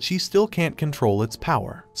 But she still can't control its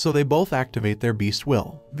power, so they both activate their beast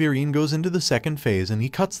will. Virion goes into the second phase and he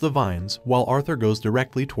cuts the vines, while Arthur goes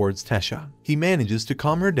directly towards Tesha. He manages to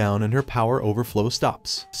calm her down and her power overflow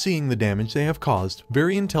stops. Seeing the damage they have caused,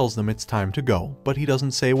 Virion tells them it's time to go, but he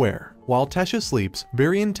doesn't say where. While Tesha sleeps,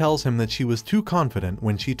 Virion tells him that she was too confident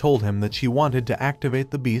when she told him that she wanted to activate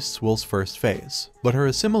the beast's will's first phase. But her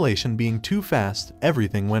assimilation being too fast,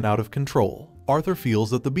 everything went out of control. Arthur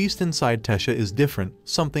feels that the beast inside Tesha is different,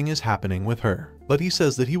 something is happening with her. But he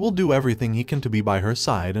says that he will do everything he can to be by her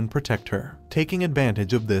side and protect her. Taking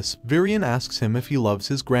advantage of this, Virion asks him if he loves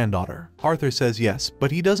his granddaughter. Arthur says yes,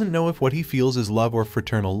 but he doesn't know if what he feels is love or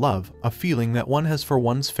fraternal love, a feeling that one has for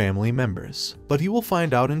one's family members. But he will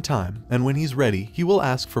find out in time, and when he's ready, he will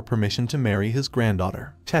ask for permission to marry his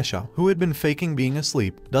granddaughter. Tesha, who had been faking being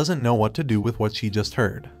asleep, doesn't know what to do with what she just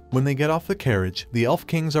heard. When they get off the carriage, the Elf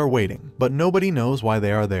Kings are waiting, but nobody knows why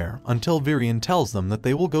they are there, until Virion tells them that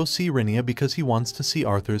they will go see Rhaenyra because he wants to see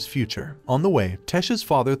Arthur's future. On the way, Tesha's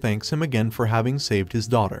father thanks him again for having saved his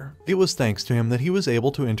daughter. It was thanks to him that he was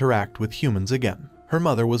able to interact with humans again. Her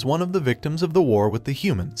mother was one of the victims of the war with the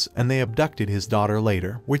humans, and they abducted his daughter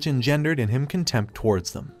later, which engendered in him contempt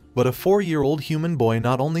towards them. But a 4-year-old human boy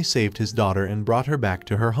not only saved his daughter and brought her back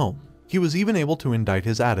to her home, he was even able to indict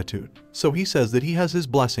his attitude. So he says that he has his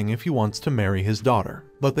blessing if he wants to marry his daughter.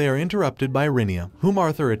 But they are interrupted by Rhaenyra, whom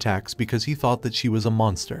Arthur attacks because he thought that she was a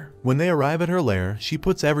monster. When they arrive at her lair, she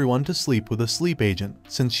puts everyone to sleep with a sleep agent,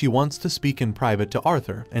 since she wants to speak in private to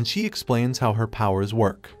Arthur, and she explains how her powers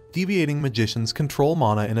work. Deviating magicians control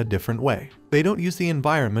mana in a different way. They don't use the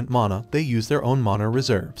environment mana, they use their own mana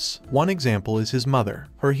reserves. One example is his mother.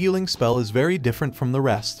 Her healing spell is very different from the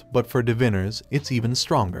rest, but for diviners, it's even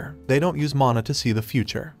stronger. They don't use mana to see the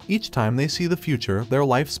future. Each time they see the future, their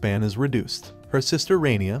lifespan is reduced. Her sister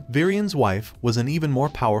Rhaenyra, Virion's wife, was an even more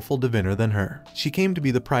powerful diviner than her. She came to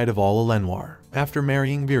be the pride of all Elenoir. After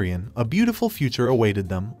marrying Virion, a beautiful future awaited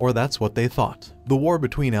them, or that's what they thought. The war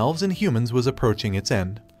between elves and humans was approaching its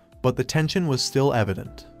end, but the tension was still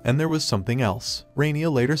evident. And there was something else.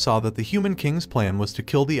 Rhaenyra later saw that the human king's plan was to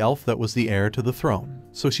kill the elf that was the heir to the throne.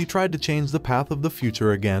 So she tried to change the path of the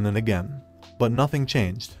future again and again. But nothing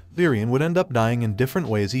changed. Virion would end up dying in different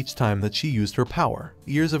ways each time that she used her power.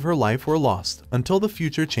 Years of her life were lost, until the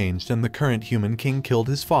future changed and the current human king killed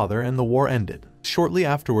his father and the war ended. Shortly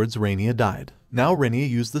afterwards, Rhaenyra died. Now Rhaenyra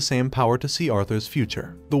used the same power to see Arthur's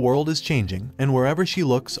future. The world is changing, and wherever she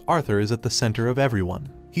looks, Arthur is at the center of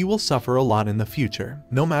everyone. He will suffer a lot in the future.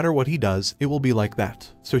 No matter what he does, it will be like that.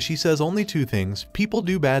 So she says only two things: people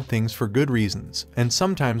do bad things for good reasons, and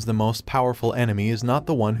sometimes the most powerful enemy is not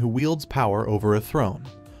the one who wields power over a throne,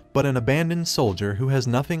 but an abandoned soldier who has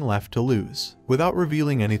nothing left to lose. Without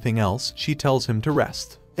revealing anything else, she tells him to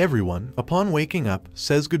rest. Everyone, upon waking up,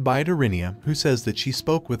 says goodbye to Rhaenyra, who says that she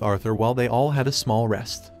spoke with Arthur while they all had a small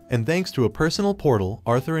rest. And thanks to a personal portal,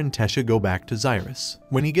 Arthur and Teshia go back to Xyrus.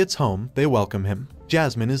 When he gets home, they welcome him.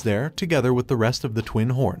 Jasmine is there, together with the rest of the twin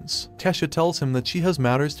horns. Teshia tells him that she has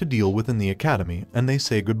matters to deal with in the academy, and they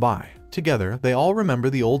say goodbye. Together, they all remember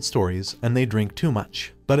the old stories, and they drink too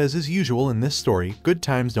much. But as is usual in this story, good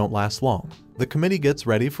times don't last long. The committee gets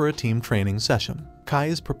ready for a team training session. Kai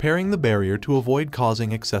is preparing the barrier to avoid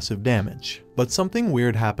causing excessive damage. But something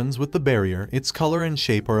weird happens with the barrier. Its color and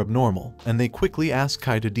shape are abnormal, and they quickly ask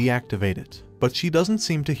Kai to deactivate it. But she doesn't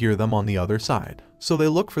seem to hear them on the other side. So they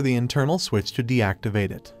look for the internal switch to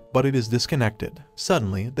deactivate it, but it is disconnected.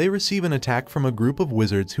 Suddenly, they receive an attack from a group of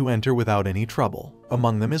wizards who enter without any trouble.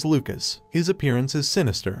 Among them is Lucas. His appearance is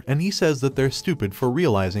sinister, and he says that they're stupid for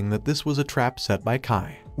realizing that this was a trap set by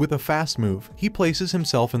Kai. With a fast move, he places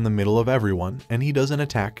himself in the middle of everyone, and he does an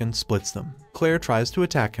attack and splits them. Claire tries to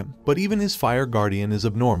attack him, but even his fire guardian is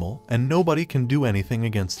abnormal, and nobody can do anything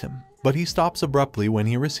against him. But he stops abruptly when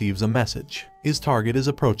he receives a message. His target is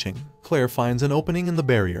approaching. Claire finds an opening in the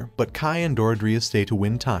barrier, but Kai and Doradria stay to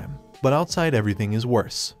win time. But outside everything is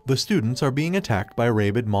worse. The students are being attacked by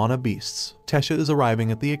rabid mana beasts. Teshia is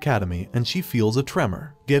arriving at the academy and she feels a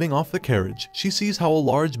tremor. Getting off the carriage, she sees how a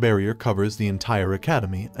large barrier covers the entire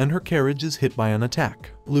academy and her carriage is hit by an attack.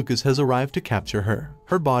 Lucas has arrived to capture her.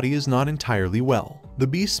 Her body is not entirely well. The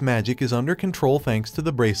beast's magic is under control thanks to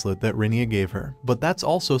the bracelet that Rhaenyra gave her, but that's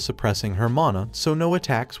also suppressing her mana, so no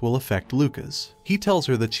attacks will affect Lucas. He tells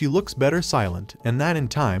her that she looks better silent and that in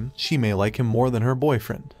time, she may like him more than her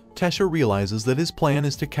boyfriend. Teshia realizes that his plan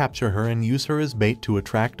is to capture her and use her as bait to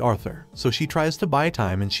attract Arthur, so she tries to buy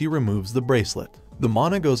time and she removes the bracelet. The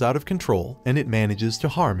mana goes out of control and it manages to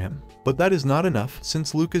harm him. But that is not enough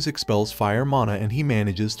since Lucas expels fire mana and he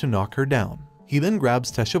manages to knock her down. He then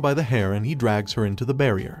grabs Teshia by the hair and he drags her into the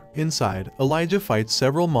barrier. Inside, Elijah fights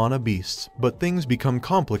several mana beasts, but things become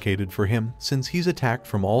complicated for him since he's attacked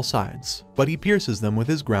from all sides. But he pierces them with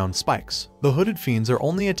his ground spikes. The hooded fiends are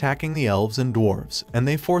only attacking the elves and dwarves, and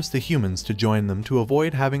they force the humans to join them to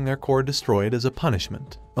avoid having their core destroyed as a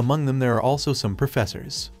punishment. Among them there are also some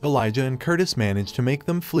professors. Elijah and Curtis manage to make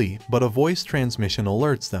them flee, but a voice transmission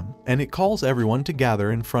alerts them, and it calls everyone to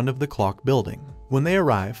gather in front of the clock building. When they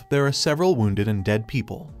arrive, there are several wounded and dead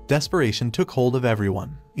people. Desperation took hold of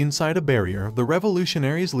everyone. Inside a barrier, the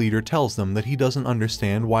revolutionaries' leader tells them that he doesn't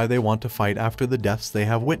understand why they want to fight after the deaths they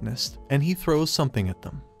have witnessed, and he throws something at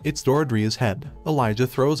them. It's Doradria's head. Elijah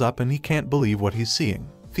throws up and he can't believe what he's seeing.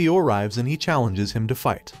 Theo arrives and he challenges him to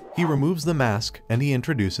fight. He removes the mask and he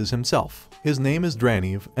introduces himself. His name is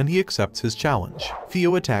Draniv and he accepts his challenge.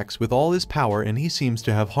 Theo attacks with all his power and he seems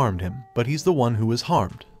to have harmed him, but he's the one who was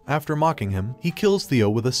harmed. After mocking him, he kills Theo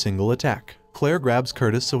with a single attack. Claire grabs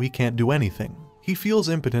Curtis so he can't do anything. He feels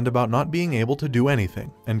impotent about not being able to do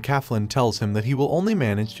anything, and Catelyn tells him that he will only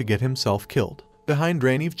manage to get himself killed. Behind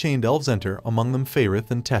Draniv, chained elves enter, among them Faerith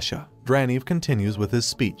and Teshia. Draniv continues with his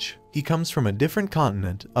speech. He comes from a different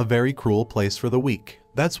continent, a very cruel place for the weak.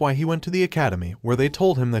 That's why he went to the academy, where they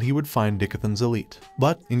told him that he would find Dickathon's elite.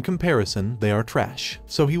 But, in comparison, they are trash.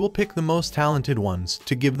 So he will pick the most talented ones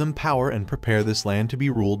to give them power and prepare this land to be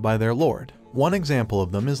ruled by their lord. One example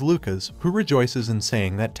of them is Lucas, who rejoices in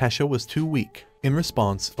saying that Teshia was too weak. In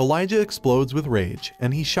response, Elijah explodes with rage,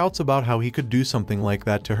 and he shouts about how he could do something like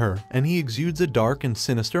that to her, and he exudes a dark and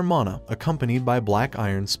sinister mana, accompanied by black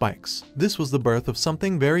iron spikes. This was the birth of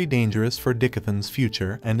something very dangerous for Dickathon's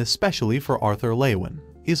future, and especially for Arthur Lewin.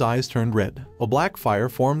 His eyes turned red. A black fire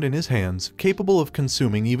formed in his hands, capable of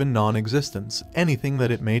consuming even non-existence, anything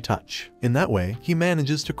that it may touch. In that way, he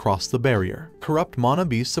manages to cross the barrier. Corrupt mana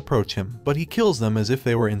beasts approach him, but he kills them as if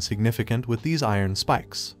they were insignificant with these iron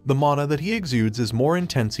spikes. The mana that he exudes is more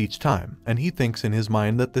intense each time, and he thinks in his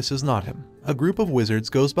mind that this is not him. A group of wizards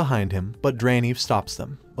goes behind him, but Draniv stops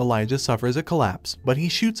them. Elijah suffers a collapse, but he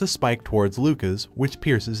shoots a spike towards Lucas, which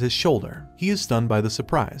pierces his shoulder. He is stunned by the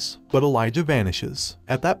surprise, but Elijah vanishes.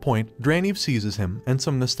 At that point, Draniv seizes him, and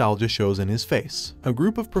some nostalgia shows in his face. A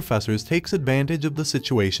group of professors takes advantage of the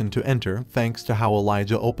situation to enter, thanks to how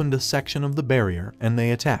Elijah opened a section of the barrier, and they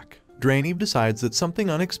attack. Draniv decides that something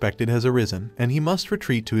unexpected has arisen, and he must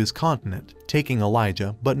retreat to his continent, taking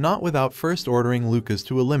Elijah, but not without first ordering Lucas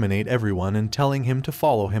to eliminate everyone and telling him to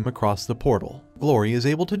follow him across the portal. Glory is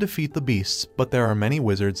able to defeat the beasts, but there are many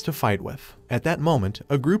wizards to fight with. At that moment,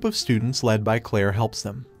 a group of students led by Claire helps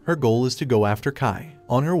them. Her goal is to go after Kai.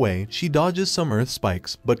 On her way, she dodges some earth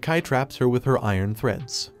spikes, but Kai traps her with her iron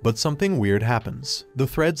threads. But something weird happens. The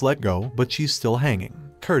threads let go, but she's still hanging.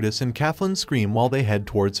 Curtis and Kathleen scream while they head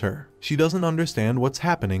towards her. She doesn't understand what's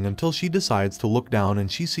happening until she decides to look down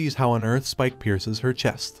and she sees how an earth spike pierces her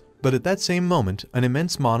chest. But at that same moment, an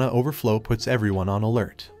immense mana overflow puts everyone on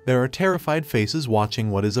alert. There are terrified faces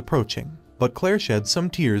watching what is approaching. But Claire sheds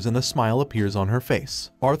some tears and a smile appears on her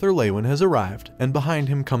face. Arthur Lewin has arrived, and behind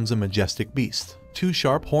him comes a majestic beast. 2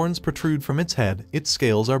 sharp horns protrude from its head, its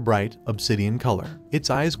scales are bright, obsidian color. Its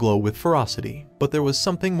eyes glow with ferocity, but there was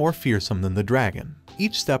something more fearsome than the dragon.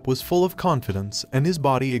 Each step was full of confidence, and his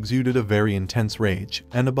body exuded a very intense rage,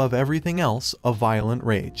 and above everything else, a violent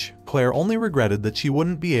rage. Claire only regretted that she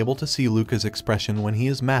wouldn't be able to see Luca's expression when he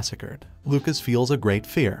is massacred. Lucas feels a great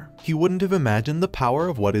fear. He wouldn't have imagined the power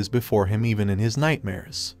of what is before him even in his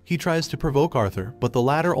nightmares. He tries to provoke Arthur, but the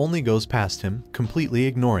latter only goes past him, completely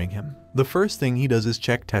ignoring him. The first thing he does is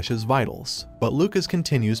check Tesh's vitals, but Lucas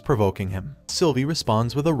continues provoking him. Sylvie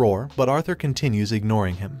responds with a roar, but Arthur continues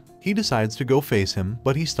ignoring him. He decides to go face him,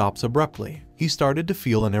 but he stops abruptly. He started to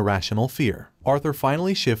feel an irrational fear. Arthur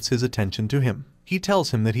finally shifts his attention to him. He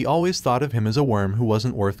tells him that he always thought of him as a worm who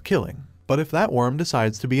wasn't worth killing. But if that worm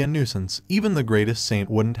decides to be a nuisance, even the greatest saint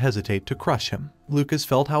wouldn't hesitate to crush him. Lucas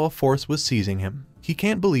felt how a force was seizing him. He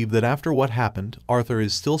can't believe that after what happened, Arthur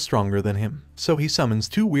is still stronger than him. So he summons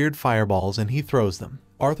 2 weird fireballs and he throws them.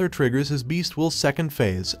 Arthur triggers his Beast Will's second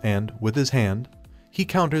phase and, with his hand, he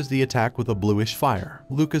counters the attack with a bluish fire.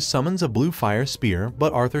 Lucas summons a blue fire spear,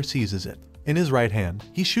 but Arthur seizes it. In his right hand,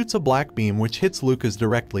 he shoots a black beam which hits Lucas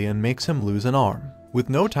directly and makes him lose an arm. With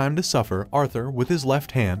no time to suffer, Arthur, with his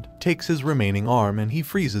left hand, takes his remaining arm and he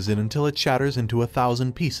freezes it until it shatters into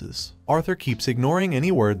 1,000 pieces. Arthur keeps ignoring any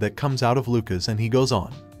word that comes out of Lucas and he goes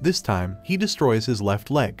on. This time, he destroys his left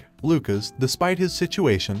leg. Lucas, despite his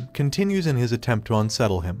situation, continues in his attempt to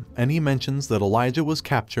unsettle him, and he mentions that Elijah was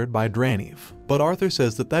captured by Draniv. But Arthur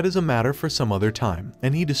says that that is a matter for some other time,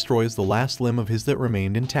 and he destroys the last limb of his that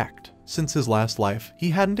remained intact. Since his last life, he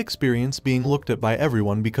hadn't experienced being looked at by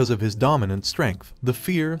everyone because of his dominant strength, the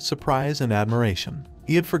fear, surprise, and admiration.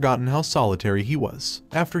 He had forgotten how solitary he was.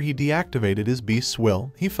 After he deactivated his beast's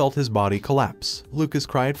will, he felt his body collapse. Lucas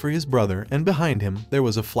cried for his brother, and behind him, there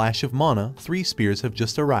was a flash of mana. 3 spears have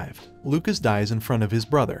just arrived. Lucas dies in front of his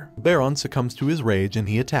brother. Baron succumbs to his rage and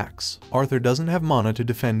he attacks. Arthur doesn't have mana to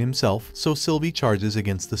defend himself, so Sylvie charges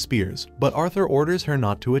against the spears, but Arthur orders her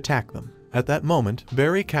not to attack them. At that moment,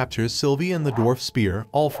 Barry captures Sylvie and the dwarf spear.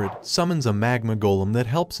 Alfred summons a magma golem that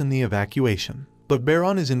helps in the evacuation. But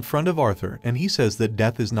Baron is in front of Arthur and he says that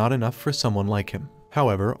death is not enough for someone like him.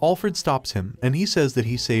 However, Alfred stops him and he says that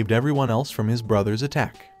he saved everyone else from his brother's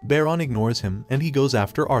attack. Baron ignores him and he goes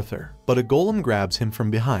after Arthur, but a golem grabs him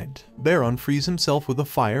from behind. Baron frees himself with a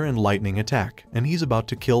fire and lightning attack and he's about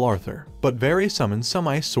to kill Arthur. But Barry summons some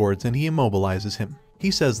ice swords and he immobilizes him. He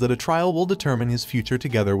says that a trial will determine his future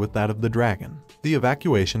together with that of the dragon. The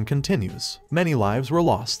evacuation continues. Many lives were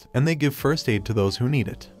lost, and they give first aid to those who need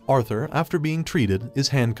it. Arthur, after being treated, is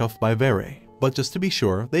handcuffed by Vere. But just to be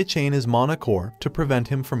sure, they chain his mana core to prevent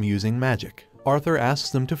him from using magic. Arthur asks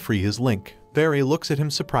them to free his link. Vere looks at him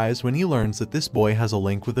surprised when he learns that this boy has a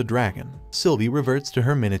link with a dragon. Sylvie reverts to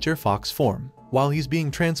her miniature fox form. While he's being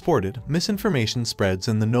transported, misinformation spreads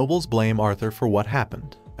and the nobles blame Arthur for what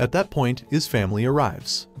happened. At that point, his family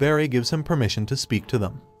arrives. Vere gives him permission to speak to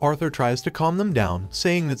them. Arthur tries to calm them down,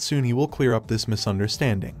 saying that soon he will clear up this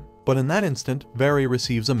misunderstanding. But in that instant, Vere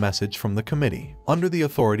receives a message from the committee. Under the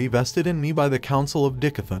authority vested in me by the Council of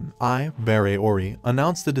Dickathon, I, Vere Ori,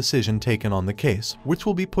 announce the decision taken on the case, which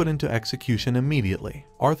will be put into execution immediately.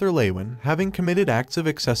 Arthur Lewin, having committed acts of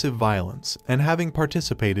excessive violence, and having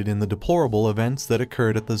participated in the deplorable events that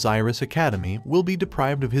occurred at the Xyrus Academy, will be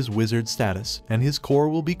deprived of his wizard status, and his core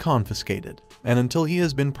will be confiscated. And until he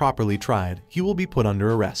has been properly tried, he will be put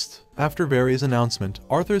under arrest. After Vere's announcement,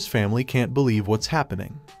 Arthur's family can't believe what's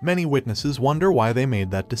happening. Many witnesses wonder why they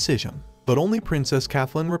made that decision. But only Princess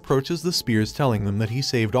Kathleen reproaches the spears, telling them that he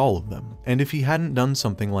saved all of them, and if he hadn't done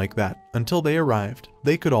something like that, until they arrived,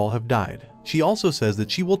 they could all have died. She also says that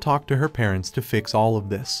she will talk to her parents to fix all of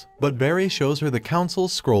this. But Vere shows her the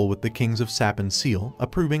council's scroll with the Kings of Sapin's seal,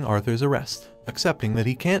 approving Arthur's arrest, accepting that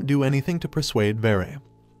he can't do anything to persuade Vere.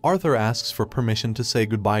 Arthur asks for permission to say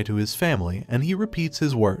goodbye to his family, and he repeats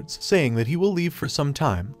his words, saying that he will leave for some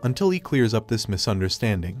time until he clears up this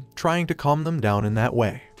misunderstanding, trying to calm them down in that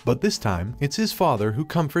way. But this time, it's his father who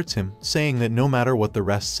comforts him, saying that no matter what the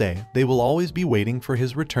rest say, they will always be waiting for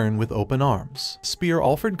his return with open arms. Spear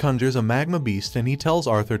Alfred conjures a magma beast and he tells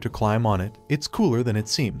Arthur to climb on it. It's cooler than it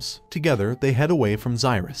seems. Together, they head away from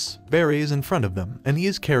Xyrus. Barry is in front of them, and he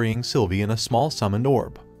is carrying Sylvie in a small summoned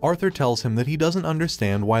orb. Arthur tells him that he doesn't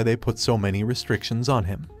understand why they put so many restrictions on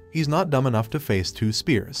him. He's not dumb enough to face two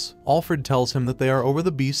spears. Alfred tells him that they are over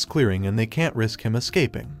the beast's clearing and they can't risk him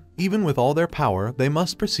escaping. Even with all their power, they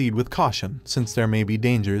must proceed with caution, since there may be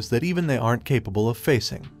dangers that even they aren't capable of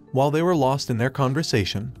facing. While they were lost in their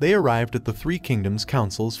conversation, they arrived at the Three Kingdoms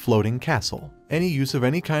Council's floating castle. Any use of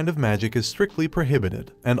any kind of magic is strictly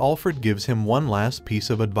prohibited, and Alfred gives him one last piece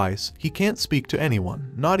of advice. He can't speak to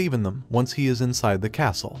anyone, not even them, once he is inside the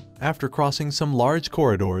castle. After crossing some large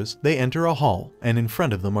corridors, they enter a hall, and in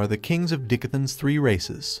front of them are the kings of Dicathan's three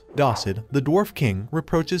races. Dossid, the dwarf king,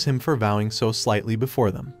 reproaches him for bowing so slightly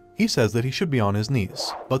before them. He says that he should be on his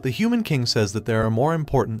knees, but the human king says that there are more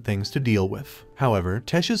important things to deal with. However,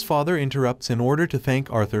 Tesh's father interrupts in order to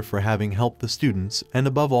thank Arthur for having helped the students, and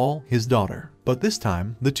above all, his daughter. But this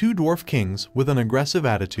time, the two dwarf kings, with an aggressive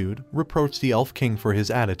attitude, reproach the elf king for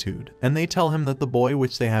his attitude, and they tell him that the boy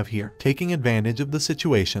which they have here, taking advantage of the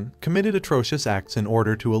situation, committed atrocious acts in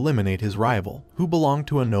order to eliminate his rival, who belonged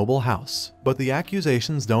to a noble house. But the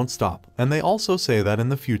accusations don't stop, and they also say that in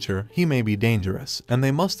the future, he may be dangerous, and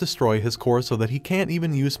they must destroy his core so that he can't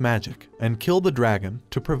even use magic, and kill the dragon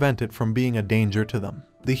to prevent it from being a danger to them.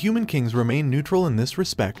 The human kings remain neutral in this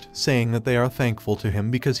respect, saying that they are thankful to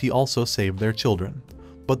him because he also saved their children.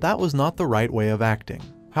 But that was not the right way of acting.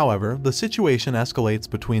 However, the situation escalates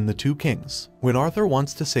between the two kings. When Arthur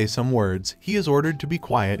wants to say some words, he is ordered to be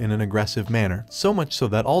quiet in an aggressive manner, so much so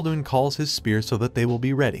that Alduin calls his spear so that they will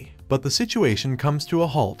be ready. But the situation comes to a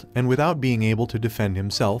halt, and without being able to defend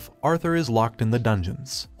himself, Arthur is locked in the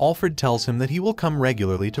dungeons. Alfred tells him that he will come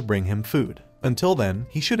regularly to bring him food. Until then,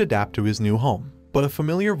 he should adapt to his new home. But a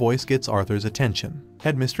familiar voice gets Arthur's attention.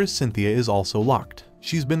 Headmistress Cynthia is also locked.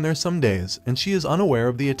 She's been there some days, and she is unaware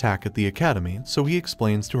of the attack at the academy, so he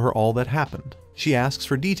explains to her all that happened. She asks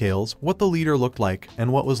for details, what the leader looked like,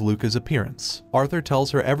 and what was Luca's appearance. Arthur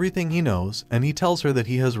tells her everything he knows, and he tells her that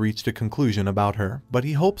he has reached a conclusion about her, but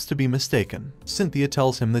he hopes to be mistaken. Cynthia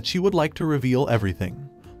tells him that she would like to reveal everything,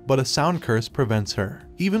 but a sound curse prevents her.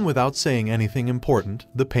 Even without saying anything important,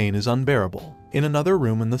 the pain is unbearable. In another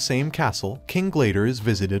room in the same castle, King Glader is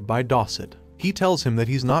visited by Dossid. He tells him that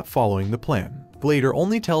he's not following the plan. Glader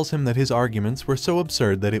only tells him that his arguments were so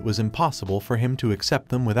absurd that it was impossible for him to accept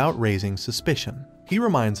them without raising suspicion. He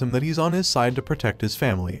reminds him that he's on his side to protect his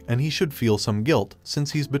family, and he should feel some guilt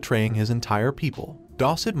since he's betraying his entire people.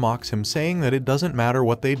 Dossid mocks him, saying that it doesn't matter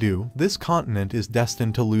what they do, this continent is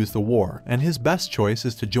destined to lose the war, and his best choice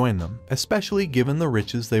is to join them, especially given the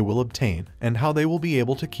riches they will obtain, and how they will be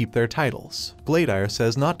able to keep their titles. Gladir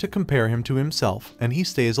says not to compare him to himself, and he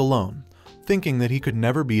stays alone, thinking that he could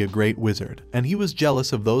never be a great wizard, and he was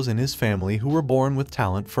jealous of those in his family who were born with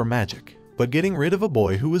talent for magic. But getting rid of a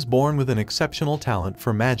boy who was born with an exceptional talent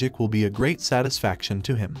for magic will be a great satisfaction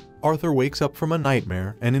to him. Arthur wakes up from a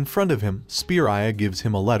nightmare, and in front of him, Speariah gives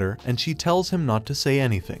him a letter, and she tells him not to say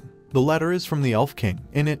anything. The letter is from the Elf King.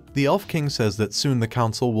 In it, the Elf King says that soon the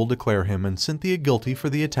council will declare him and Cynthia guilty for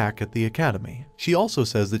the attack at the academy. She also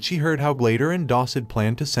says that she heard how Glader and Dossid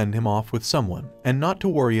planned to send him off with someone, and not to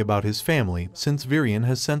worry about his family since Virion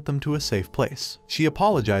has sent them to a safe place. She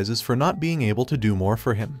apologizes for not being able to do more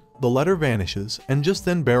for him. The letter vanishes, and just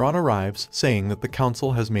then Baron arrives, saying that the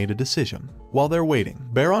council has made a decision. While they're waiting,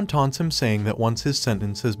 Baron taunts him, saying that once his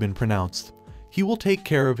sentence has been pronounced, he will take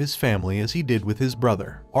care of his family as he did with his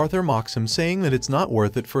brother. Arthur mocks him, saying that it's not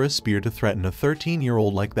worth it for a spear to threaten a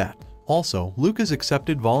 13-year-old like that. Also, Luke is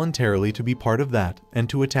accepted voluntarily to be part of that, and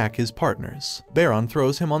to attack his partners. Baron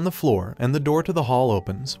throws him on the floor, and the door to the hall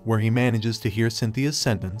opens, where he manages to hear Cynthia's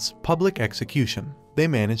sentence, public execution. They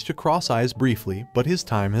manage to cross eyes briefly, but his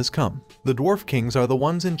time has come. The Dwarf Kings are the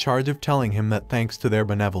ones in charge of telling him that thanks to their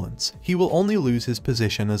benevolence, he will only lose his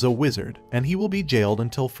position as a wizard, and he will be jailed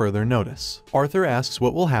until further notice. Arthur asks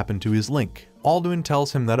what will happen to his link. Alduin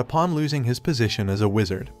tells him that upon losing his position as a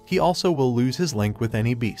wizard, he also will lose his link with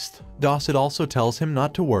any beast. Dossid also tells him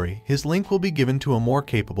not to worry, his link will be given to a more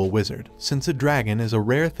capable wizard, since a dragon is a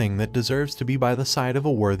rare thing that deserves to be by the side of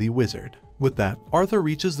a worthy wizard. With that, Arthur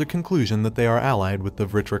reaches the conclusion that they are allied with the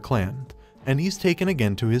Vritra clan, and he's taken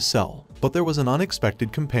again to his cell. But there was an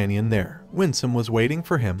unexpected companion there. Winsome was waiting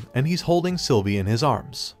for him, and he's holding Sylvie in his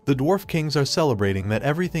arms. The Dwarf Kings are celebrating that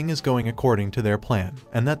everything is going according to their plan,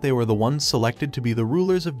 and that they were the ones selected to be the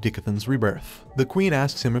rulers of Dicathan's rebirth. The Queen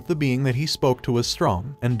asks him if the being that he spoke to was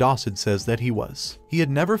strong, and Dossid says that he was. He had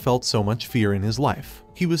never felt so much fear in his life.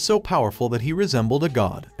 He was so powerful that he resembled a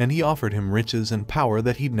god, and he offered him riches and power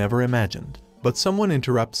that he'd never imagined. But someone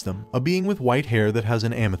interrupts them, a being with white hair that has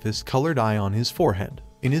an amethyst-colored eye on his forehead.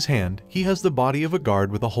 In his hand, he has the body of a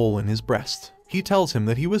guard with a hole in his breast. He tells him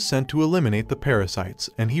that he was sent to eliminate the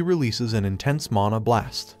parasites, and he releases an intense mana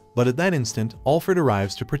blast. But at that instant, Alfred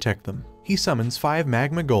arrives to protect them. He summons 5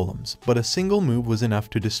 magma golems, but a single move was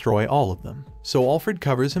enough to destroy all of them. So Alfred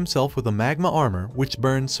covers himself with a magma armor, which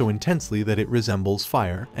burns so intensely that it resembles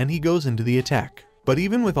fire, and he goes into the attack. But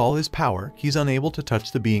even with all his power, he's unable to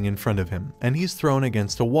touch the being in front of him, and he's thrown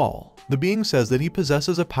against a wall. The being says that he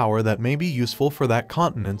possesses a power that may be useful for that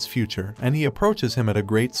continent's future, and he approaches him at a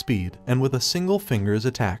great speed, and with a single finger's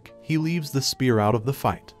attack, he leaves the spear out of the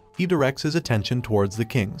fight. He directs his attention towards the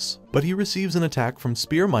kings, but he receives an attack from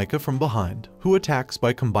Spear Micah from behind, who attacks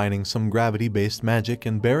by combining some gravity-based magic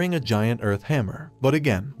and bearing a giant earth hammer. But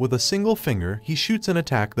again, with a single finger, he shoots an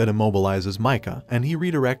attack that immobilizes Micah, and he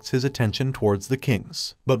redirects his attention towards the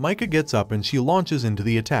kings. But Micah gets up and she launches into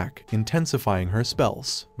the attack, intensifying her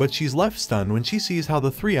spells. But she's left stunned when she sees how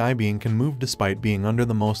the 3-eye being can move despite being under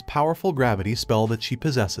the most powerful gravity spell that she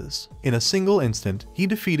possesses. In a single instant, he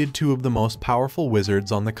defeated 2 of the most powerful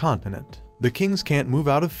wizards on the continent. The kings can't move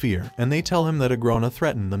out of fear, and they tell him that Agrona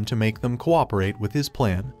threatened them to make them cooperate with his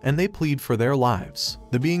plan, and they plead for their lives.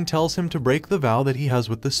 The being tells him to break the vow that he has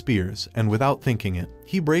with the spears, and without thinking it,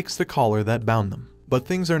 he breaks the collar that bound them. But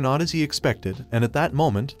things are not as he expected, and at that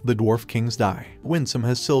moment, the Dwarf Kings die. Winsome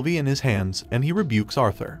has Sylvie in his hands, and he rebukes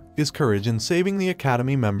Arthur. His courage in saving the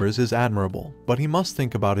Academy members is admirable, but he must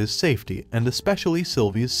think about his safety, and especially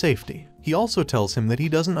Sylvie's safety. He also tells him that he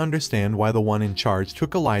doesn't understand why the one in charge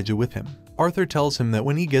took Elijah with him. Arthur tells him that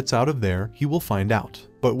when he gets out of there, he will find out.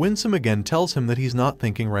 But Winsome again tells him that he's not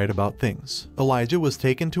thinking right about things. Elijah was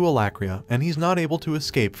taken to Alacria, and he's not able to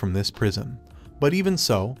escape from this prison. But even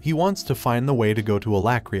so, he wants to find the way to go to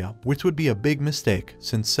Alacria, which would be a big mistake,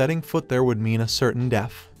 since setting foot there would mean a certain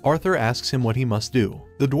death. Arthur asks him what he must do.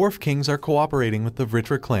 The Dwarf Kings are cooperating with the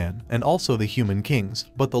Vritra clan, and also the Human Kings,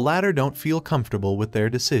 but the latter don't feel comfortable with their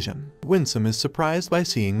decision. Winsome is surprised by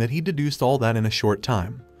seeing that he deduced all that in a short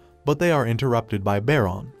time. But they are interrupted by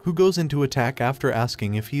Baron, who goes into attack after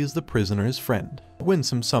asking if he is the prisoner's friend.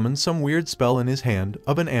 Winsome summons some weird spell in his hand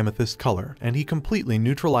of an amethyst color, and he completely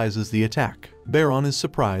neutralizes the attack. Baron is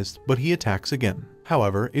surprised, but he attacks again.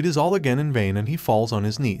 However, it is all again in vain and he falls on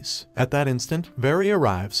his knees. At that instant, Very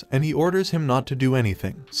arrives, and he orders him not to do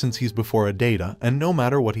anything, since he's before a data, and no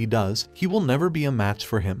matter what he does, he will never be a match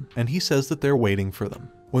for him, and he says that they're waiting for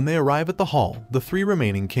them. When they arrive at the hall, the 3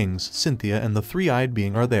 remaining kings, Cynthia and the 3-eyed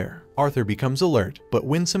being are there. Arthur becomes alert, but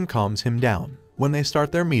Winsome calms him down. When they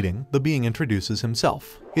start their meeting, the being introduces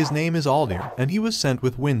himself. His name is Aldir, and he was sent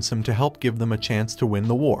with Winsome to help give them a chance to win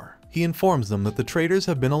the war. He informs them that the traitors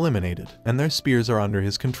have been eliminated, and their spears are under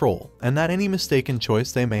his control, and that any mistaken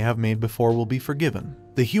choice they may have made before will be forgiven.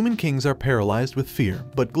 The Human Kings are paralyzed with fear,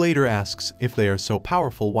 but Glader asks if they are so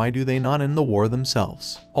powerful, why do they not end the war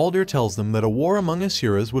themselves? Aldir tells them that a war among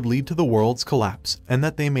Asuras would lead to the world's collapse, and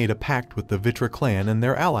that they made a pact with the Vritra clan and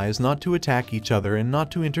their allies not to attack each other and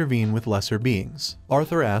not to intervene with lesser beings.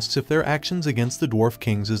 Arthur asks if their actions against the Dwarf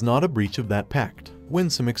Kings is not a breach of that pact.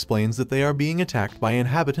 Winsome explains that they are being attacked by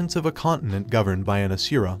inhabitants of a continent governed by an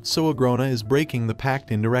Asura, so Agrona is breaking the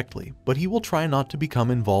pact indirectly, but he will try not to become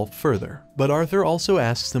involved further. But Arthur also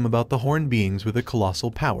asks them about the horned beings with a colossal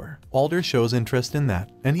power. Aldir shows interest in that,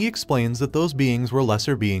 and he explains that those beings were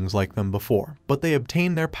lesser beings like them before, but they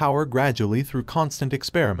obtained their power gradually through constant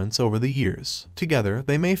experiments over the years. Together,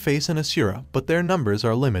 they may face an Asura, but their numbers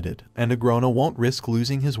are limited, and Agrona won't risk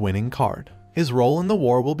losing his winning card. His role in the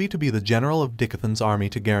war will be to be the general of Dicathan's army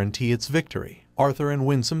to guarantee its victory. Arthur and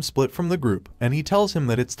Winsome split from the group, and he tells him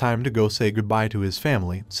that it's time to go say goodbye to his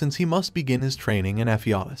family, since he must begin his training in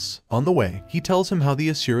Ephialtes. On the way, he tells him how the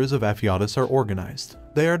Asuras of Ephialtes are organized.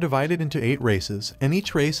 They are divided into 8 races, and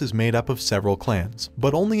each race is made up of several clans,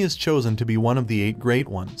 but only is chosen to be one of the 8 great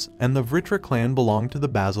ones, and the Vritra clan belonged to the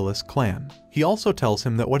Basilisk clan. He also tells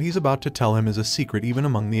him that what he's about to tell him is a secret even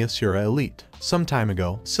among the Asura elite. Some time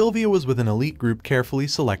ago, Sylvia was with an elite group carefully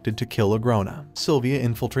selected to kill Agrona. Sylvia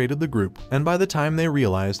infiltrated the group, and by the time they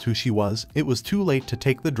realized who she was, it was too late to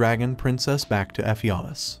take the dragon princess back to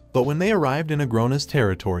Ephialtes. But when they arrived in Agrona's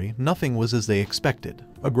territory, nothing was as they expected.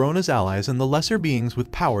 Agrona's allies and the lesser beings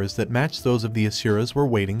with powers that matched those of the Asuras were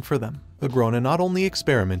waiting for them. Agrona not only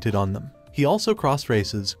experimented on them, he also crossed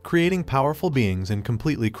races, creating powerful beings and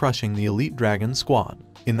completely crushing the elite dragon squad.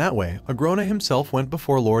 In that way, Agrona himself went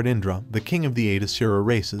before Lord Indra, the king of the 8 Asura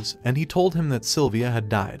races, and he told him that Sylvia had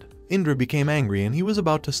died. Indra became angry and he was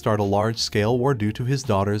about to start a large-scale war due to his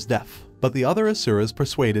daughter's death. But the other Asuras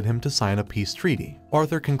persuaded him to sign a peace treaty.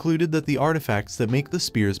 Arthur concluded that the artifacts that make the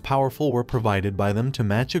spears powerful were provided by them to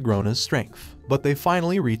match Agrona's strength. But they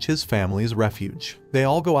finally reach his family's refuge. They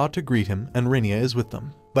all go out to greet him and Rhaenyra is with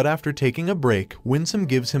them. But after taking a break, Winsome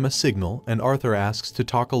gives him a signal and Arthur asks to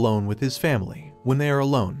talk alone with his family. When they are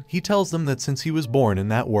alone, he tells them that since he was born in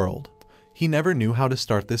that world, he never knew how to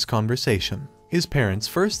start this conversation. His parents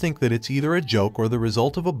first think that it's either a joke or the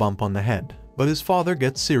result of a bump on the head. But his father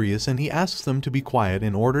gets serious and he asks them to be quiet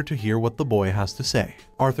in order to hear what the boy has to say.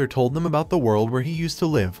 Arthur told them about the world where he used to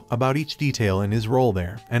live, about each detail in his role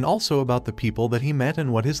there, and also about the people that he met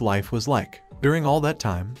and what his life was like. During all that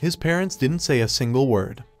time, his parents didn't say a single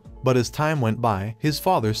word. But as time went by, his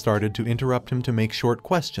father started to interrupt him to make short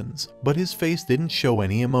questions, but his face didn't show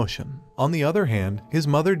any emotion. On the other hand, his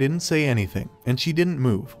mother didn't say anything, and she didn't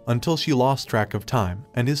move, until she lost track of time,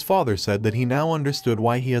 and his father said that he now understood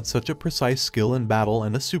why he had such a precise skill in battle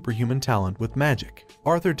and a superhuman talent with magic.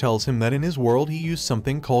 Arthur tells him that in his world he used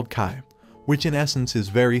something called Kai, which in essence is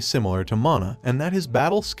very similar to mana, and that his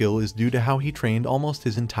battle skill is due to how he trained almost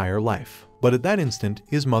his entire life. But at that instant,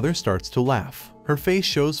 his mother starts to laugh. Her face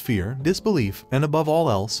shows fear, disbelief, and above all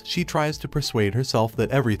else, she tries to persuade herself that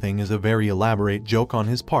everything is a very elaborate joke on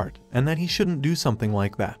his part, and that he shouldn't do something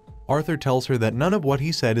like that. Arthur tells her that none of what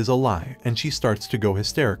he said is a lie, and she starts to go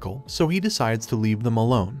hysterical, so he decides to leave them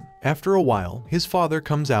alone. After a while, his father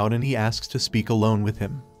comes out and he asks to speak alone with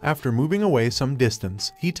him. After moving away some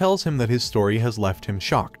distance, he tells him that his story has left him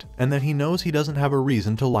shocked, and that he knows he doesn't have a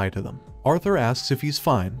reason to lie to them. Arthur asks if he's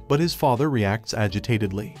fine, but his father reacts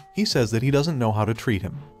agitatedly. He says that he doesn't know how to treat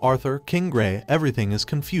him. Arthur, King Grey, everything is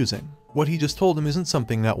confusing. What he just told him isn't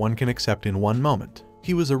something that one can accept in one moment.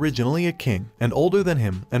 He was originally a king, and older than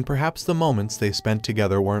him, and perhaps the moments they spent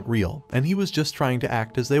together weren't real, and he was just trying to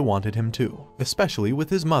act as they wanted him to. Especially with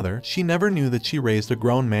his mother, she never knew that she raised a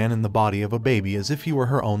grown man in the body of a baby as if he were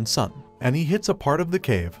her own son. And he hits a part of the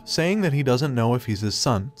cave, saying that he doesn't know if he's his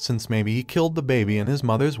son, since maybe he killed the baby in his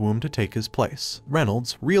mother's womb to take his place.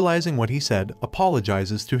 Reynolds, realizing what he said,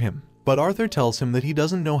 apologizes to him. But Arthur tells him that he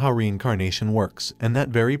doesn't know how reincarnation works, and that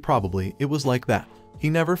very probably it was like that. He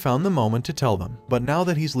never found the moment to tell them, but now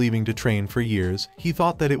that he's leaving to train for years, he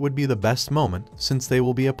thought that it would be the best moment, since they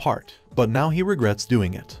will be apart. But now he regrets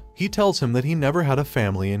doing it. He tells him that he never had a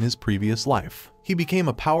family in his previous life. He became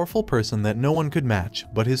a powerful person that no one could match,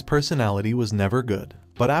 but his personality was never good.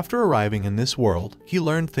 But after arriving in this world, he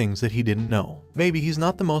learned things that he didn't know. Maybe he's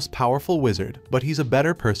not the most powerful wizard, but he's a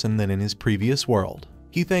better person than in his previous world.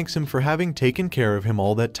 He thanks him for having taken care of him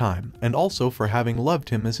all that time, and also for having loved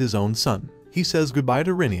him as his own son. He says goodbye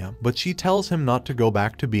to Rhaenyra, but she tells him not to go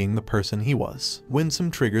back to being the person he was.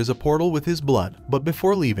 Winsome triggers a portal with his blood, but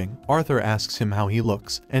before leaving, Arthur asks him how he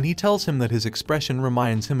looks, and he tells him that his expression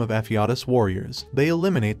reminds him of Ephialtes warriors. They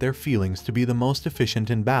eliminate their feelings to be the most efficient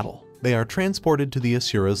in battle. They are transported to the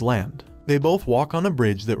Asura's land. They both walk on a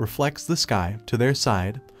bridge that reflects the sky. To their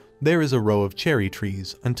side, there is a row of cherry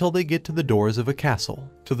trees until they get to the doors of a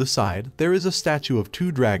castle. To the side, there is a statue of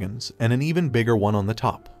 2 dragons and an even bigger one on the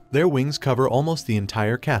top. Their wings cover almost the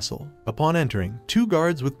entire castle. Upon entering, 2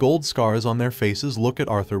 guards with gold scars on their faces look at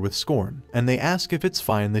Arthur with scorn, and they ask if it's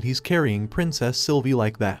fine that he's carrying Princess Sylvie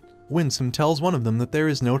like that. Winsome tells one of them that there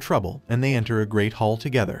is no trouble, and they enter a great hall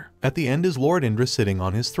together. At the end is Lord Indra sitting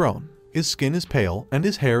on his throne. His skin is pale, and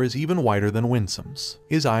his hair is even whiter than Winsome's.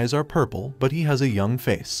 His eyes are purple, but he has a young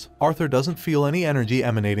face. Arthur doesn't feel any energy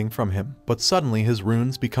emanating from him, but suddenly his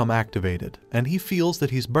runes become activated, and he feels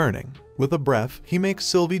that he's burning. With a breath, he makes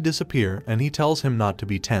Sylvie disappear, and he tells him not to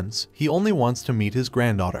be tense. He only wants to meet his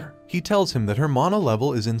granddaughter. He tells him that her mana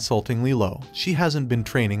level is insultingly low. She hasn't been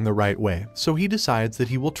training the right way, so he decides that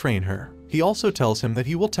he will train her. He also tells him that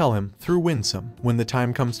he will tell him, through Winsome, when the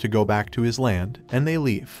time comes to go back to his land, and they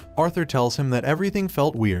leave. Arthur tells him that everything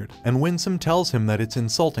felt weird, and Winsome tells him that it's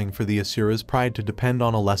insulting for the Asura's pride to depend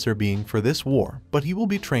on a lesser being for this war, but he will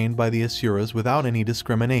be trained by the Asura's without any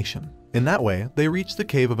discrimination. In that way, they reach the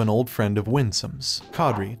cave of an old friend of Winsome's.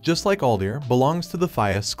 Kadri, just like Aldir, belongs to the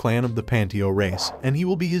Thyas clan of the Panteo race, and he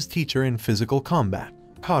will be his teacher in physical combat.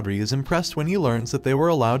 Kadri is impressed when he learns that they were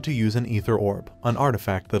allowed to use an ether orb, an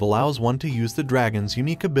artifact that allows one to use the dragon's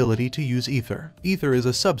unique ability to use ether. Ether is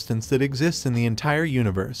a substance that exists in the entire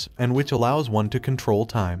universe and which allows one to control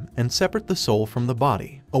time and separate the soul from the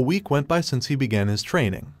body. A week went by since he began his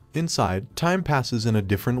training. Inside, time passes in a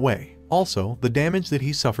different way. Also, the damage that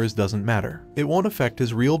he suffers doesn't matter. It won't affect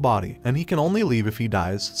his real body, and he can only leave if he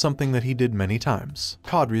dies, something that he did many times.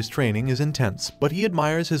 Kadri's training is intense, but he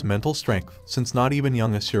admires his mental strength, since not even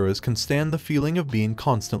young Asuras can stand the feeling of being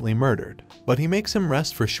constantly murdered. But he makes him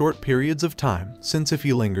rest for short periods of time, since if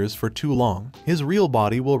he lingers for too long, his real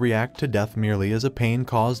body will react to death merely as a pain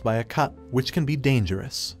caused by a cut, which can be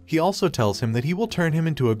dangerous. He also tells him that he will turn him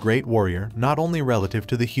into a great warrior, not only relative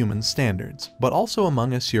to the human standards, but also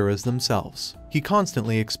among Asuras themselves. He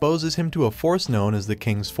constantly exposes him to a force known as the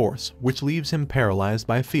King's Force, which leaves him paralyzed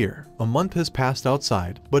by fear. A month has passed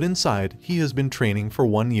outside, but inside, he has been training for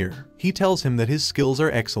 1 year. He tells him that his skills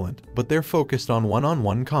are excellent, but they're focused on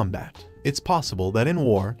one-on-one combat. It's possible that in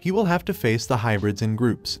war, he will have to face the hybrids in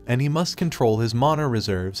groups, and he must control his mana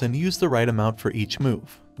reserves and use the right amount for each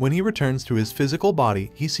move. When he returns to his physical body,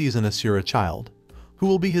 he sees an Asura child, who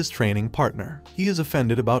will be his training partner. He is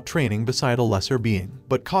offended about training beside a lesser being,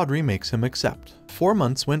 but Kadri makes him accept. 4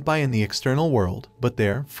 months went by in the external world, but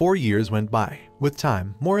there, 4 years went by. With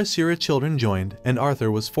time, more Asura children joined, and Arthur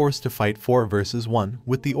was forced to fight 4 versus 1,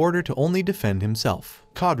 with the order to only defend himself.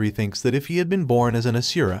 Kadri thinks that if he had been born as an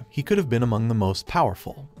Asura, he could have been among the most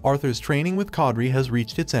powerful. Arthur's training with Kadri has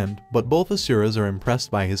reached its end, but both Asuras are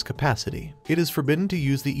impressed by his capacity. It is forbidden to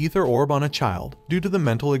use the ether orb on a child, due to the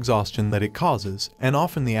mental exhaustion that it causes, and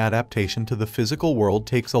often the adaptation to the physical world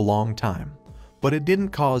takes a long time. But it didn't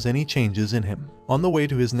cause any changes in him. On the way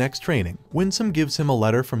to his next training, Winsome gives him a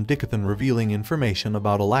letter from Dickathon revealing information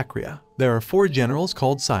about Alacria. There are 4 generals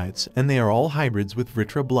called Sides, and they are all hybrids with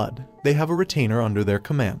Vritra blood. They have a retainer under their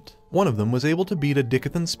command. One of them was able to beat a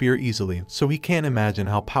Dickathon spear easily, so he can't imagine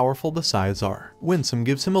how powerful the Sides are. Winsome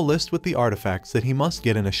gives him a list with the artifacts that he must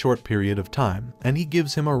get in a short period of time, and he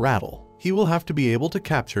gives him a rattle. He will have to be able to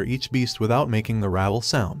capture each beast without making the rattle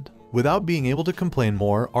sound. Without being able to complain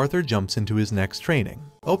more, Arthur jumps into his next training.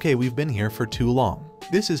 Okay, we've been here for too long.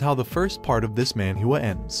 This is how the first part of this manhwa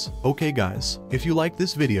ends. Okay guys, if you like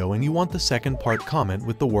this video and you want the second part, comment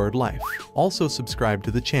with the word life. Also subscribe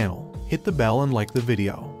to the channel, hit the bell and like the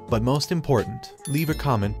video. But most important, leave a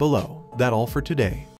comment below. That's all for today.